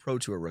Disc Golf Pro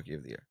Tour Rookie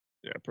of the Year.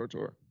 Yeah, Pro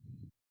Tour.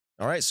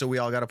 All right, so we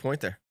all got a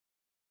point there.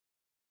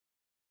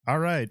 All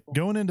right,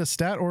 going into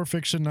Stat or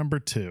Fiction number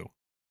 2.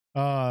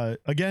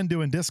 Again,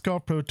 doing Disc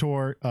Golf Pro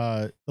Tour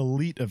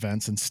Elite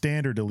events and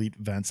standard Elite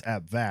events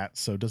at that,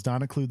 so does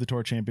not include the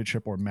Tour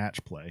Championship or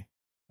match play.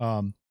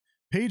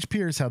 Paige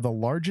Pierce had the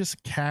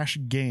largest cash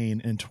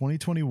gain in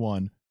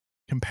 2021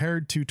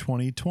 compared to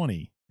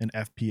 2020 in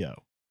FPO.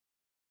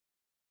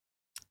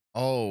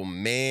 Oh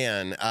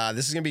man,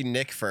 this is gonna be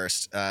Nick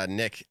first.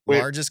 Nick,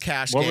 largest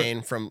cash gain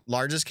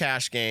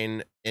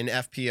in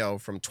FPO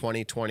from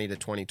 2020 to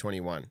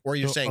 2021, or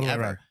you're saying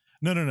ever? Right.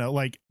 No.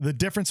 Like the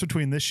difference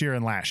between this year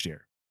and last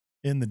year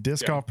in the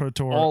Disc Golf Pro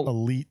Tour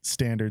Elite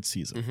Standard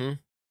season. Mm-hmm.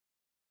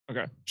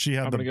 Okay, she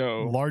had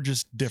the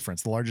largest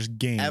difference, the largest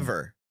gain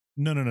ever.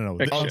 No.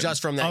 Oh,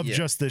 just from that of year.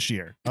 Just this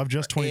year, of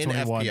just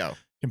 2021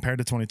 compared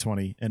to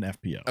 2020 in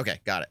FPO. Okay,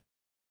 got it.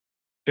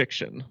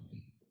 Fiction.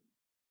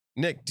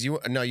 Nick, you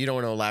don't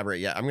want to elaborate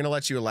yet. I'm going to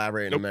let you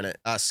elaborate in a minute.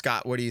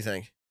 Scott, what do you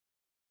think?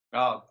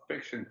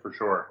 Fiction for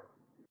sure.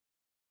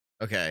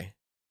 Okay.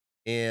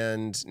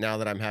 And now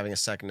that I'm having a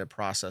second to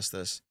process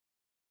this,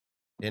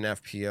 in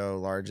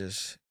FPO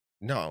largest,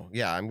 no,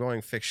 yeah, I'm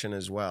going fiction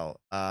as well.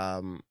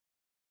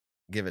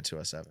 Give it to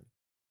us, Evan.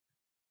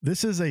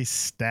 This is a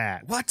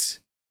stat. What?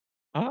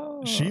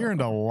 Oh. She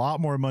earned a lot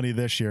more money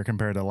this year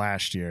compared to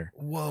last year.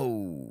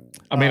 Whoa.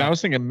 I mean, I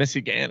was thinking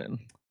Missy Gannon.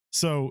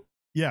 So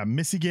yeah,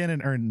 Missy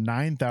Gannon earned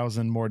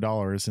 $9,000 more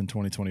in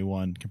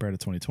 2021 compared to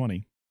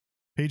 2020.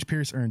 Paige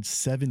Pierce earned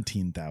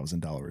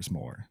 $17,000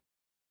 more.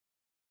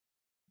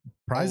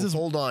 Prizes.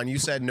 Hold on. You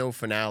said no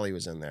finale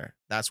was in there.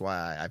 That's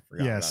why I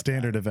forgot. Yeah, about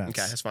standard that. events.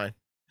 Okay, that's fine.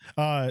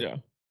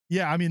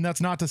 Yeah, I mean,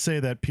 that's not to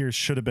say that Pierce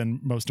should have been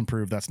most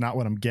improved. That's not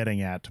what I'm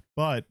getting at.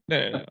 But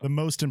the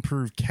most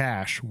improved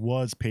cash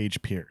was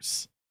Paige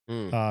Pierce.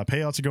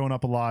 Payouts are going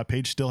up a lot.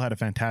 Paige still had a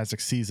fantastic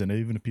season,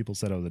 even if people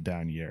said it was a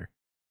down year.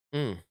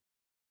 All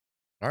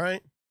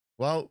right.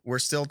 Well, we're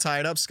still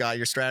tied up, Scott.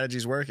 Your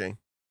strategy's working.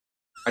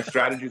 My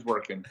strategy's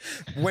working.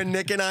 When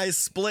Nick and I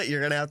split,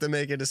 you're going to have to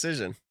make a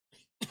decision.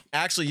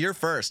 Actually, you're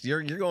first.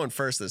 You're going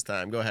first this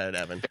time. Go ahead,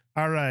 Evan.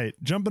 All right.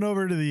 Jumping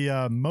over to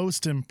the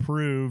most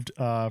improved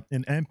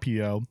in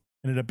MPO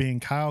ended up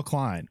being Kyle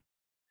Klein.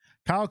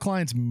 Kyle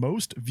Klein's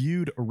most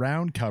viewed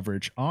round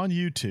coverage on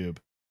YouTube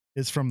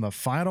is from the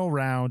final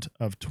round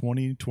of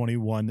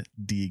 2021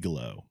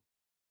 D-Glow.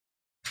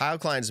 Kyle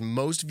Klein's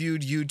most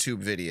viewed YouTube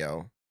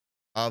video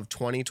of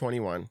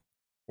 2021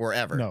 or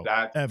ever. No,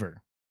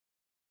 ever.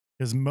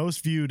 His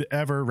most viewed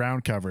ever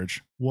round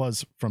coverage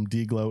was from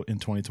D-Glow in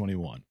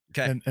 2021.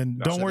 Okay. And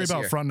don't worry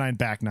about front nine,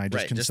 back nine.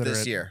 Just consider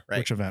just this year. Right.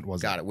 Which event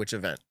was it? Got it. Which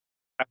event?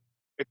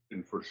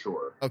 Fiction for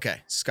sure.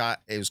 Okay.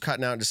 Scott, it was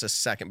cutting out just a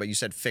second, but you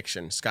said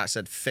fiction. Scott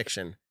said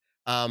fiction.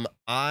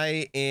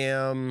 I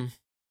am...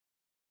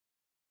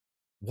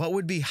 What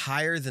would be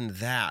higher than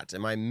that?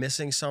 Am I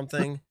missing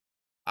something?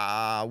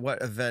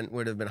 What event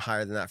would have been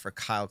higher than that for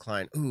Kyle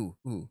Klein? Ooh.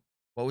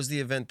 What was the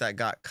event that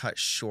got cut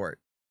short?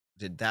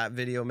 Did that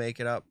video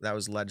make it up? That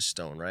was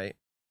Ledgestone, right?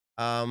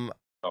 I'm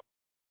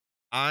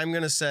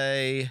gonna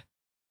say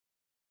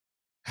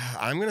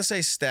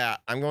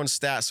stat. I'm going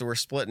stat, so we're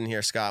splitting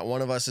here, Scott.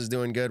 One of us is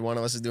doing good, one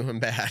of us is doing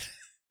bad.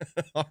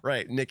 All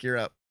right, Nick, you're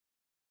up.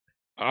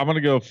 I'm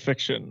gonna go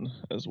fiction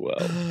as well.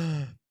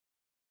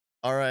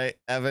 All right,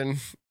 Evan,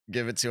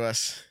 give it to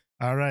us.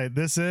 All right,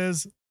 this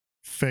is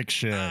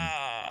fiction.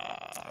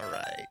 All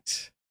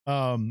right.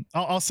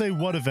 I'll say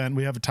what event.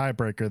 We have a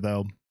tiebreaker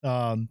though.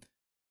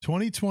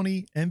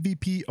 2020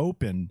 MVP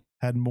Open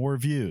had more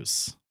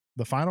views.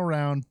 The final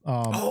round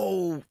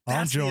on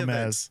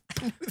Jomez.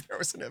 There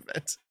was an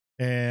event.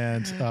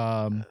 And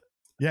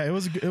yeah, it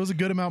was a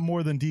good amount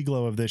more than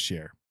D-Glow of this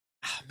year.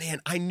 Oh,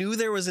 man, I knew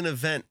there was an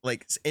event.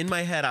 Like in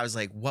my head, I was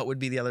like, what would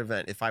be the other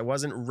event? If I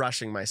wasn't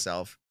rushing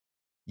myself,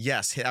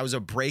 yes, that was a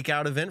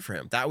breakout event for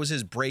him. That was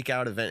his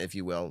breakout event, if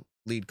you will,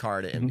 lead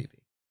car to MVP.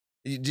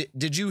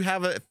 Did you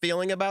have a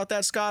feeling about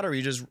that, Scott, or are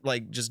you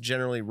just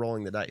generally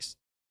rolling the dice?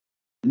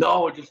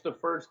 No, just the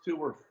first two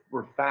were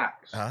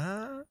facts.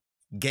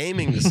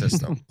 Gaming the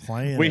system.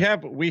 We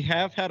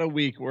have had a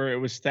week where it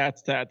was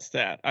stat.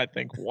 I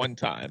think one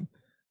time,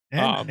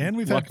 and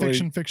we've luckily,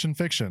 had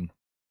fiction.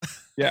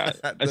 Yeah.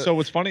 So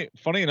what's funny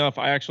enough,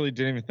 I actually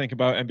didn't even think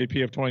about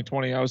MVP of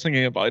 2020. I was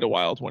thinking of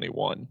Idlewild when he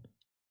won.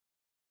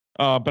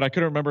 But I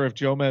couldn't remember if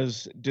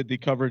Jomez did the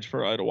coverage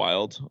for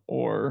Idlewild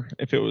or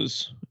if it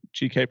was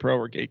GK Pro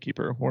or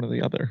Gatekeeper, one or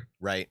the other.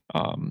 Right.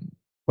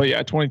 But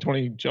yeah,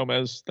 2020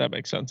 Jomez, that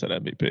makes sense at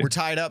MVP. We're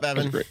tied up,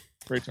 Evan.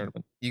 Great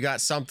tournament. You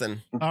got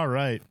something. All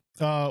right.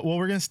 Well,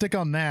 we're going to stick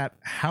on that.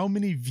 How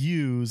many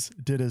views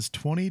did his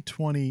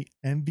 2020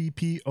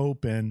 MVP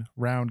Open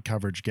round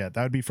coverage get?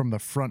 That would be from the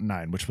front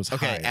nine, which was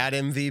high. At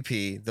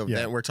MVP, the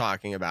event we're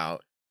talking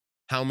about.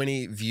 How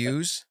many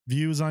views?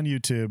 Views on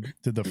YouTube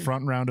did the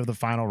front round of the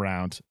final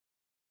round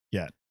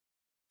get?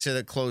 To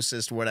the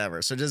closest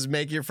whatever. So just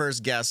make your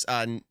first guess.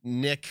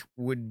 Nick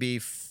would be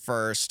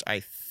first, I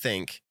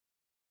think.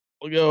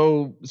 We'll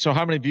go. So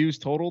how many views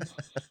totaled?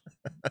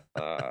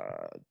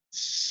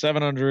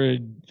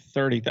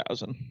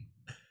 730,000.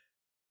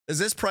 Is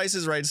this Price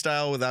is Right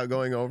style without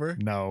going over?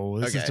 No,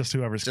 this is just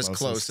whoever's just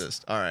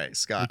closest. All right,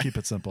 Scott. We keep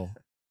it simple.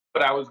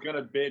 But I was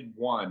gonna bid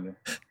one.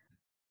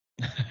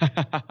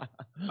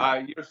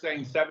 You're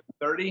saying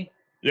 730?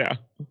 Yeah.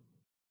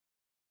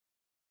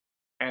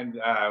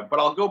 And but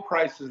I'll go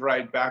Price is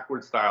Right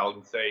backward style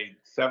and say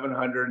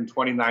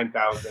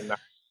 729,000.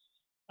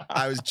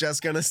 I was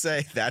just gonna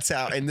say that's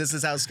how, and this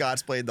is how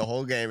Scott's played the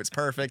whole game. It's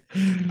perfect.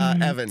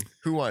 Evan,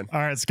 who won? All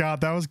right,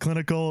 Scott, that was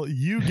clinical.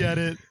 You get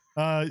it.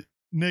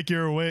 Nick,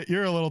 you're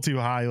a little too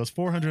high. It was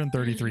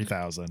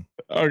 433,000.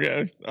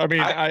 Okay. I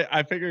mean,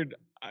 I figured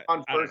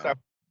on first.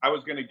 I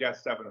was gonna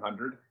guess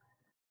 700.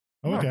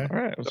 Okay. All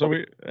right. So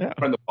we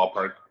in the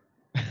ballpark.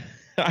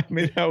 I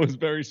mean, that was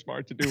very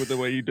smart to do with the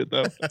way you did,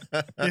 though.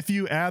 If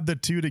you add the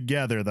two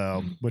together,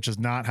 though, which is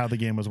not how the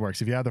game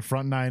works, if you add the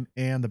front nine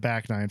and the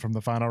back nine from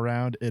the final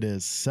round, it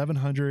is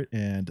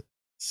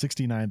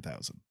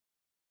 769,000.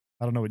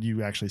 I don't know what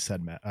you actually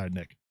said,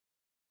 Nick.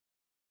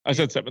 I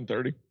said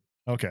 730.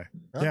 Okay.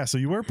 Oh. Yeah, so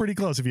you were pretty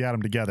close if you add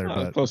them together.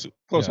 But close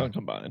on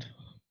combined.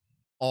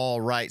 All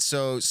right.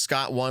 So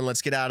Scott won.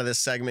 Let's get out of this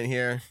segment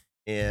here.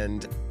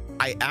 And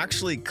I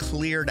actually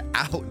cleared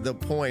out the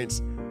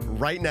points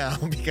right now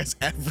because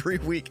every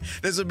week,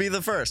 this would be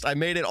the first. I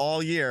made it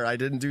all year. I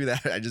didn't do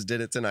that. I just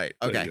did it tonight.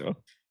 Okay.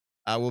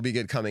 We'll be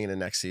good coming into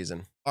next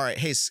season. All right.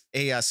 Hey,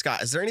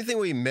 Scott, is there anything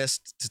we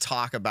missed to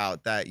talk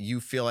about that you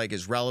feel like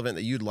is relevant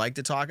that you'd like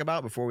to talk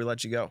about before we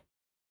let you go?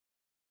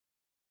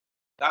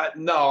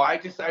 No,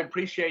 I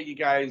appreciate you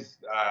guys,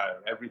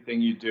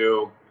 everything you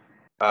do.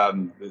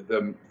 Every,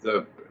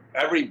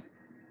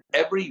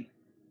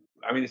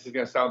 I mean, this is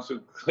going to sound so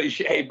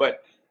cliche,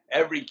 but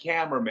every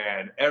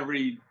cameraman,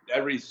 every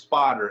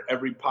spotter,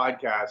 every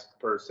podcast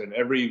person,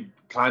 every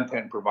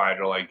content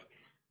provider, like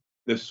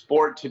the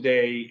sport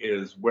today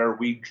is where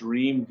we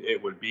dreamed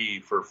it would be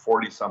for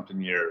 40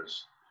 something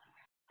years.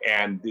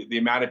 And the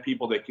amount of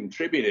people that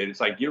contributed, it's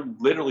like, you're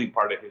literally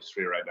part of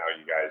history right now,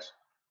 you guys.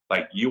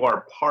 Like, you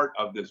are part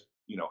of this,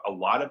 a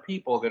lot of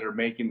people that are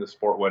making the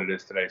sport what it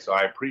is today. So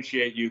I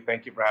appreciate you.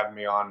 Thank you for having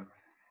me on.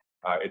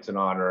 It's an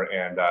honor,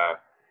 and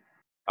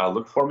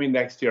look for me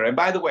next year. And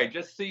by the way,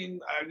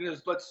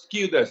 let's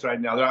skew this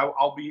right now.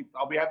 I'll be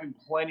having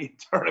plenty of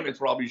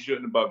tournaments where I'll be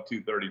shooting above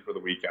 230 for the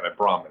weekend. I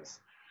promise.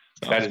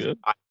 That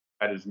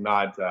is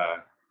not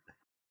the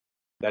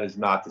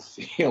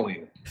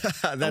ceiling.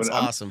 That's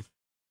awesome.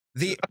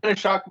 I'm going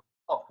to shock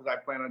myself because I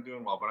plan on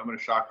doing well, but I'm going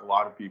to shock a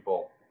lot of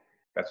people.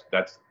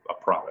 That's a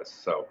promise.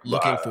 So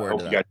looking forward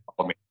to that. You guys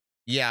follow me.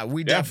 Yeah,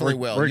 we definitely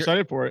will. We're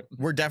excited for it.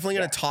 We're definitely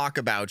going to talk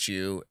about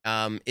you.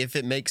 If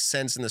it makes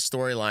sense in the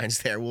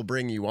storylines there, we'll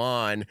bring you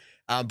on.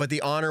 But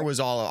the honor was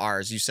all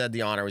ours. You said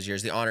the honor was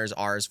yours. The honor is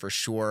ours for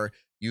sure.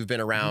 You've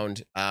been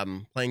around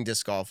playing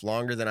disc golf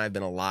longer than I've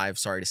been alive.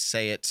 Sorry to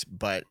say it,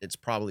 but it's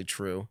probably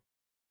true.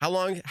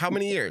 How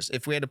many years?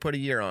 If we had to put a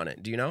year on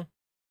it, do you know?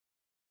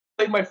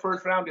 I played my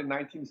first round in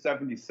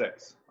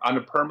 1976 on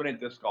a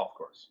permanent disc golf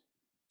course.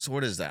 So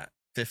what is that?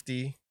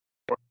 50?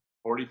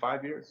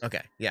 45 years.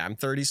 Okay. Yeah, I'm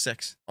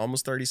 36,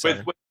 almost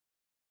 37. With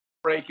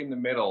break in the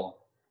middle,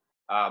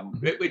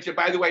 which,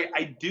 by the way,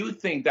 I do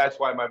think that's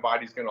why my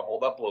body's going to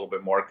hold up a little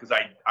bit more, because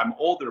I'm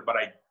older, but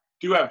I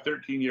do have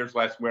 13 years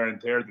less wear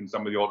and tear than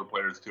some of the older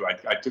players too.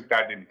 I took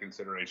that into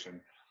consideration.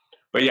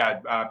 But yeah,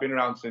 I've been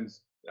around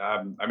since,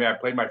 I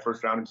played my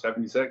first round in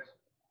 76.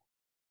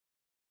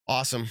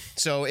 Awesome.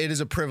 So it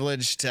is a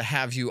privilege to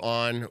have you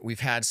on.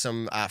 We've had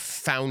some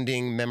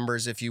founding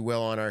members, if you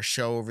will, on our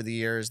show over the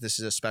years. This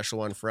is a special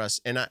one for us.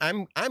 And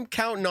I'm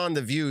counting on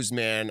the views,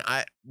 man.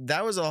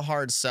 That was a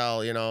hard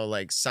sell,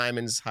 like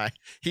Simon's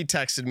he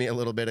texted me a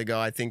little bit ago.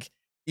 I think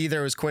either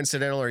it was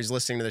coincidental or he's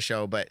listening to the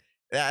show, but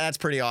that's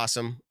pretty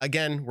awesome.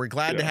 Again, we're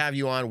glad to have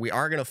you on. We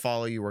are going to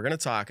follow you. We're going to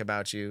talk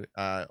about you.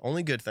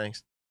 Only good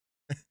things.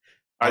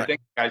 All right. Thank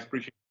you, guys.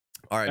 Appreciate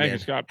it. All right, Thank man. you,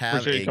 Scott. Have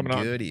Appreciate you coming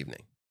on. Good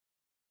evening.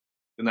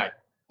 Good night.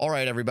 All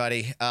right,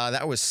 everybody.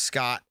 That was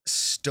Scott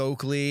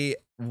Stokely.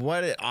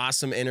 What an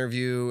awesome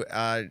interview.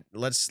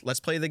 Let's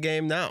play the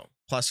game now.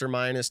 Plus or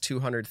minus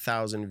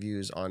 200,000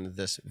 views on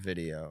this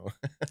video.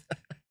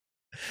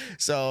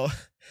 So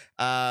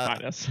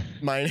minus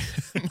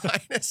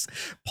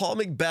Paul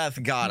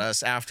Macbeth got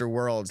us after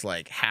Worlds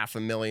like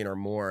 500,000 or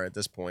more at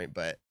this point,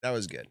 but that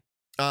was good.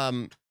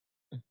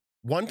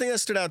 One thing that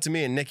stood out to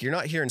me, and Nick, you're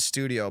not here in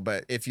studio,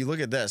 but if you look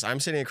at this, I'm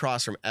sitting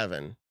across from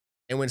Evan.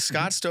 And when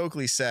Scott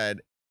Stokely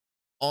said,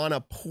 on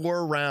a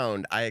poor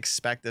round, I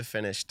expect to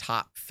finish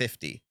top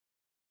 50.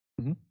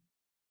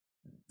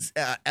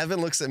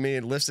 Evan looks at me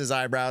and lifts his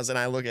eyebrows, and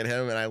I look at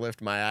him and I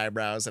lift my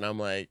eyebrows, and I'm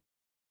like,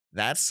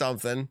 that's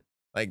something.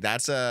 Like,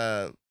 that's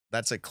a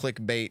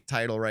clickbait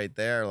title right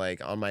there.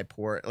 Like, on my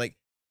poor, like,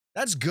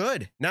 that's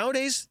good.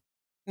 Nowadays,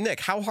 Nick,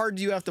 how hard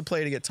do you have to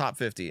play to get top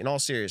 50? In all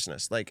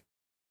seriousness, like,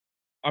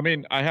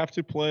 I have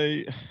to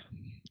play.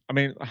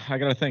 I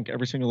got to think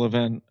every single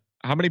event.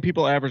 How many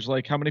people average?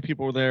 Like, how many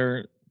people were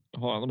there?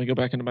 Hold on, let me go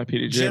back into my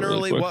PDG.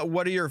 Generally,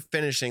 what are your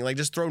finishing? Like,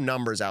 just throw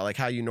numbers out, like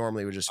how you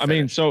normally would just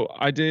finish. So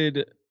I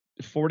did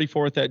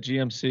 44th at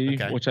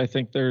GMC, which I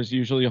think there's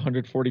usually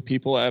 140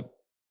 people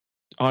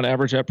on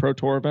average at Pro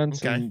Tour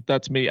events. And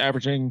that's me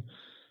averaging,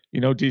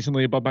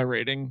 decently above my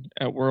rating.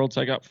 At Worlds,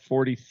 I got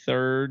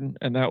 43rd,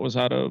 and that was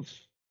out of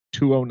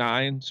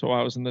 209. So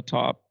I was in the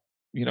top,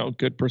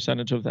 good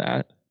percentage of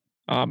that.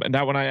 And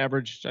that one I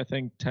averaged, I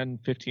think,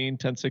 10-15,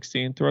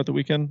 10-16 throughout the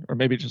weekend, or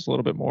maybe just a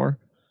little bit more.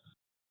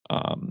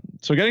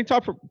 So getting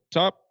top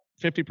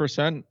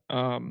 50%,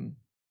 I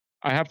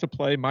have to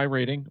play my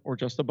rating or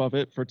just above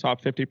it for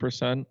top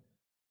 50%.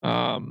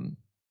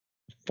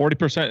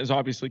 40% is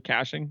obviously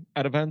cashing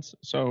at events.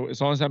 So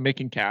as long as I'm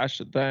making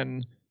cash,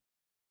 then,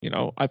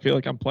 I feel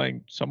like I'm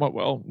playing somewhat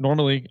well.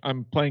 Normally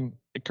I'm playing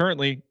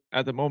currently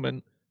at the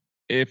moment.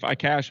 If I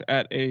cash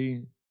at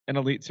an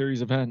Elite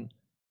Series event,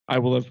 I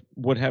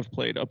would have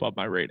played above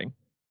my rating.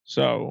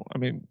 So,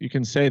 you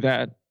can say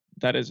that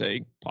is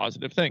a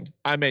positive thing.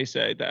 I may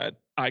say that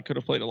I could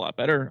have played a lot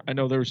better. I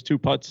know there was 2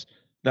 putts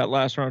that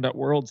last round at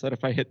Worlds that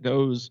if I hit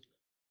those,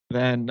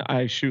 then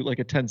I shoot like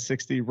a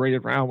 1060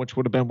 rated round, which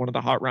would have been one of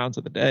the hot rounds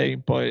of the day.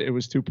 But it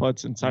was 2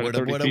 putts inside of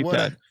 30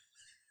 feet.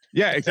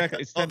 Yeah,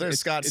 exactly. There's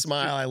Scott's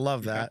smile. I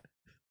love that.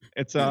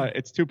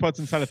 It's 2 putts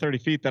inside of 30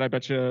 feet that I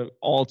bet you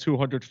all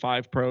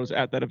 205 pros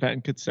at that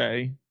event could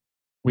say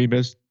we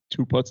missed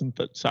 2 putts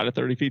inside of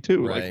 30 feet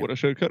too. Right. Like woulda,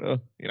 shoulda,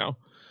 coulda. You know.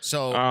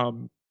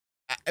 So,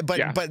 but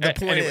yeah. the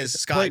point Anyways,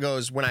 is, Scott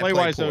goes when I play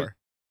wise, poor. though,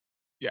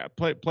 yeah,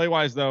 play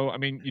wise though. I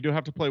mean, you do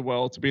have to play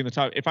well to be in the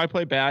top. If I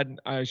play bad,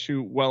 I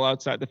shoot well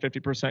outside the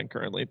 50%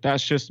 currently.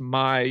 That's just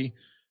my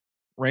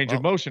range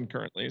of motion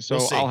currently. So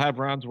I'll have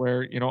rounds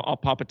where, you know, I'll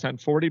pop a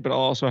 1040, but I'll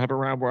also have a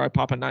round where I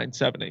pop a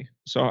 970.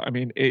 So I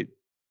mean,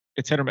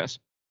 it's hit or miss.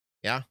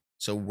 Yeah.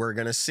 So we're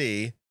gonna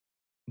see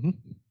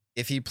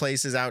if he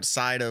places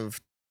outside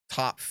of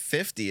top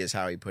 50 is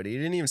how he put it. He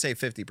didn't even say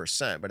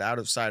 50%, but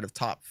outside of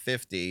top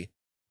 50,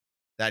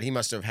 that he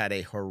must have had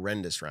a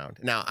horrendous round.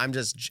 Now,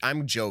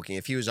 I'm joking.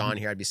 If he was on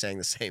here, I'd be saying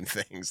the same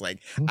things.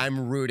 Like,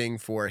 I'm rooting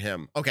for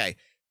him. Okay,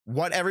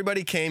 what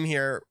everybody came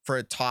here for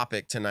a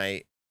topic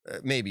tonight,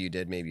 maybe you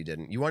did, maybe you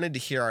didn't. You wanted to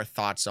hear our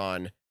thoughts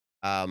on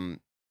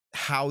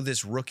how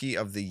this Rookie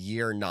of the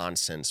Year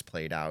nonsense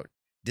played out.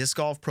 Disc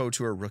Golf Pro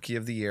Tour Rookie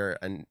of the Year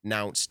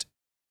announced,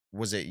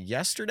 was it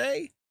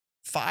yesterday?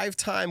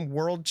 5-time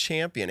world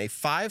champion, a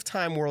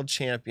 5-time world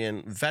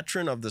champion,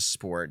 veteran of the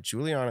sport,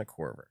 Juliana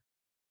Korver,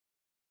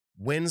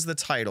 wins the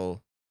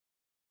title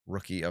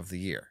Rookie of the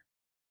Year.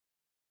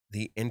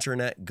 The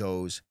internet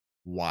goes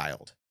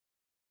wild.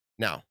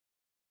 Now,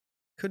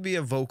 could be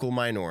a vocal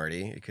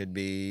minority. It could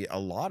be a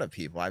lot of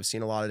people. I've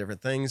seen a lot of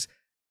different things.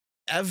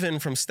 Evan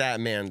from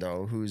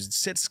Statmando, who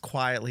sits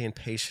quietly and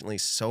patiently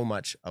so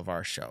much of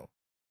our show.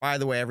 By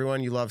the way,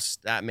 everyone, you love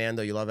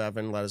Statmando, you love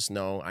Evan, let us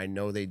know. I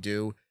know they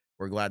do.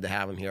 We're glad to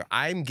have him here.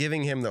 I'm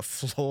giving him the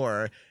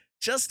floor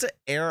just to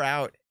air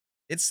out.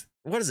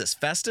 What is this,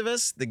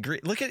 Festivus?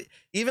 Look at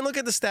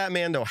the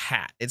Statmando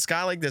hat. It's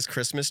got like this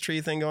Christmas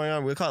tree thing going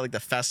on. We call it like the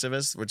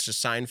Festivus, which is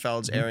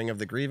Seinfeld's airing of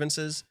the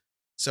grievances.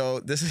 So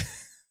this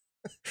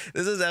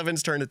is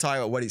Evan's turn to talk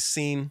about what he's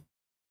seen,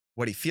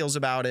 what he feels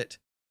about it.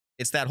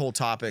 It's that whole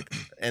topic,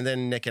 and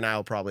then Nick and I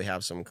will probably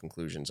have some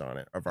conclusions on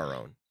it of our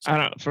own. So. I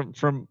don't know,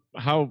 from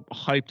how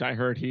hyped I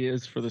heard he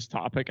is for this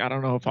topic, I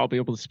don't know if I'll be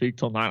able to speak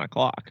till 9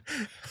 o'clock.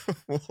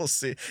 We'll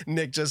see.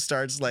 Nick just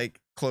starts like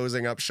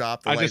closing up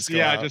shop. I just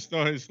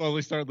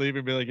slowly start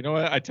leaving. Be like, you know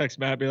what? I text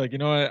Matt. Be like, you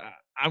know what?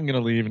 I'm gonna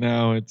leave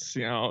now. It's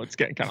it's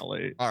getting kind of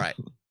late. All right.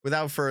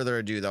 Without further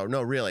ado, though,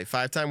 no, really,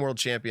 5-time world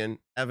champion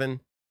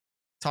Evan.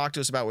 Talk to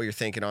us about what you're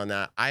thinking on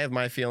that. I have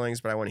my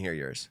feelings, but I want to hear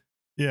yours.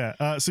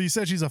 Yeah. So you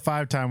said she's a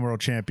 5-time world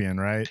champion,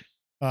 right?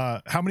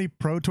 How many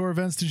Pro Tour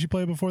events did she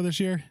play before this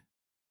year?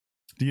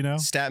 Do you know?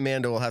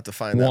 Statmando will have to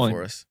find that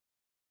for us.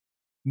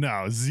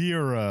 No,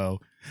 0.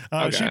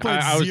 Okay. She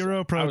played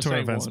 0 Pro Tour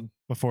events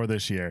before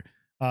this year.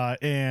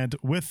 And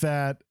with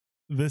that,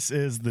 this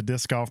is the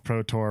Disc Golf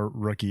Pro Tour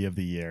Rookie of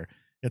the Year.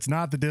 It's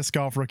not the Disc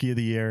Golf Rookie of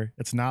the Year.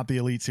 It's not the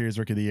Elite Series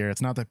Rookie of the Year.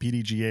 It's not the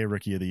PDGA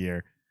Rookie of the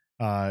Year.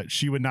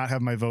 She would not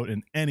have my vote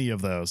in any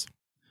of those.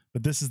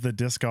 But this is the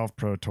Disc Golf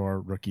Pro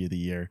Tour Rookie of the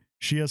Year.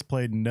 She has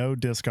played no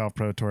Disc Golf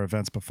Pro Tour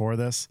events before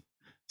this.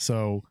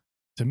 So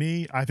to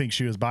me, I think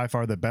she was by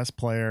far the best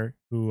player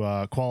who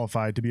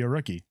qualified to be a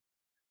rookie.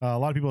 A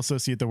lot of people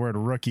associate the word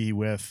rookie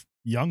with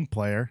young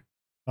player.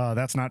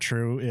 That's not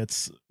true.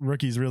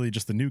 Rookie's really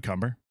just the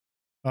newcomer.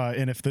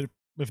 And if the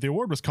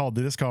award was called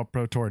the Disc Golf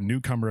Pro Tour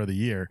Newcomer of the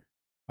Year,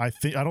 I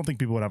don't think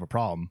people would have a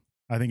problem.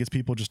 I think it's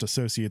people just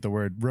associate the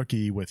word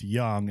rookie with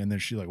young, and then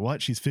she's like,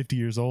 what? She's 50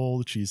 years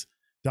old. She's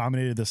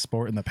dominated the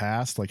sport in the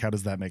past. Like, how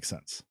does that make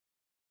sense?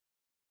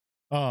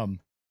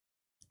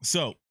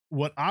 So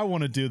what I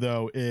want to do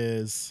though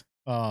is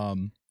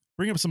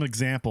bring up some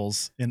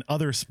examples in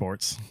other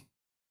sports,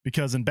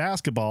 because in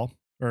basketball,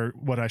 or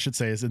what I should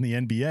say is in the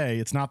NBA,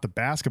 it's not the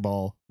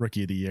basketball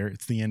Rookie of the Year,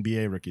 it's the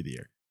NBA Rookie of the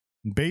Year.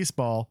 In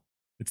baseball,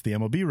 it's the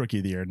MLB Rookie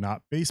of the Year,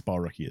 not baseball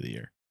Rookie of the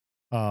Year.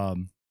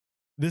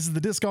 This is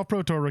the Disc Golf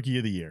Pro Tour Rookie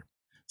of the Year.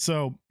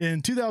 So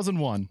in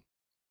 2001,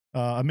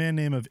 a man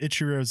named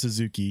Ichiro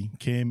Suzuki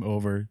came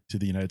over to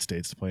the United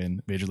States to play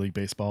in Major League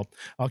Baseball.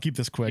 I'll keep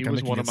this quick. He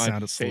was one of my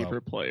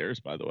favorite players,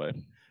 by the way.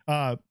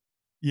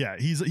 Yeah,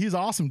 he's an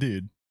awesome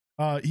dude.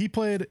 He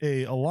played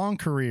a long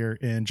career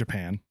in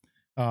Japan.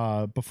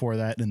 Before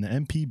that, in the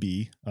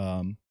MPB,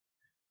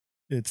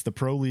 it's the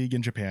pro league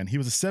in Japan. He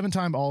was a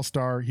 7-time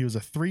All-Star. He was a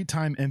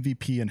 3-time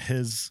MVP in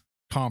his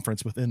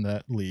conference within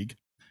that league.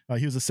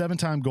 He was a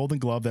 7-time Golden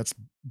Glove. That's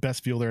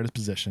best fielder at his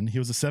position. He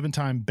was a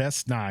 7-time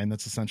Best 9.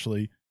 That's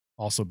essentially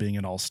also being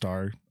an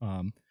All-Star.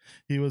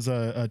 He was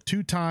a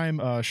 2-time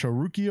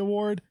Shoruki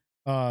Award,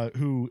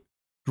 who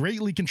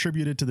greatly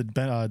contributed to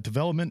the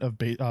development of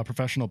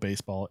professional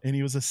baseball. And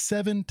he was a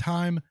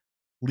 7-time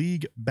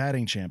league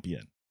batting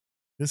champion.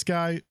 This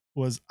guy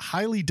was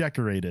highly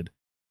decorated,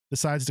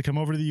 decides to come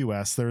over to the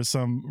U.S. There's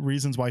some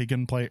reasons why he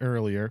couldn't play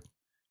earlier.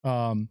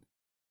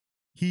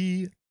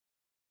 He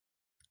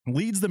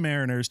leads the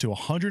Mariners to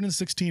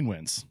 116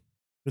 wins.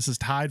 This is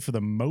tied for the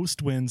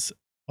most wins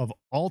of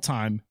all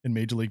time in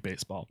Major League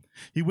Baseball.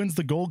 He wins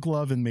the Gold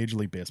Glove in Major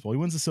League Baseball. He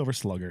wins the Silver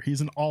Slugger.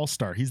 He's an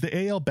all-star. He's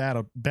the AL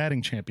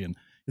batting champion.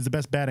 He's the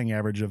best batting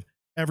average of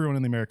everyone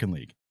in the American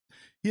League.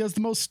 He has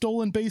the most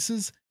stolen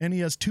bases, and he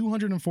has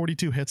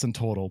 242 hits in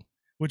total,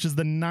 which is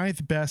the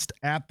 9th best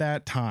at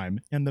that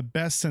time and the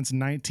best since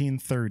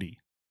 1930.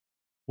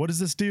 What does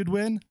this dude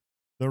win?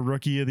 The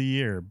Rookie of the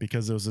Year,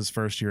 because it was his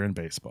first year in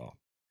baseball.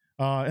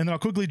 And then I'll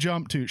quickly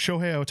jump to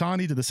Shohei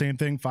Ohtani, did the same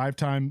thing,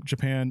 5-time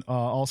Japan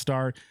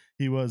All-Star.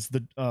 He was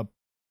the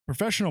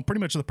pretty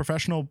much the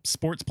professional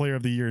sports player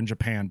of the year in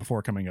Japan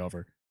before coming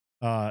over.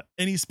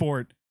 Any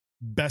sport,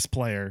 best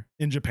player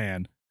in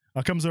Japan.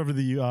 Comes over to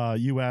the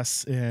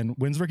U.S. and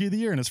wins Rookie of the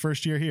Year in his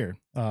first year here.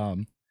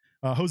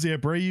 Jose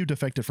Abreu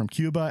defected from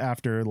Cuba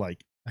after I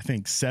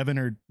think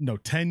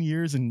 10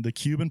 years in the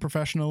Cuban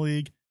professional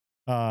league.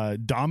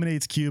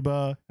 Dominates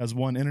Cuba, has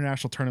won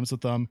international tournaments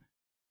with them.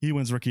 He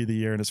wins Rookie of the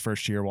Year in his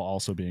first year while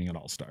also being an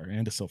All-Star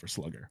and a Silver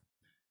Slugger.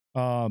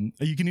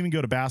 You can even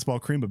go to basketball.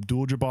 Kareem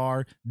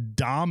Abdul-Jabbar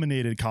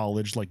dominated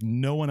college like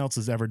no one else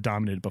has ever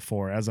dominated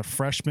before. As a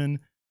freshman,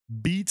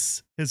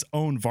 beats his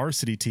own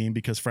varsity team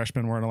because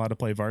freshmen weren't allowed to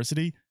play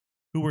varsity,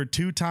 who were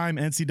 2-time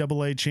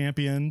NCAA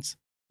champions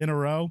in a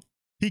row.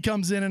 He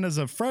comes in and as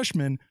a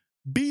freshman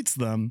beats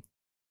them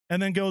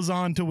and then goes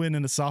on to win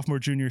in a sophomore,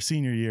 junior,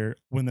 senior year,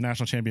 win the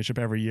national championship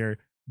every year.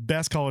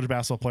 Best college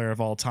basketball player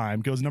of all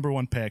time, goes number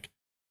 1 pick.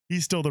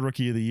 He's still the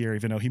Rookie of the Year,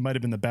 even though he might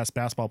have been the best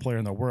basketball player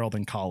in the world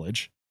in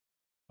college.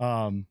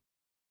 And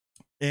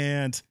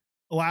the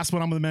last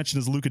one I'm going to mention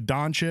is Luka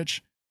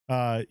Doncic.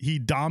 He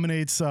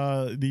dominates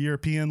the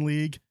European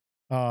League.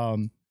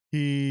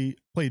 He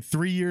played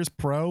 3 years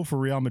pro for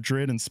Real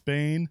Madrid in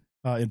Spain,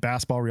 in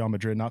basketball, Real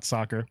Madrid, not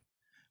soccer.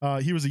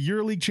 He was a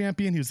EuroLeague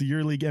champion. He was the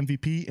EuroLeague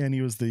MVP, and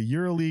he was the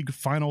EuroLeague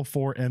Final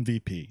Four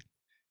MVP.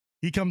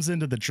 He comes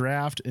into the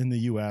draft in the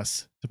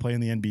U.S. to play in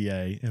the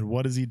NBA. And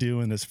what does he do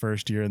in his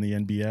first year in the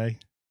NBA?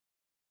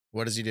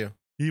 What does he do?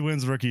 He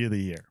wins Rookie of the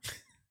Year.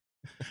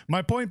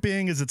 My point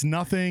being is it's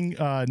nothing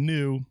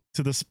new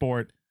to the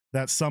sport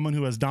that someone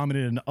who has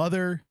dominated in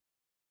other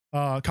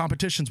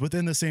competitions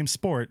within the same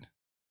sport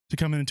to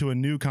come into a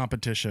new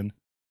competition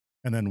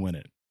and then win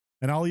it.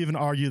 And I'll even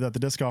argue that the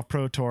Disc Golf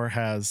Pro Tour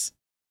has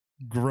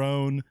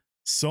grown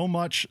so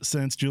much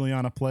since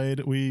Juliana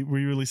played. We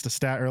released a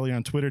stat earlier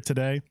on Twitter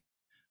today.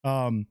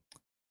 In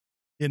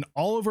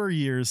all of her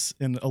years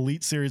in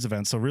Elite Series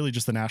events, so really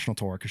just the national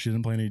tour, because she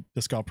didn't play any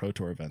Disc Golf Pro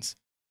Tour events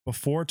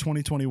before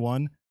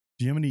 2021.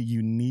 Do you have any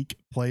unique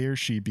players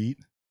she beat?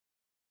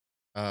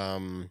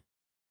 I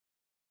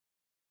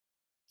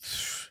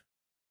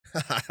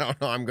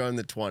don't know. I'm going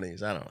the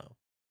 20s. I don't know.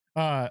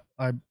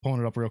 I'm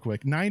pulling it up real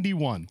quick.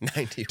 91.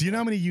 91. Do you know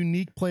how many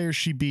unique players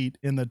she beat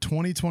in the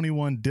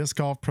 2021 Disc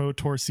Golf Pro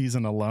Tour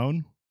season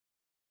alone?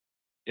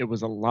 It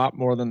was a lot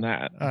more than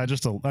that. A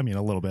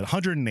little bit.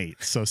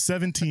 108. So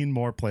 17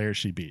 more players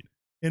she beat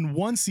in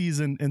one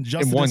season in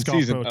just the Disc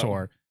Golf Pro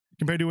Tour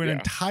compared to an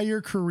entire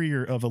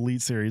career of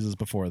Elite Series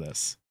before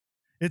this.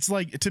 It's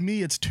like, to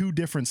me, it's two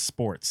different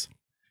sports.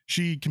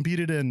 She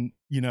competed in,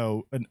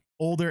 an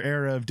older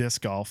era of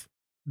disc golf,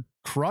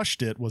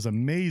 crushed it, was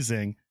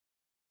amazing,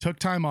 took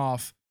time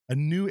off. A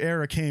new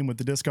era came with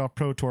the Disc Golf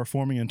Pro Tour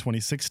forming in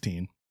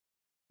 2016.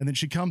 And then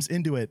she comes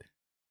into it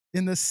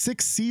in the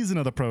 6th season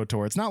of the Pro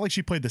Tour. It's not like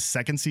she played the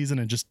 2nd season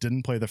and just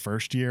didn't play the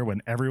first year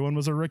when everyone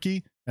was a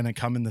rookie and then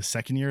come in the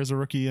 2nd year as a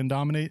rookie and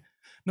dominate.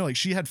 No, like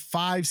she had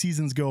 5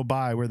 seasons go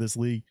by where this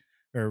league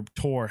or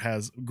tour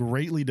has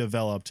greatly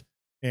developed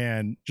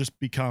and just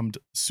become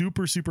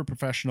super, super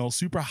professional,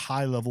 super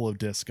high level of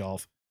disc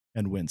golf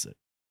and wins it.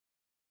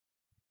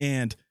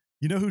 And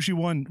you know who she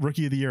won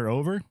Rookie of the Year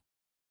over?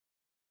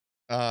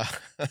 That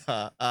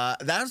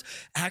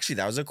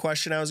was a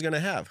question I was going to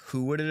have.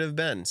 Who would it have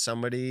been?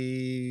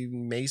 Somebody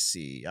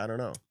Macy. I don't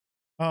know.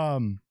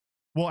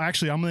 Well,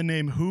 actually, I'm going to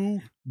name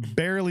who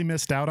barely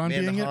missed out on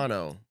being it. I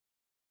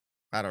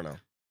don't know.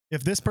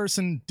 If this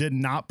person did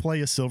not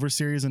play a Silver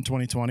Series in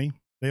 2020,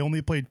 they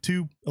only played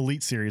 2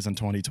 Elite Series in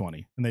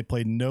 2020, and they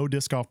played no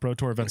Disc Golf Pro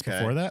Tour events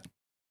before that.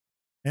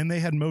 And they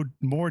had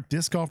more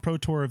Disc Golf Pro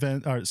Tour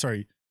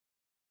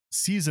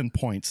season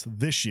points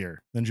this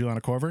year than Juliana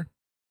Korver.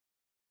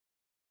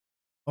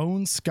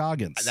 Owen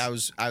Scoggins. I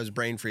was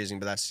brain freezing,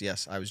 but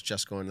I was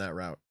just going that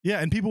route.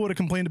 Yeah, and people would have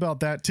complained about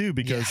that too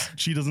because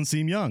she doesn't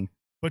seem young.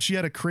 But she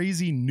had a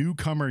crazy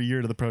newcomer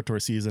year to the Pro Tour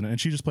season, and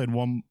she just played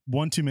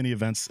one too many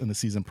events in the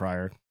season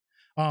prior.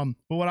 But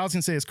what I was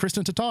going to say is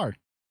Kristen Tatar.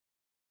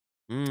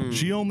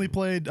 She only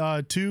played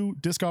 2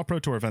 Disc Golf Pro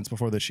Tour events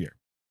before this year,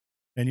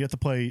 and you have to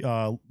play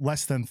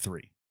less than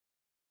 3.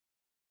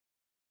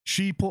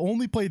 She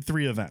only played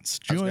 3 events.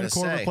 Juliana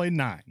Korver played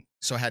 9.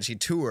 So had she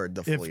toured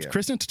the full year? If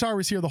Kristen Tatar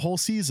was here the whole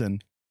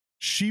season,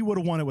 she would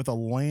have won it with a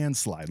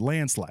landslide,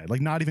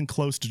 like not even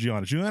close to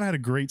Gianna. Gianna had a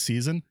great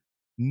season,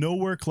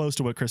 nowhere close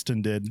to what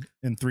Kristen did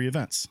in 3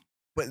 events.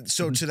 But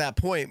so to that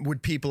point,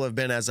 would people have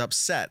been as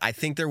upset? I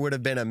think there would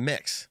have been a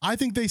mix. I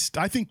think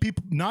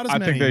people, not as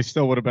many. I think they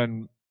still would have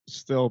been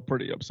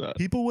pretty upset.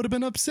 People would have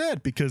been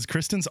upset because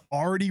Kristen's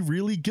already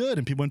really good.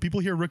 And when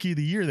people hear Rookie of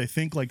the Year, they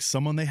think like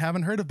someone they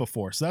haven't heard of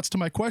before. So that's to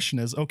my question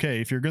is,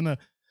 okay, if you're going to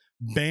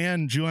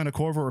ban Juliana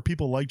Korver or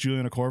people like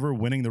Juliana Korver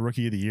winning the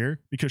Rookie of the Year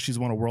because she's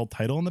won a world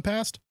title in the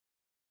past,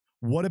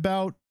 what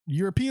about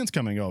Europeans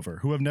coming over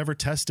who have never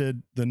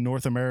tested the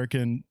North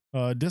American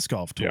disc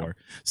golf tour.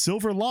 Yeah.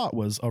 Silver Lot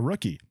was a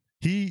rookie.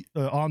 He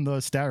on the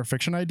stat or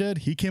fiction I did,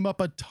 he came up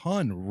a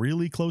ton,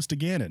 really close to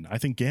Gannon. I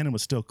think Gannon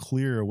was still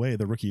clear away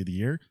the rookie of the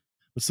year,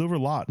 but Silver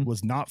Lot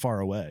was not far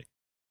away.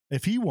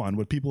 If he won,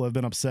 would people have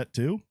been upset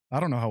too? I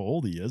don't know how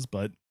old he is,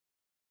 but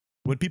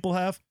would people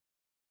have?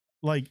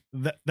 Like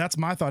that's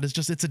my thought. Is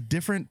just it's a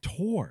different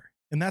tour,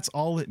 and that's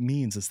all it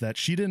means. Is that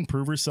she didn't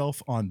prove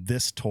herself on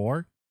this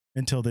tour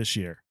until this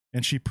year,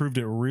 and she proved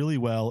it really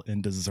well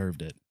and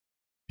deserved it.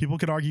 People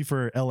could argue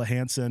for Ella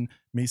Hansen,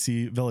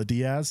 Macy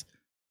Villa-Diaz.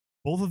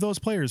 Both of those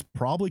players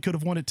probably could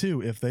have won it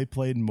too if they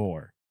played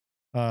more.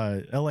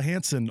 Ella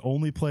Hansen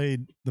only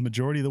played the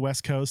majority of the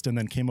West Coast and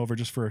then came over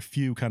just for a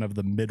few kind of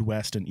the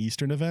Midwest and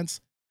Eastern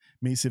events.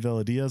 Macy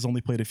Villa-Diaz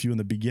only played a few in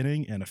the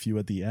beginning and a few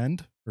at the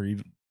end, or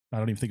even,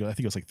 I think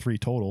it was like 3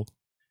 total.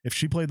 If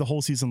she played the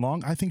whole season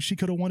long, I think she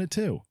could have won it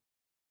too.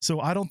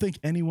 So I don't think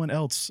anyone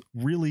else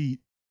really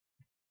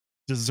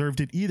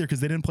deserved it either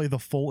because they didn't play the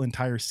full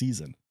entire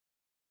season.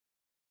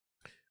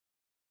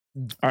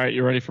 All right,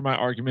 you ready for my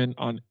argument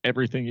on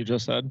everything you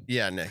just said?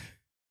 Yeah, Nick.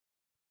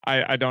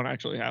 I don't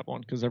actually have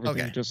one because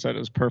everything you just said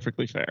is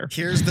perfectly fair.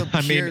 Here's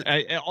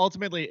the.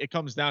 Ultimately, it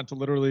comes down to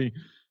literally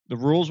the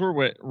rules were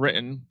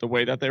written the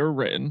way that they were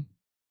written,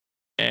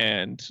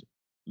 and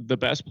the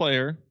best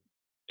player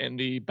in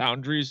the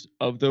boundaries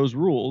of those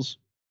rules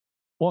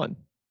won.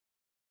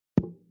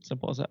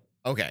 Simple as that.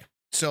 Okay.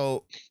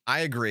 So I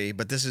agree,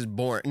 but this is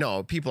boring.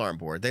 No, people aren't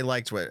bored. They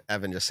liked what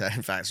Evan just said.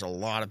 In fact, there's a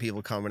lot of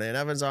people coming in.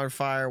 Evan's on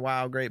fire.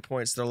 Wow, great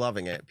points. They're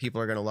loving it.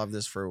 People are going to love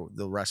this for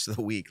the rest of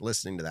the week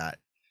listening to that.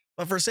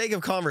 But for sake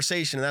of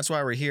conversation, and that's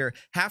why we're here,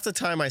 half the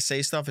time I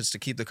say stuff is to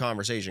keep the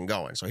conversation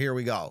going. So here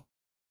we go.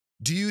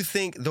 Do you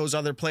think those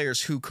other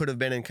players who could have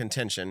been in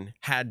contention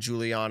had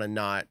Juliana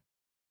not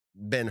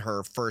been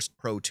her first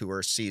pro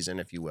tour season,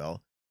 if you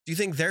will, do you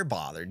think they're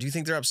bothered? Do you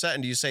think they're upset?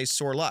 And do you say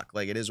sore luck?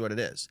 Like it is what it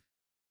is?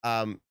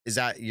 Is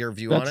that your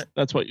view on it?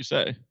 That's what you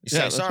say. You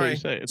say, sorry,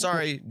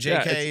 sorry.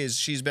 JK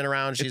she's been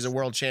around. She's a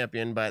world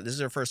champion, but this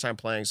is her first time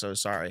playing. So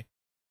sorry.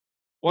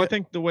 Well, I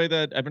think the way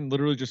that Evan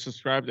literally just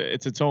described it,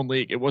 it's its own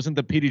league. It wasn't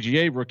the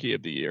PDGA Rookie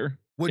of the Year.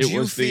 Would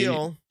you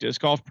feel the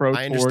Disc Golf Pro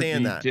Tour? I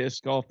understand that.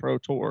 Disc Golf Pro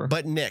Tour.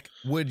 But Nick,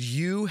 would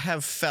you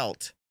have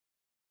felt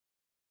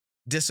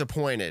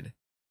disappointed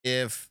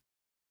if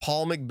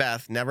Paul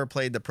Macbeth never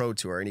played the Pro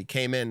Tour and he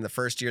came in the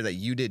first year that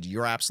you did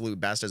your absolute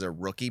best as a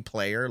rookie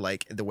player,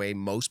 like the way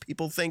most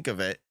people think of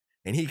it,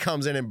 and he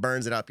comes in and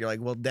burns it up? You're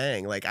like, well,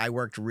 dang, like I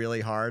worked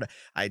really hard.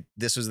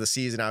 This was the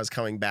season I was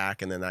coming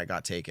back, and then that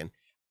got taken.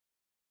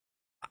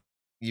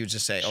 You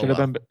just say,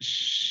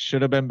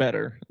 should have been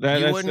better.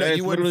 You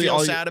wouldn't feel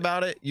sad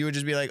about it. You would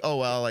just be like, oh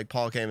well, like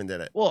Paul came and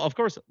did it. Well, of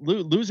course,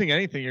 losing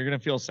anything you're gonna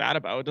feel sad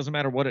about. It doesn't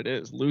matter what it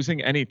is.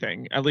 Losing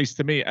anything, at least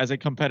to me as a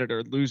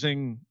competitor,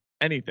 losing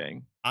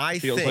anything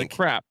feels like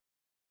crap.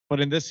 But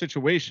in this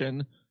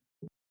situation,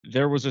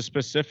 there was a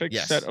specific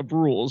set of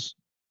rules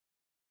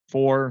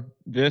for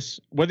this,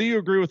 whether you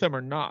agree with them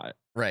or not.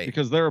 Right.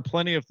 Because there are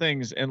plenty of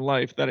things in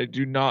life that I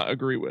do not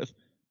agree with,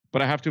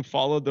 but I have to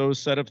follow those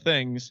set of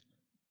things.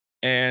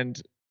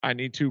 And I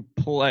need to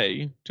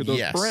play to those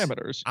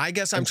parameters. I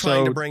guess I'm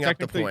trying to bring up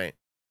the point.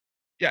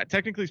 Yeah,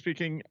 technically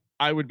speaking,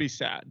 I would be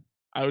sad.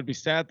 I would be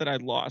sad that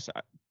I'd lost.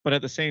 But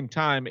at the same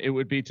time, it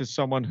would be to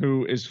someone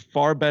who is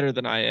far better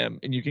than I am.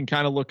 And you can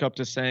kind of look up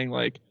to saying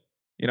like,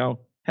 you know,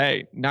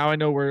 hey, now I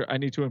know where I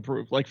need to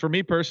improve. Like for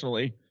me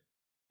personally,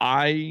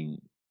 I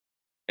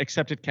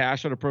accepted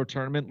cash at a pro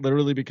tournament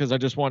literally because I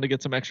just wanted to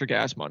get some extra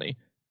gas money,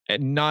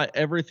 and not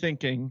ever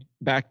thinking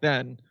back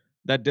then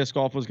that disc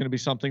golf was going to be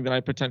something that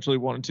I potentially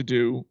wanted to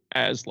do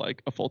as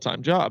like a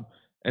full-time job.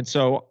 And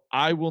so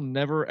I will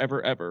never,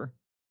 ever, ever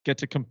get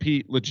to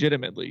compete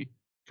legitimately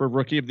for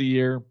Rookie of the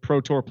Year, Pro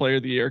Tour Player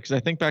of the Year. Because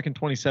I think back in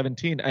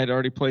 2017, I had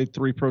already played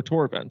 3 Pro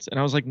Tour events and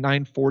I was like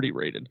 940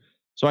 rated.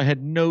 So I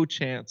had no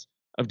chance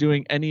of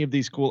doing any of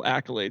these cool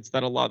accolades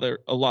that a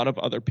lot of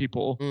other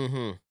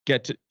people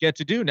get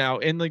to do now.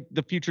 In like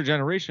the future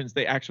generations,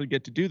 they actually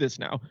get to do this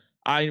now.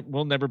 I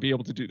will never be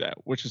able to do that,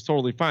 which is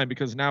totally fine,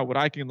 because now what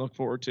I can look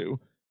forward to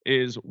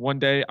is one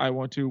day I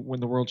want to win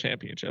the world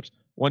championships.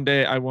 One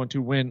day I want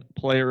to win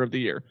Player of the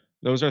Year.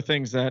 Those are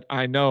things that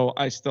I know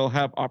I still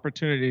have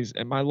opportunities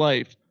in my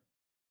life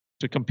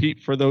to compete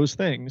for those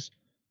things.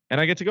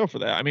 And I get to go for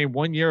that. I mean,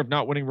 1 year of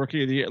not winning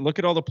Rookie of the Year. Look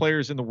at all the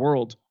players in the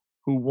world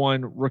who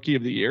won Rookie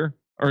of the Year,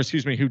 or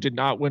excuse me, who did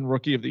not win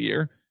Rookie of the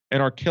Year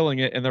and are killing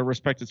it in their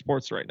respected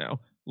sports right now.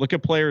 Look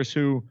at players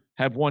who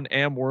have won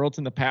AM Worlds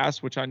in the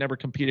past, which I never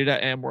competed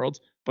at AM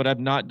Worlds, but have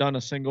not won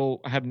a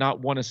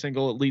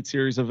single Elite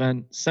Series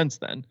event since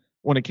then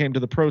when it came to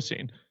the pro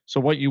scene. So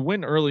what you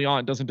win early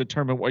on doesn't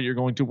determine what you're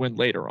going to win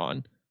later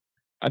on.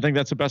 I think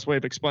that's the best way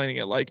of explaining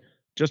it. Like,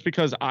 just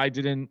because I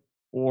didn't,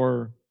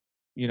 or,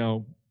 you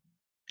know,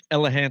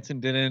 Ella Hansen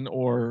didn't,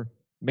 or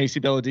Macy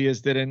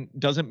Villa-Diaz didn't,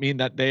 doesn't mean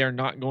that they are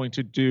not going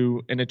to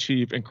do and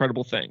achieve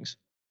incredible things.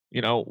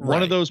 You know,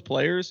 one of those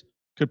players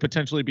could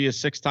potentially be a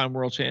 6-time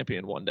world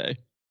champion one day.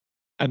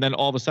 And then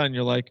all of a sudden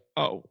you're like,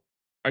 oh,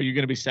 are you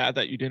going to be sad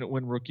that you didn't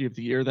win Rookie of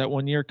the Year that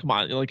one year? Come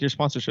on, like your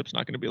sponsorship's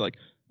not going to be like,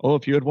 oh,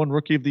 if you had won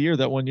Rookie of the Year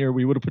that one year,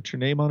 we would have put your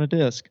name on a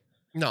disc.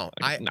 No,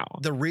 Like, no.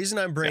 The reason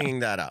I'm bringing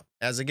that up,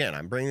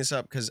 I'm bringing this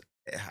up because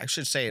I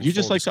should say it. You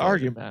just like to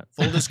argue, Matt.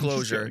 Full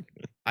disclosure.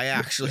 I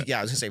was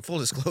gonna say full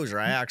disclosure.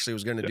 I actually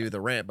was gonna do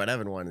the rant, but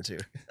Evan wanted to.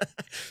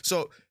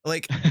 So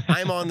like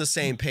I'm on the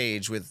same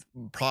page with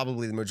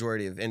probably the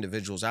majority of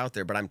individuals out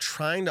there, but I'm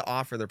trying to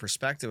offer the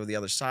perspective of the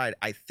other side.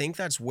 I think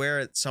that's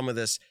where some of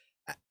this,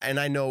 and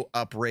I know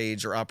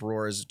uprage or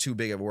uproar is too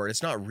big of a word.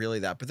 It's not really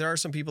that, but there are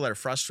some people that are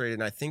frustrated,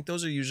 and I think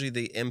those are usually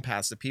the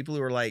empaths, the people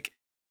who are like,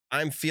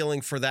 I'm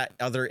feeling for that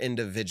other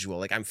individual.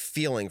 Like I'm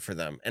feeling for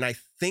them. And I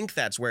think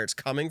that's where it's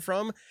coming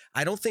from.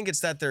 I don't think it's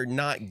that they're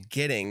not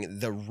getting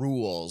the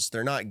rules.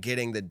 They're not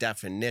getting the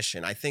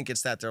definition. I think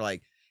it's that they're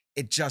like,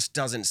 it just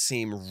doesn't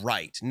seem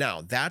right.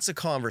 Now, that's a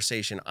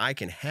conversation I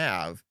can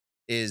have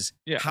is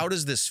how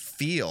does this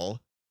feel?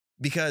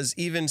 Because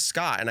even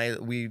Scott,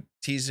 and we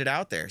teased it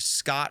out there,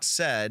 Scott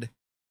said,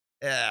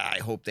 I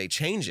hope they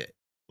change it.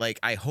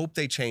 Like, I hope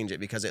they change it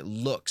because it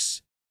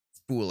looks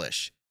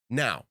foolish.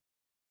 Now,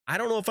 I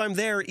don't know if I'm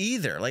there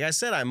either. Like I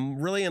said, I'm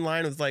really in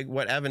line with like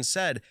what Evan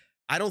said.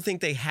 I don't think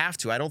they have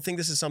to. I don't think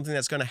this is something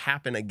that's going to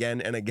happen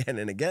again and again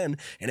and again.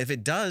 And if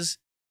it does,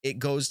 it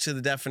goes to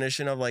the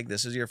definition of like,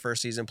 this is your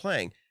first season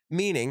playing.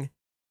 Meaning,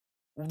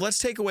 let's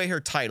take away her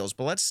titles,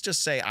 but let's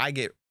just say I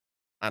don't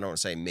want to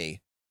say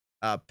me.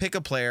 Pick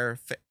a player,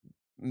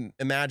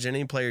 imagine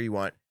any player you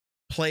want,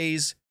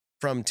 plays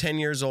from 10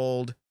 years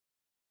old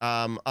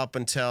up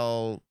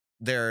until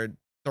they're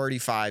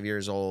 35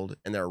 years old,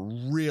 and they're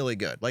really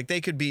good. Like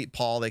they could beat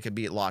Paul, they could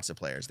beat lots of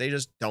players. They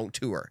just don't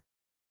tour.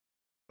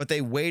 But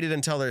they waited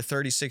until their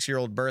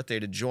 36-year-old birthday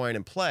to join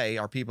and play.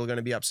 Are people going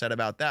to be upset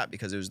about that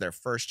because it was their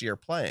first year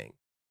playing?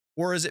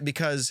 Or is it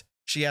because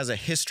she has a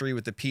history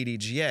with the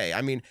PDGA?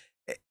 I mean,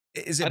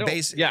 is it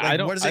based?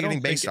 Yeah, what is it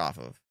getting based off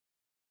of?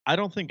 I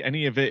don't think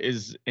any of it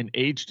is an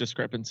age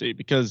discrepancy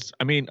because,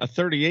 I mean, a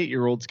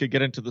 38-year-old could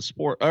get into the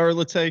sport. Or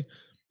let's say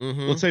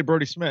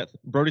Brody Smith.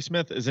 Brody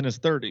Smith is in his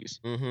 30s.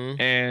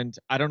 And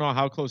I don't know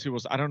how close he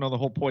was. I don't know the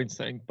whole points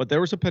thing, but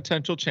there was a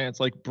potential chance.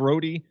 Like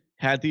Brody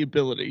had the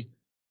ability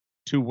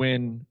to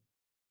win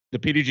the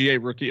PDGA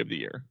Rookie of the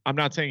Year. I'm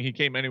not saying he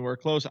came anywhere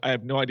close. I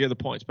have no idea the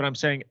points, but I'm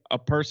saying a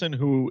person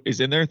who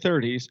is in their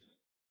 30s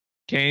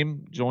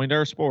came, joined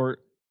our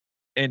sport,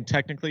 and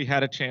technically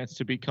had a chance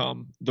to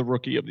become the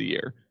Rookie of the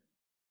Year.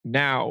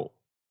 Now,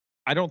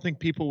 I don't think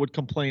people would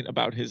complain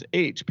about his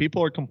age.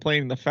 People are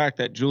complaining the fact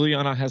that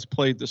Juliana has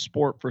played the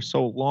sport for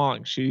so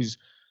long. She's,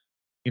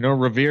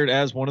 revered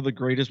as one of the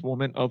greatest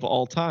women of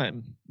all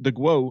time, the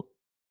GWOAT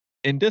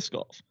in disc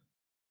golf.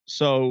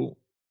 So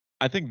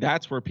I think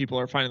that's where people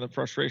are finding the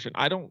frustration.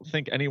 I don't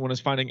think anyone is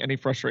finding any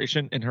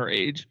frustration in her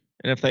age.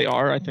 And if they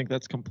are, I think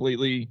that's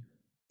completely...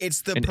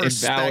 It's the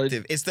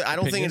perspective. I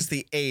don't think it's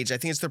the age. I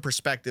think it's the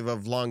perspective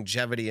of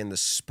longevity in the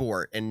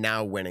sport and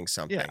now winning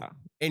something. Yeah.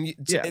 And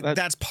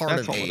that's part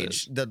of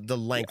age, the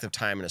length of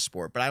time in a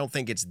sport. But I don't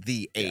think it's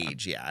the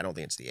age. Yeah, I don't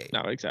think it's the age.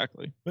 No,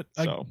 exactly. But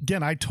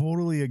again, I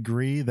totally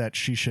agree that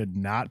she should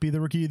not be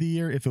the Rookie of the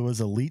Year if it was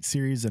Elite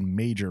Series and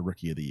Major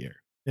Rookie of the Year.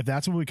 If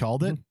that's what we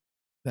called it,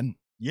 then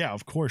yeah,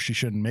 of course she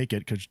shouldn't make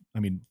it because,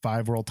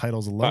 5 world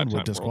titles alone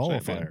would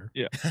disqualify her.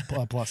 Yeah.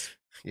 Plus...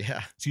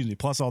 Yeah. Excuse me.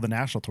 Plus all the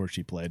national tours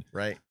she played.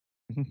 Right.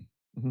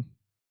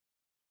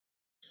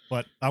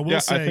 But I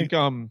will say, I think,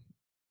 go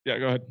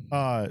ahead.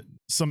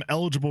 Some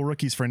eligible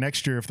rookies for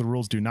next year, if the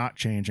rules do not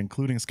change,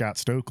 including Scott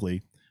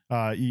Stokely.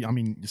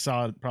 You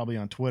saw it probably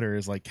on Twitter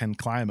is like Ken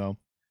Climo,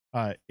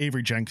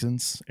 Avery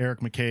Jenkins,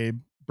 Eric McCabe,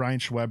 Brian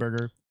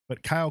Schweberger,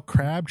 but Kyle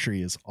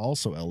Crabtree is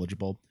also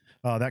eligible.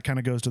 That kind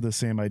of goes to the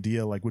same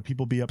idea. Like, would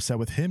people be upset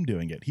with him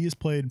doing it? He has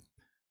played,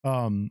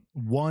 one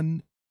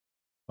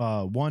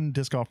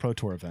disc golf pro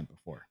tour event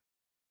before.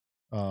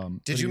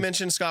 Did you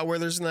mention Scott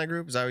Withers in that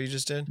group? Is that what you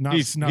just did? Not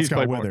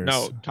Scott Withers.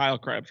 No, Kyle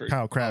Crabtree.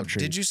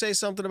 Did you say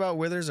something about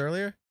Withers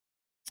earlier?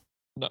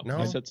 No,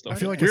 I said stuff. I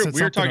feel like I said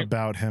something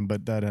about him,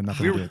 but that had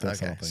nothing to do with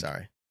this. Okay,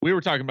 sorry. We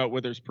were talking about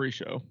Withers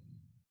pre-show.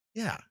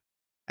 Yeah,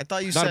 I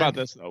thought you said not about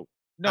this though.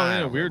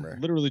 No. We were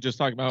literally just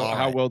talking about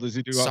how well does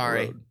he do on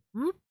the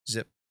road.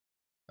 Zip.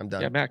 I'm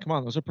done. Yeah, Matt, come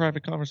on. Those are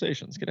private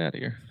conversations. Get out of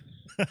here.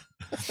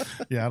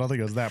 Yeah, I don't think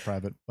it was that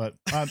private, but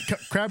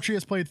Crabtree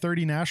has played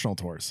 30 national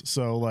tours.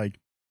 So like,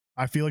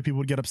 I feel like people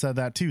would get upset at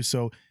that too.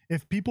 So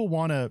if people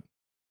want to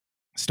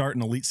start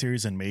an Elite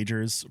Series and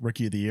Majors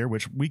Rookie of the Year,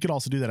 which we could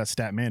also do that at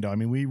Statmando. I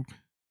mean,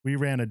 we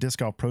ran a Disc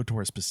Golf Pro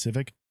Tour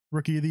specific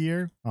Rookie of the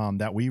Year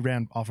that we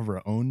ran off of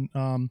our own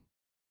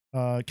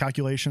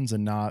calculations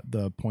and not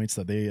the points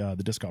that the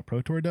Disc Golf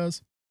Pro Tour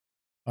does.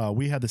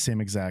 We had the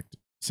same exact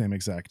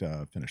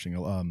finishing.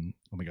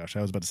 Oh my gosh,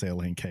 I was about to say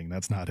Elaine King.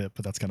 That's not it,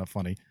 but that's kind of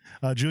funny.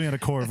 Juliana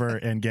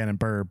Korver and Gannon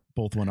Burr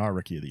both won our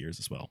Rookie of the Years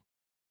as well.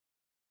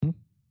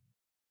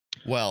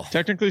 Well,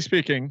 technically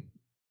speaking,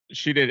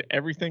 she did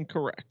everything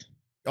correct.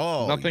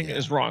 Nothing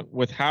is wrong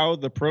with how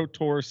the Pro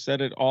Tour set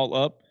it all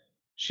up.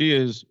 She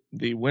is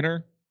the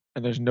winner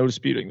and there's no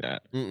disputing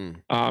that.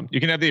 You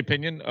can have the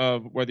opinion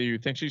of whether you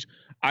think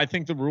I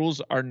think the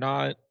rules are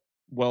not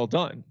well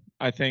done.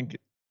 I think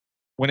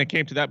when it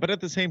came to that, but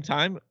at the same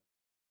time,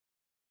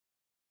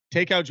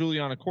 take out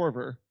Juliana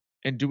Korver,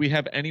 and do we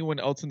have anyone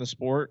else in the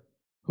sport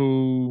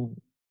who,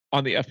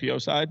 on the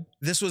FPO side,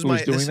 this was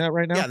doing that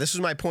right now? Yeah, this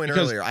was my point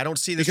earlier. I don't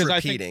see this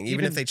repeating,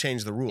 even if they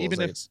change the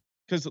rules.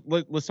 Because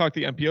let's talk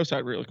the MPO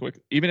side really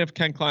quick. Even if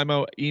Ken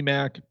Climo,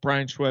 Emac,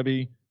 Brian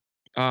Schwebe,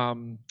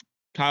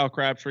 Kyle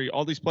Crabtree,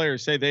 all these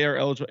players say they are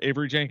eligible,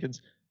 Avery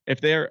Jenkins, if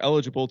they are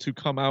eligible to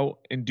come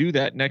out and do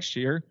that next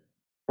year,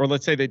 or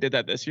let's say they did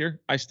that this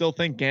year, I still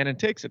think Gannon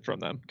takes it from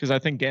them, because I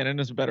think Gannon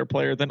is a better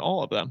player than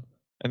all of them.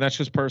 And that's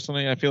just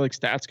personally, I feel like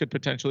stats could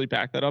potentially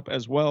back that up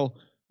as well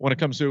when it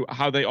comes to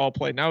how they all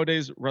play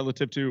nowadays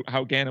relative to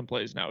how Gannon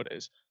plays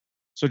nowadays.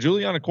 So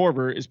Juliana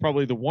Korver is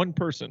probably the one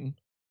person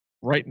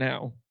right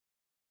now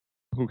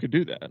who could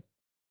do that.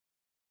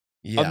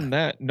 Yeah. Other than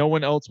that, no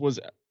one else was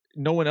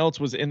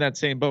in that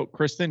same boat.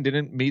 Kristen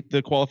didn't meet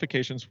the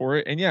qualifications for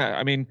it. And yeah,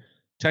 I mean,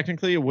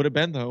 technically it would have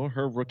been, though,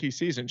 her rookie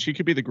season. She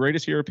could be the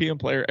greatest European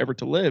player ever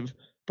to live,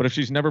 but if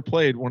she's never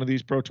played one of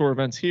these Pro Tour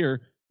events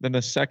here, then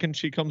the second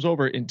she comes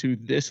over into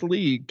this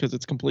league, because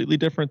it's completely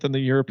different than the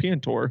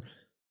European Tour,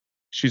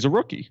 she's a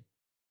rookie.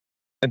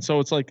 And so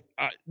it's like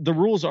the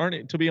rules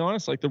aren't, to be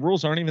honest, like the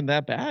rules aren't even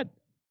that bad.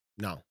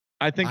 No.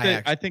 I think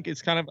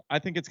it's kind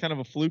of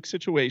a fluke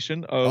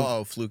situation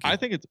of fluky. I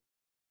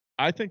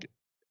think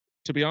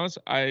to be honest,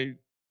 I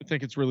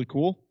think it's really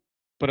cool,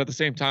 but at the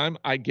same time,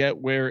 I get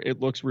where it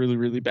looks really,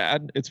 really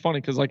bad. It's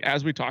funny because, like,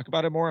 as we talk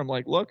about it more, I'm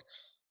like, look,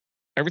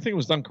 everything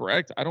was done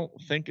correct. I don't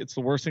think it's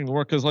the worst thing in the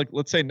world, because, like,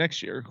 let's say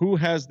next year, who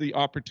has the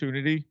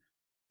opportunity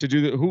to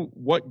do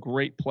what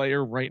great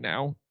player right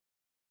now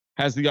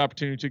has the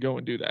opportunity to go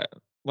and do that?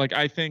 Like,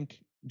 I think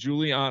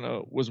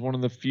Juliana was one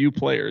of the few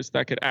players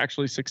that could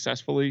actually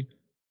successfully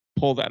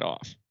pull that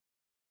off.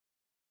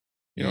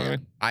 You know what I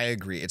mean? I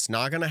agree. It's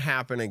not going to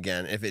happen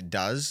again. If it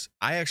does,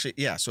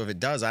 so if it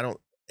does,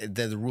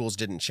 the rules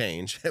didn't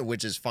change,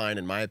 which is fine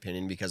in my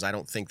opinion, because I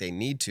don't think they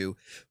need to.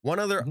 One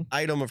other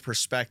item of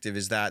perspective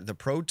is that the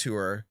Pro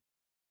Tour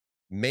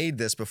made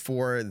this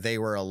before they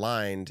were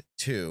aligned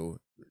to,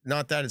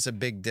 not that it's a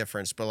big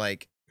difference, but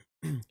like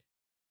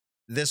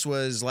this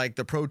was like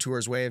the Pro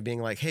Tour's way of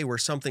being like, hey, we're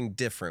something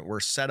different. We're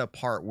set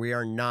apart. We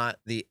are not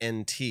the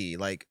NT.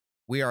 Like,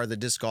 we are the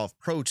Disc Golf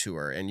Pro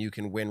Tour, and you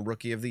can win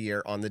Rookie of the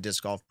Year on the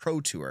Disc Golf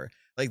Pro Tour.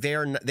 Like, they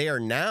are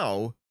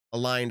now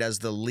aligned as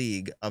the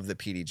league of the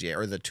PDGA,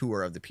 or the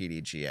tour of the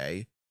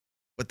PDGA,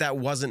 but that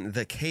wasn't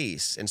the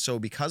case. And so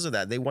because of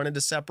that, they wanted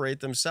to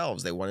separate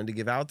themselves. They wanted to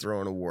give out their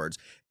own awards.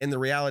 And the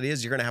reality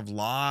is, you're going to have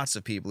lots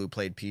of people who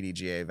played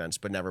PDGA events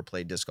but never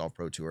played Disc Golf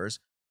Pro Tours.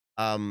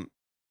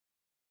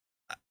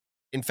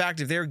 In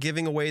fact, if they're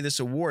giving away this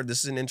award,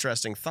 this is an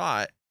interesting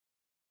thought.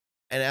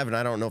 And Evan,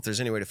 I don't know if there's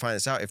any way to find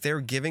this out. If they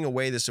were giving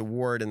away this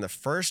award in the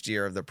first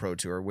year of the Pro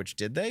Tour, which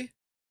did they?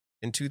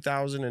 In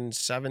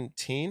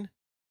 2017?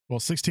 Well,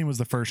 16 was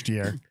the first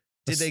year.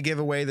 Did they give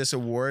away this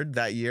award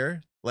that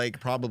year? Like,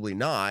 probably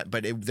not,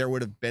 but there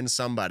would have been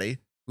somebody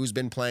who's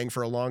been playing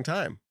for a long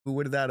time. Who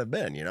would that have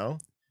been, you know?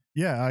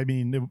 Yeah, I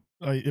mean,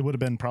 it would have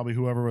been probably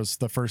whoever was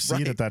the first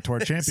seed at that tour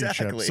championship.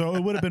 Exactly. So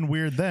it would have been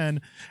weird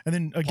then. And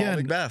then again,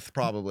 Paul Macbeth,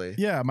 probably.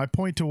 Yeah, my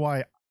point to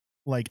why,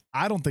 like,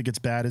 I don't think it's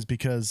bad is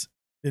because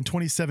in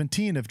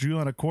 2017, if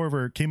Juliana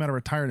Korver came out of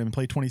retirement and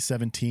played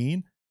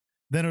 2017,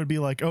 then it would be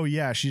like, oh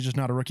yeah, she's just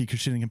not a rookie because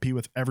she didn't compete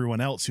with everyone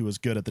else who was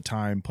good at the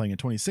time playing in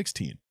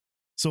 2016.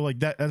 So like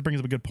that brings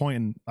up a good point,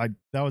 and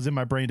that was in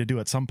my brain to do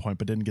at some point,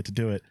 but didn't get to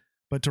do it.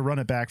 But to run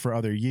it back for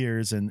other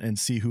years and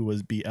see who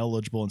would be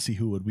eligible and see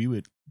who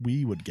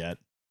we would get.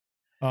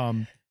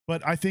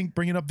 But I think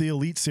bringing up the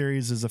Elite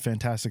Series is a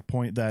fantastic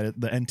point, that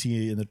the NT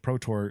and the Pro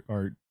Tour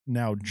are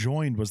now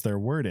joined, was their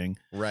wording.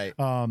 Right.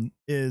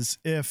 Is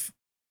if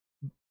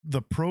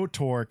the Pro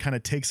Tour kind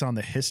of takes on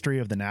the history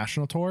of the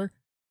National Tour,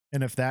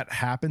 and if that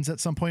happens at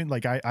some point,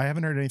 like I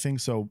haven't heard anything.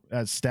 So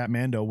as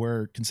Statmando,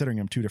 we're considering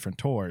them two different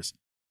tours.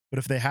 But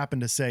if they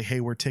happen to say,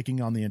 hey, we're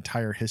taking on the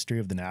entire history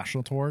of the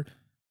National Tour,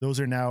 those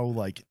are now,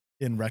 like,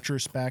 in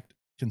retrospect,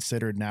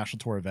 considered National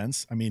Tour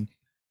events. I mean,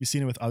 you've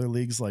seen it with other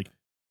leagues. Like,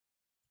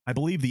 I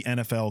believe the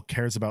NFL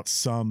cares about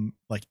some,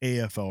 like,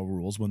 AFL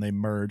rules when they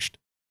merged.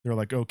 They're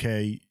like,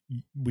 okay,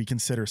 we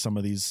consider some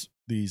of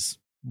these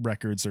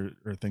records or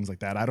things like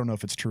that. I don't know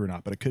if it's true or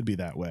not, but it could be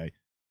that way.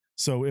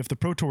 So if the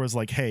Pro Tour is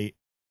like, hey,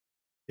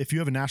 if you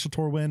have a National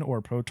Tour win or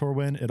a Pro Tour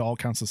win, it all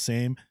counts the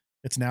same.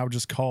 It's now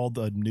just called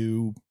a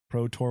new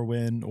Pro Tour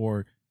win,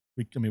 or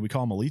we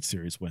call them Elite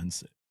Series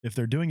wins. If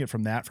they're doing it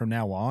from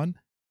now on,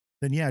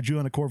 then yeah,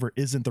 Juliana Korver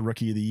isn't the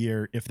Rookie of the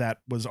Year if that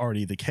was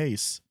already the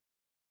case.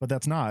 But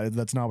that's not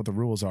what the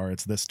rules are.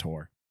 It's this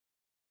tour.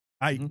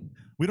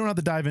 We don't have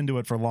to dive into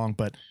it for long,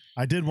 but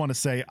I did want to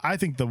say, I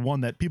think the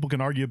one that people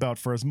can argue about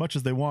for as much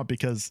as they want,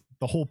 because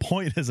the whole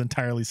point is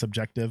entirely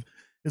subjective,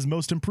 is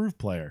Most Improved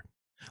Player.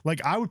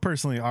 Like, I would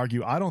personally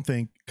argue, I don't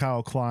think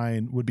Kyle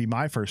Klein would be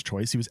my first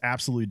choice. He was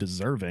absolutely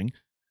deserving.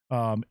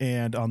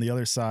 And on the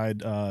other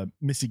side,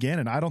 Missy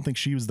Gannon, I don't think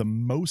she was the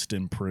most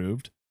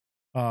improved.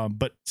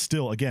 But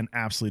still, again,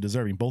 absolutely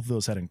deserving. Both of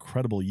those had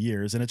incredible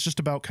years, and it's just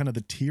about kind of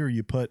the tier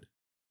you put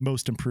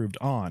most improved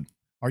on.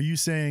 Are you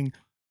saying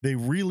they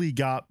really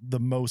got the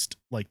most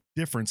like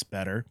difference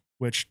better,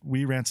 which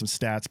we ran some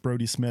stats?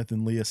 Brody Smith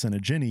and Leah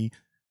Senegini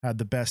had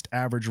the best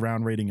average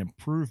round rating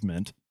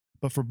improvement.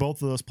 But for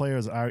both of those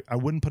players, I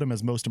wouldn't put them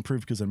as most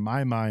improved, because in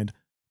my mind,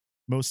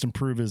 most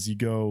improved is you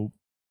go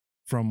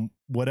from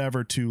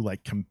whatever to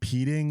like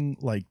competing,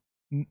 like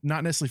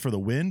not necessarily for the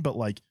win, but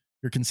like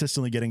you're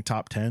consistently getting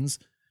top tens.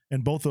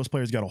 And both those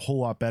players got a whole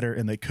lot better,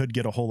 and they could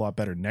get a whole lot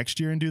better next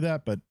year and do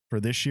that. But for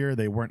this year,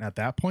 they weren't at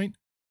that point.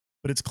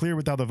 But it's clear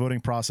with how the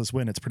voting process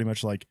went, it's pretty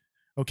much like,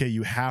 okay,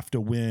 you have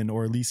to win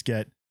or at least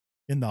get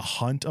in the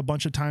hunt a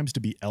bunch of times to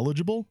be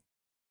eligible.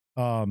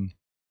 And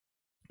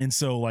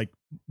so like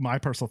my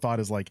personal thought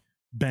is like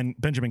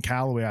Benjamin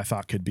Callaway, I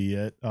thought could be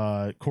it.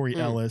 Corey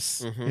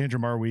Ellis, Andrew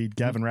Marweed,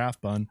 Gavin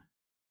Rathbun.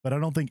 But I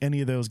don't think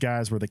any of those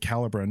guys were the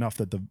caliber enough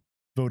that the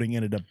voting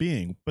ended up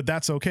being. But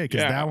that's okay,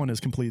 because that one is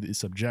completely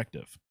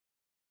subjective.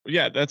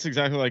 Yeah, that's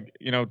exactly like,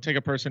 take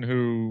a person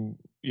who,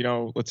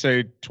 let's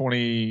say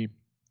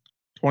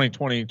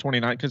 2020,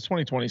 29, because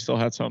 2020 still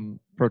had some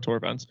Pro Tour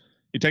events.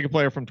 You take a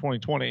player from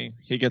 2020,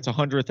 he gets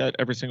 100th at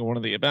every single one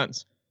of the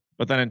events.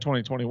 But then in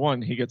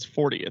 2021, he gets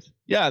 40th.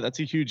 Yeah, that's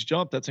a huge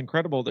jump. That's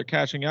incredible. They're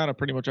cashing out on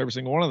pretty much every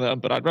single one of them.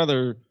 But I'd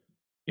rather,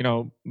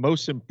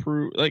 most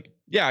improved. Like,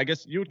 yeah, I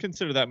guess you would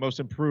consider that most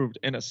improved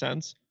in a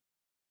sense.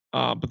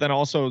 But then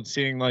also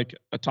seeing like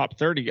a top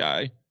 30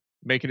 guy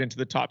make it into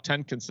the top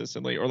 10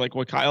 consistently, or like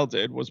what Kyle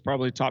did was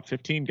probably top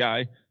 15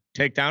 guy,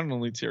 take down an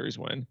Elite Series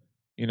win.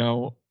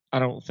 I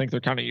don't think they're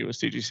counting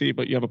USDGC,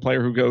 but you have a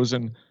player who goes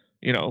and,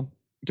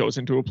 goes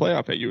into a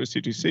playoff at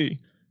USDGC.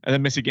 And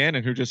then Missy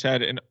Gannon, who just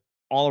had an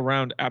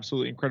all-around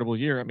absolutely incredible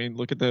year. I mean,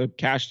 look at the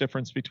cash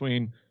difference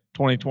between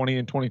 2020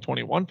 and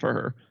 2021 for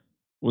her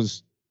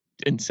was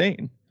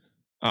insane.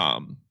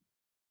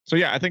 So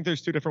yeah, I think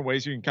there's two different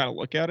ways you can kind of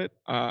look at it.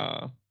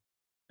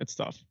 It's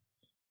tough.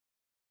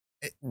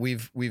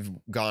 We've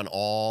gone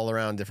all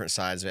around different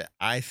sides of it.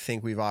 I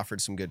think we've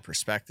offered some good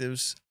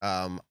perspectives.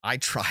 I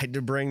tried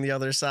to bring the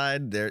other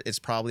side. It's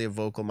probably a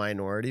vocal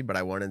minority, but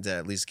I wanted to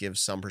at least give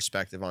some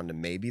perspective on to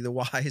maybe the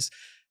whys.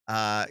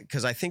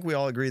 Because I think we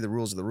all agree the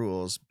rules are the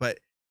rules, but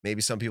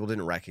maybe some people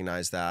didn't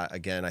recognize that.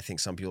 Again, I think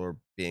some people are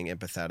being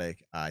empathetic.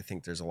 I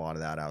think there's a lot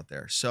of that out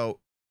there. So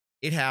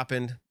it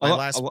happened.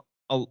 A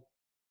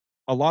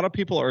lot of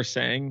people are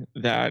saying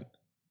that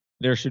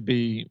there should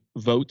be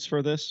votes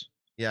for this.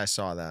 Yeah, I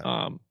saw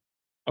that.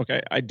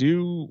 Okay, I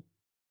do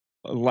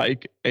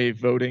like a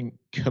voting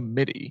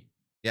committee.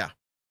 Yeah.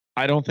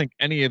 I don't think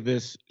any of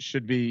this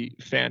should be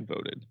fan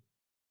voted.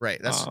 Right.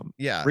 That's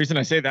The reason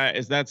I say that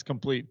is that's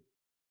complete.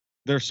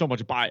 There's so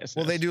much bias.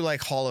 Well, they do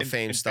like Hall of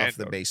Fame stuff,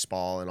 the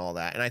baseball and all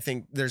that. And I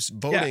think there's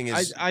voting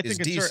is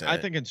decent. I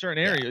think in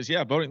certain areas,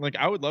 voting, like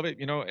I would love it.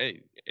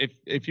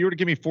 If you were to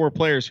give me 4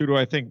 players, who do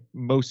I think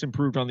most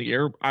improved on the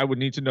year? I would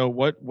need to know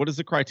what is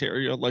the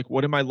criteria? Like,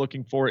 what am I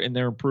looking for in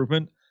their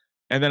improvement?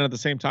 And then at the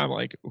same time,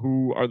 like,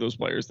 who are those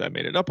players that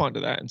made it up onto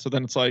that? And so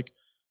then it's like,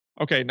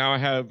 okay, now I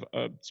have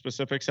a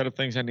specific set of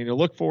things I need to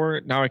look for.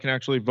 Now I can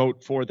actually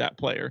vote for that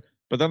player.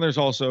 But then there's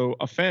also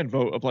a fan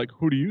vote of like,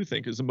 who do you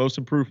think is the most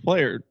improved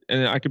player?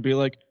 And I could be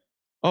like,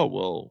 oh,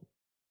 well,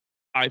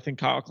 I think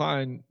Kyle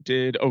Klein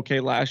did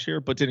okay last year,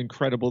 but did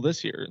incredible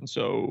this year. And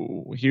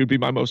so he would be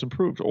my most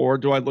improved. Or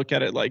do I look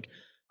at it like,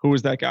 who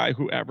was that guy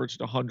who averaged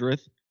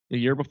 100th the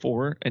year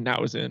before and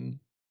now is in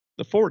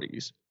the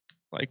 40s?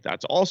 Like,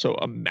 that's also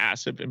a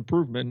massive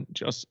improvement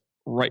just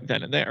right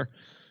then and there.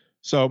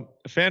 So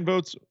fan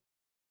votes,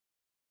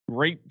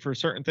 great for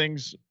certain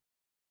things.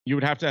 You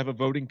would have to have a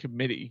voting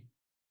committee.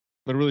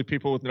 Literally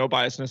people with no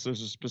biasness.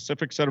 There's a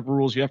specific set of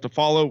rules you have to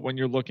follow when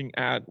you're looking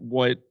at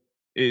what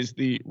is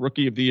the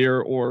rookie of the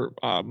year or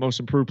most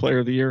improved player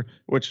of the year,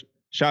 which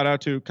shout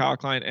out to Kyle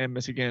Klein and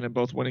Missy Gannon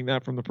both winning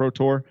that from the Pro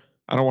Tour.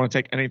 I don't want to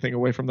take anything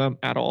away from them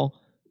at all.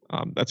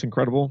 That's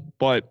incredible.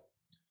 But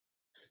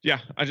yeah,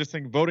 I just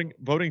think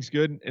voting's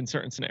good in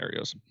certain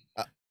scenarios.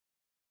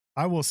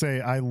 I will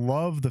say I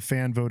love the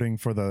fan voting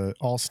for the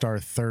All-Star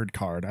third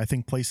card. I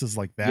think places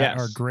like that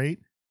are great.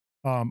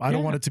 I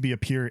don't want it to be a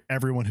pure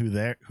everyone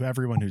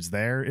who's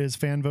there is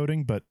fan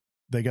voting, but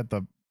they get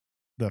the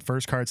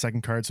first card,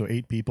 second card, so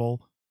 8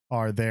 people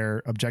are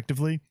there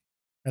objectively,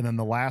 and then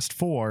the last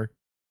 4,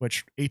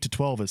 which 8 to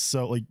 12 is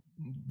so like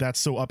that's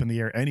so up in the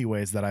air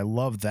anyways that I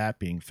love that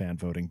being fan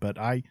voting. But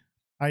I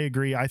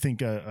agree. I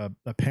think a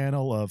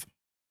panel of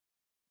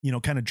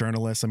kind of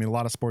journalists. I mean, a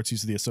lot of sports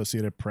use the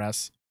Associated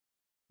Press.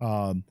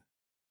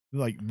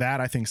 Like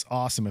that I think's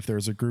awesome if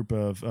there's a group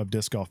of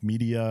disc golf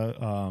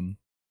media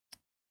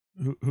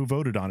who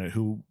voted on it,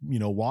 who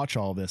watch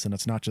all this, and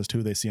it's not just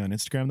who they see on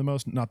Instagram the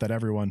most. Not that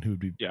everyone who'd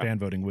be fan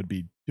voting would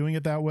be doing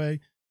it that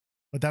way,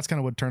 but that's kind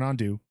of what turn on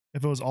do.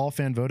 If it was all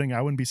fan voting,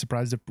 I wouldn't be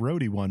surprised if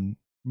Brody won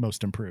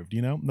most improved.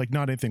 Like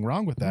not anything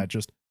wrong with that,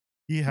 just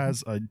he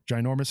has a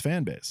ginormous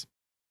fan base.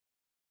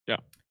 Yeah,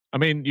 I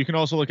mean, you can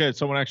also look at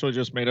someone actually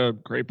just made a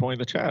great point in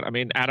the chat. I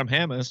mean, Adam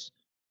Hammes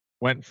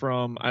went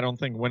from I don't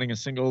think winning a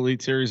single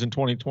Elite Series in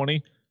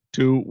 2020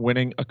 to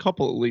winning a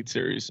couple Elite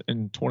Series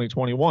in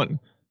 2021.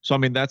 So, I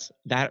mean,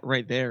 that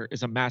right there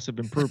is a massive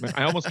improvement.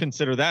 I almost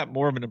consider that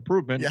more of an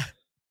improvement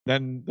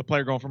than the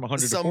player going from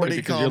 100 to 40,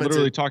 because you're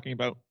literally talking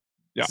about.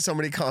 Yeah.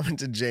 Somebody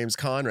commented, James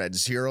Conrad,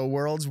 0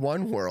 worlds,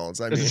 1 worlds.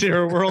 I mean,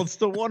 0 worlds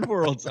to 1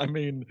 worlds. I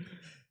mean,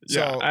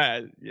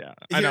 I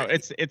know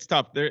it's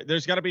tough.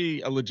 There's got to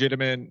be a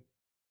legitimate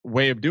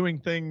way of doing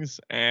things,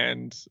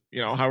 and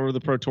however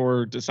the Pro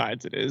Tour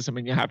decides it is. I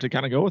mean, you have to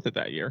kind of go with it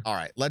that year. All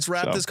right, let's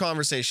wrap this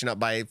conversation up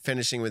by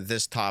finishing with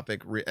this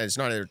topic. It's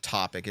not a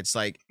topic. It's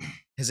like,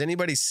 has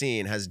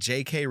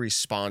JK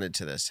responded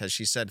to this? Has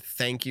she said,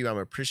 thank you, I'm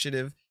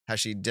appreciative? Has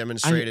she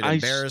demonstrated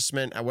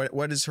embarrassment?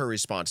 What is her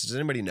response? Does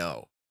anybody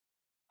know?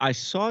 I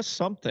saw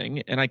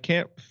something, and I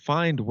can't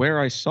find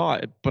where I saw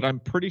it, but I'm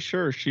pretty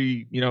sure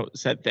she,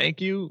 said thank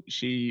you.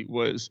 She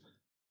was,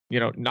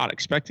 not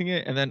expecting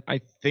it. And then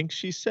I think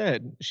she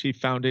said she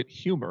found it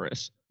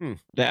humorous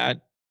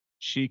that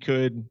she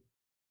could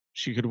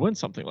win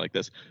something like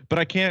this. But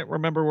I can't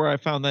remember where I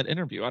found that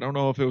interview. I don't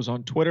know if it was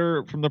on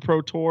Twitter from the Pro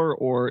Tour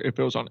or if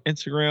it was on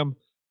Instagram.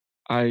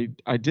 I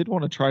did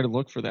want to try to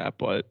look for that,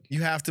 but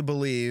you have to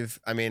believe.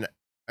 I mean,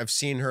 I've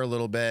seen her a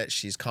little bit.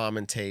 She's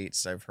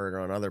commentates. I've heard her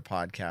on other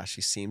podcasts.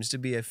 She seems to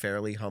be a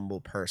fairly humble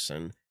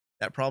person.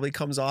 That probably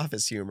comes off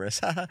as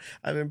humorous.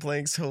 I've been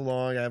playing so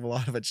long. I have a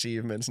lot of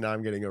achievements. Now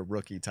I'm getting a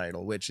rookie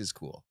title, which is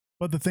cool.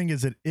 But the thing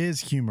is, it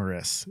is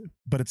humorous,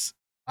 but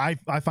I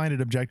find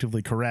it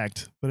objectively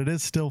correct, but it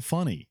is still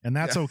funny, and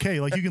that's okay.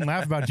 Like, you can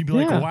laugh about it. You'd be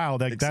like, wow,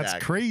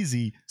 that's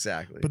crazy.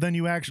 Exactly. But then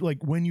you actually,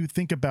 like, when you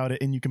think about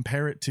it and you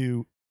compare it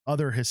to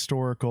other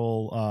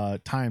historical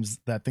times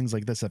that things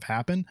like this have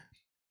happened,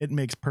 it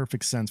makes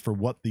perfect sense for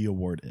what the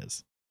award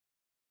is.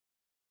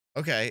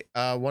 Okay.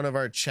 One of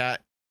our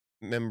chat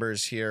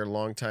members here,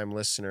 longtime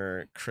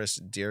listener, Chris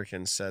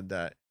Deerkin, said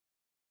that.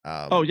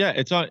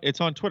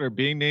 It's on Twitter.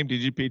 Being named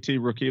DGPT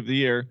Rookie of the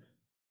Year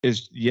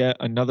is yet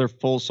another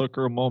full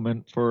circle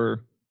moment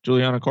for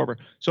Juliana Korver.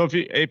 So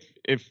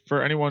if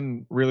for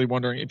anyone really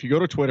wondering, if you go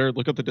to Twitter,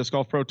 look up the Disc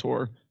Golf Pro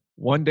Tour,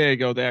 one day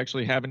ago, they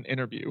actually have an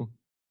interview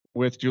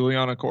with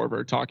Juliana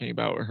Korver talking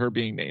about her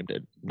being named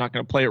it. I'm not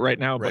going to play it right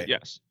now, but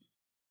yes.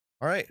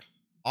 All right.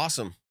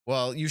 Awesome.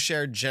 Well, you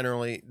shared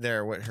generally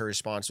there what her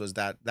response was.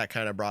 That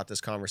kind of brought this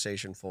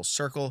conversation full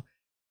circle.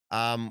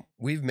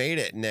 We've made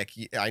it, Nick.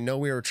 I know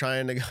we were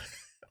trying to go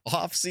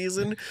off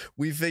season.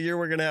 We figure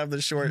we're going to have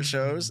the short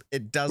shows.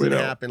 It doesn't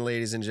happen,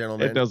 ladies and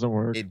gentlemen. It doesn't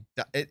work.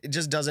 It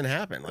just doesn't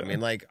happen. I mean,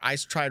 like, I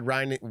tried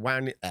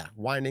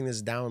winding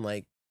this down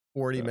like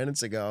 40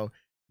 minutes ago.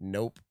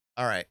 Nope.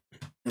 All right.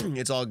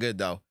 It's all good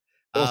though.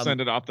 We'll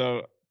send it off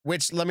though.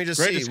 Which, let me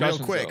just see real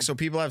quick, so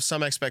people have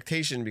some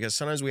expectation, because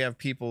sometimes we have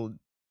people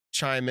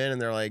chime in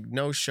and they're like,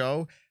 no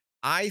show.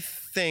 I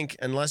think,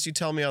 unless you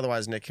tell me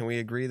otherwise, Nick, can we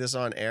agree this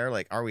on air?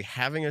 Like, are we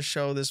having a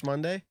show this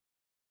Monday?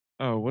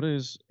 Oh, what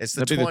is? It's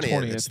the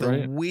 20th. It's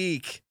the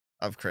week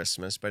of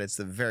Christmas, but it's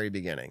the very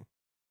beginning.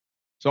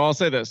 So I'll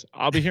say this.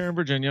 I'll be here in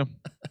Virginia.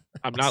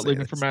 I'm not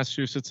leaving for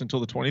Massachusetts until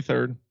the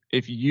 23rd.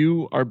 If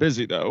you are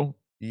busy, though,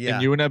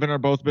 and you and Evan are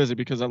both busy,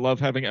 because I love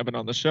having Evan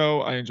on the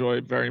show. I enjoy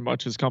very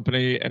much his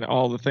company and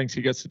all the things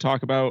he gets to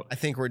talk about. I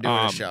think we're doing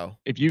a show.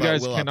 If you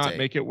guys cannot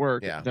make it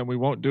work, then we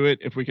won't do it.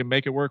 If we can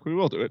make it work, we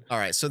will do it. All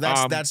right. So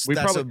that's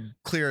a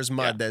clear as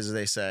mud, as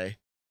they say.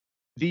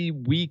 The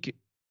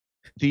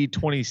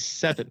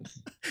 27th.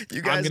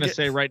 I'm going to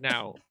say right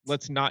now,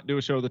 let's not do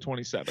a show the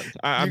 27th.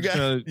 I'm just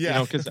going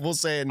to, because we'll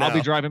say it now.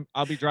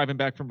 I'll be driving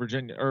back from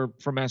Virginia or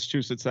from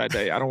Massachusetts that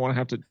day. I don't want to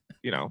have to,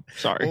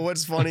 sorry. Well,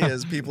 what's funny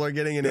is people are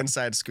getting an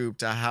inside scoop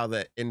to how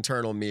the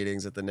internal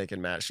meetings at the Nick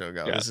and Matt show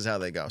go. This is how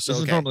they go. So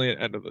this is normally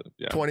the end of the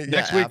 20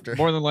 next week. After.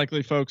 More than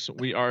likely, folks,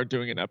 we are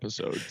doing an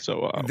episode.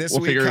 So this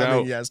we'll week figure it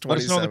out. Yes, let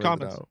us know in the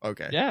comments.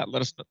 Okay. Yeah,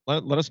 let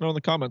us know in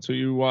the comments who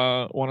you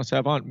want us to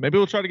have on. Maybe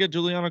we'll try to get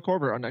Juliana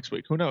Korver on next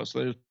week. Who knows?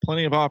 There's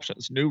plenty of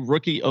options. New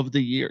Rookie of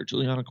the Year,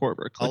 Juliana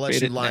Korver. I'll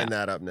let you line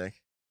that up, Nick.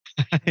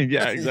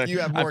 Yeah, exactly. You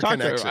have more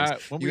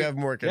connections. You have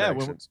more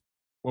connections.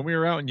 When we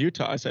were out in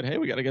Utah, I said, hey,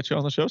 we got to get you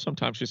on the show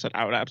sometime. She said,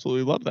 I would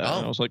absolutely love that.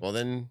 And I was like, well,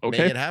 then okay,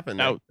 make it happen.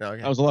 That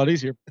was a lot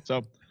easier.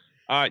 So,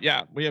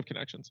 we have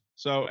connections.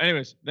 So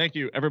anyways, thank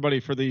you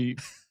everybody for the,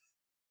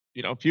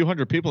 few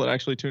hundred people that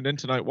actually tuned in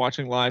tonight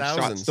watching live.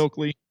 Scott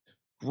Stokely,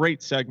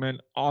 great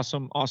segment.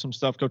 Awesome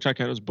stuff. Go check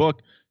out his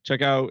book.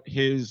 Check out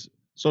his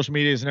social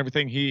medias and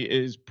everything. He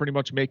is pretty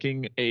much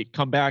making a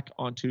comeback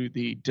onto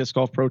the Disc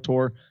Golf Pro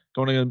Tour,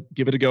 going to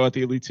give it a go at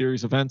the Elite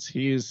Series events.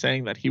 He is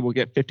saying that he will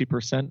get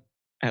 50%,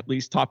 at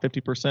least top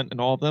 50% in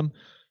all of them.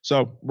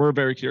 So we're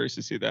very curious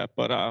to see that.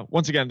 But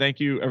once again, thank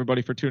you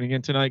everybody for tuning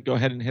in tonight. Go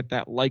ahead and hit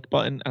that like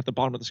button at the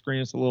bottom of the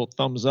screen. It's a little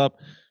thumbs up.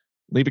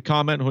 Leave a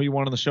comment who you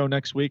want on the show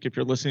next week. If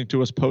you're listening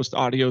to us post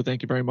audio,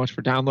 thank you very much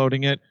for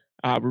downloading it.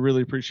 We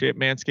really appreciate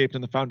Manscaped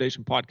and the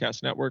Foundation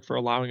Podcast Network for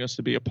allowing us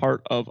to be a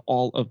part of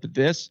all of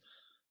this.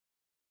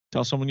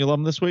 Tell someone you love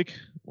them this week.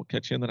 We'll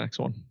catch you in the next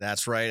one.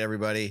 That's right,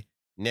 everybody.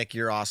 Nick,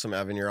 you're awesome.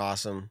 Evan, you're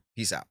awesome.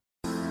 Peace out.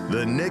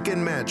 The Nick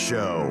and Matt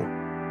Show,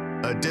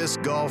 a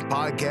disc golf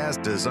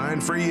podcast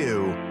designed for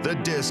you, the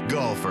disc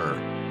golfer.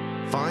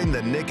 Find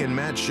the Nick and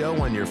Matt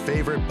Show on your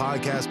favorite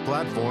podcast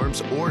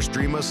platforms or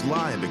stream us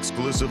live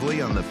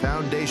exclusively on the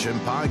Foundation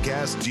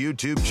Podcast's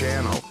YouTube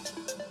channel.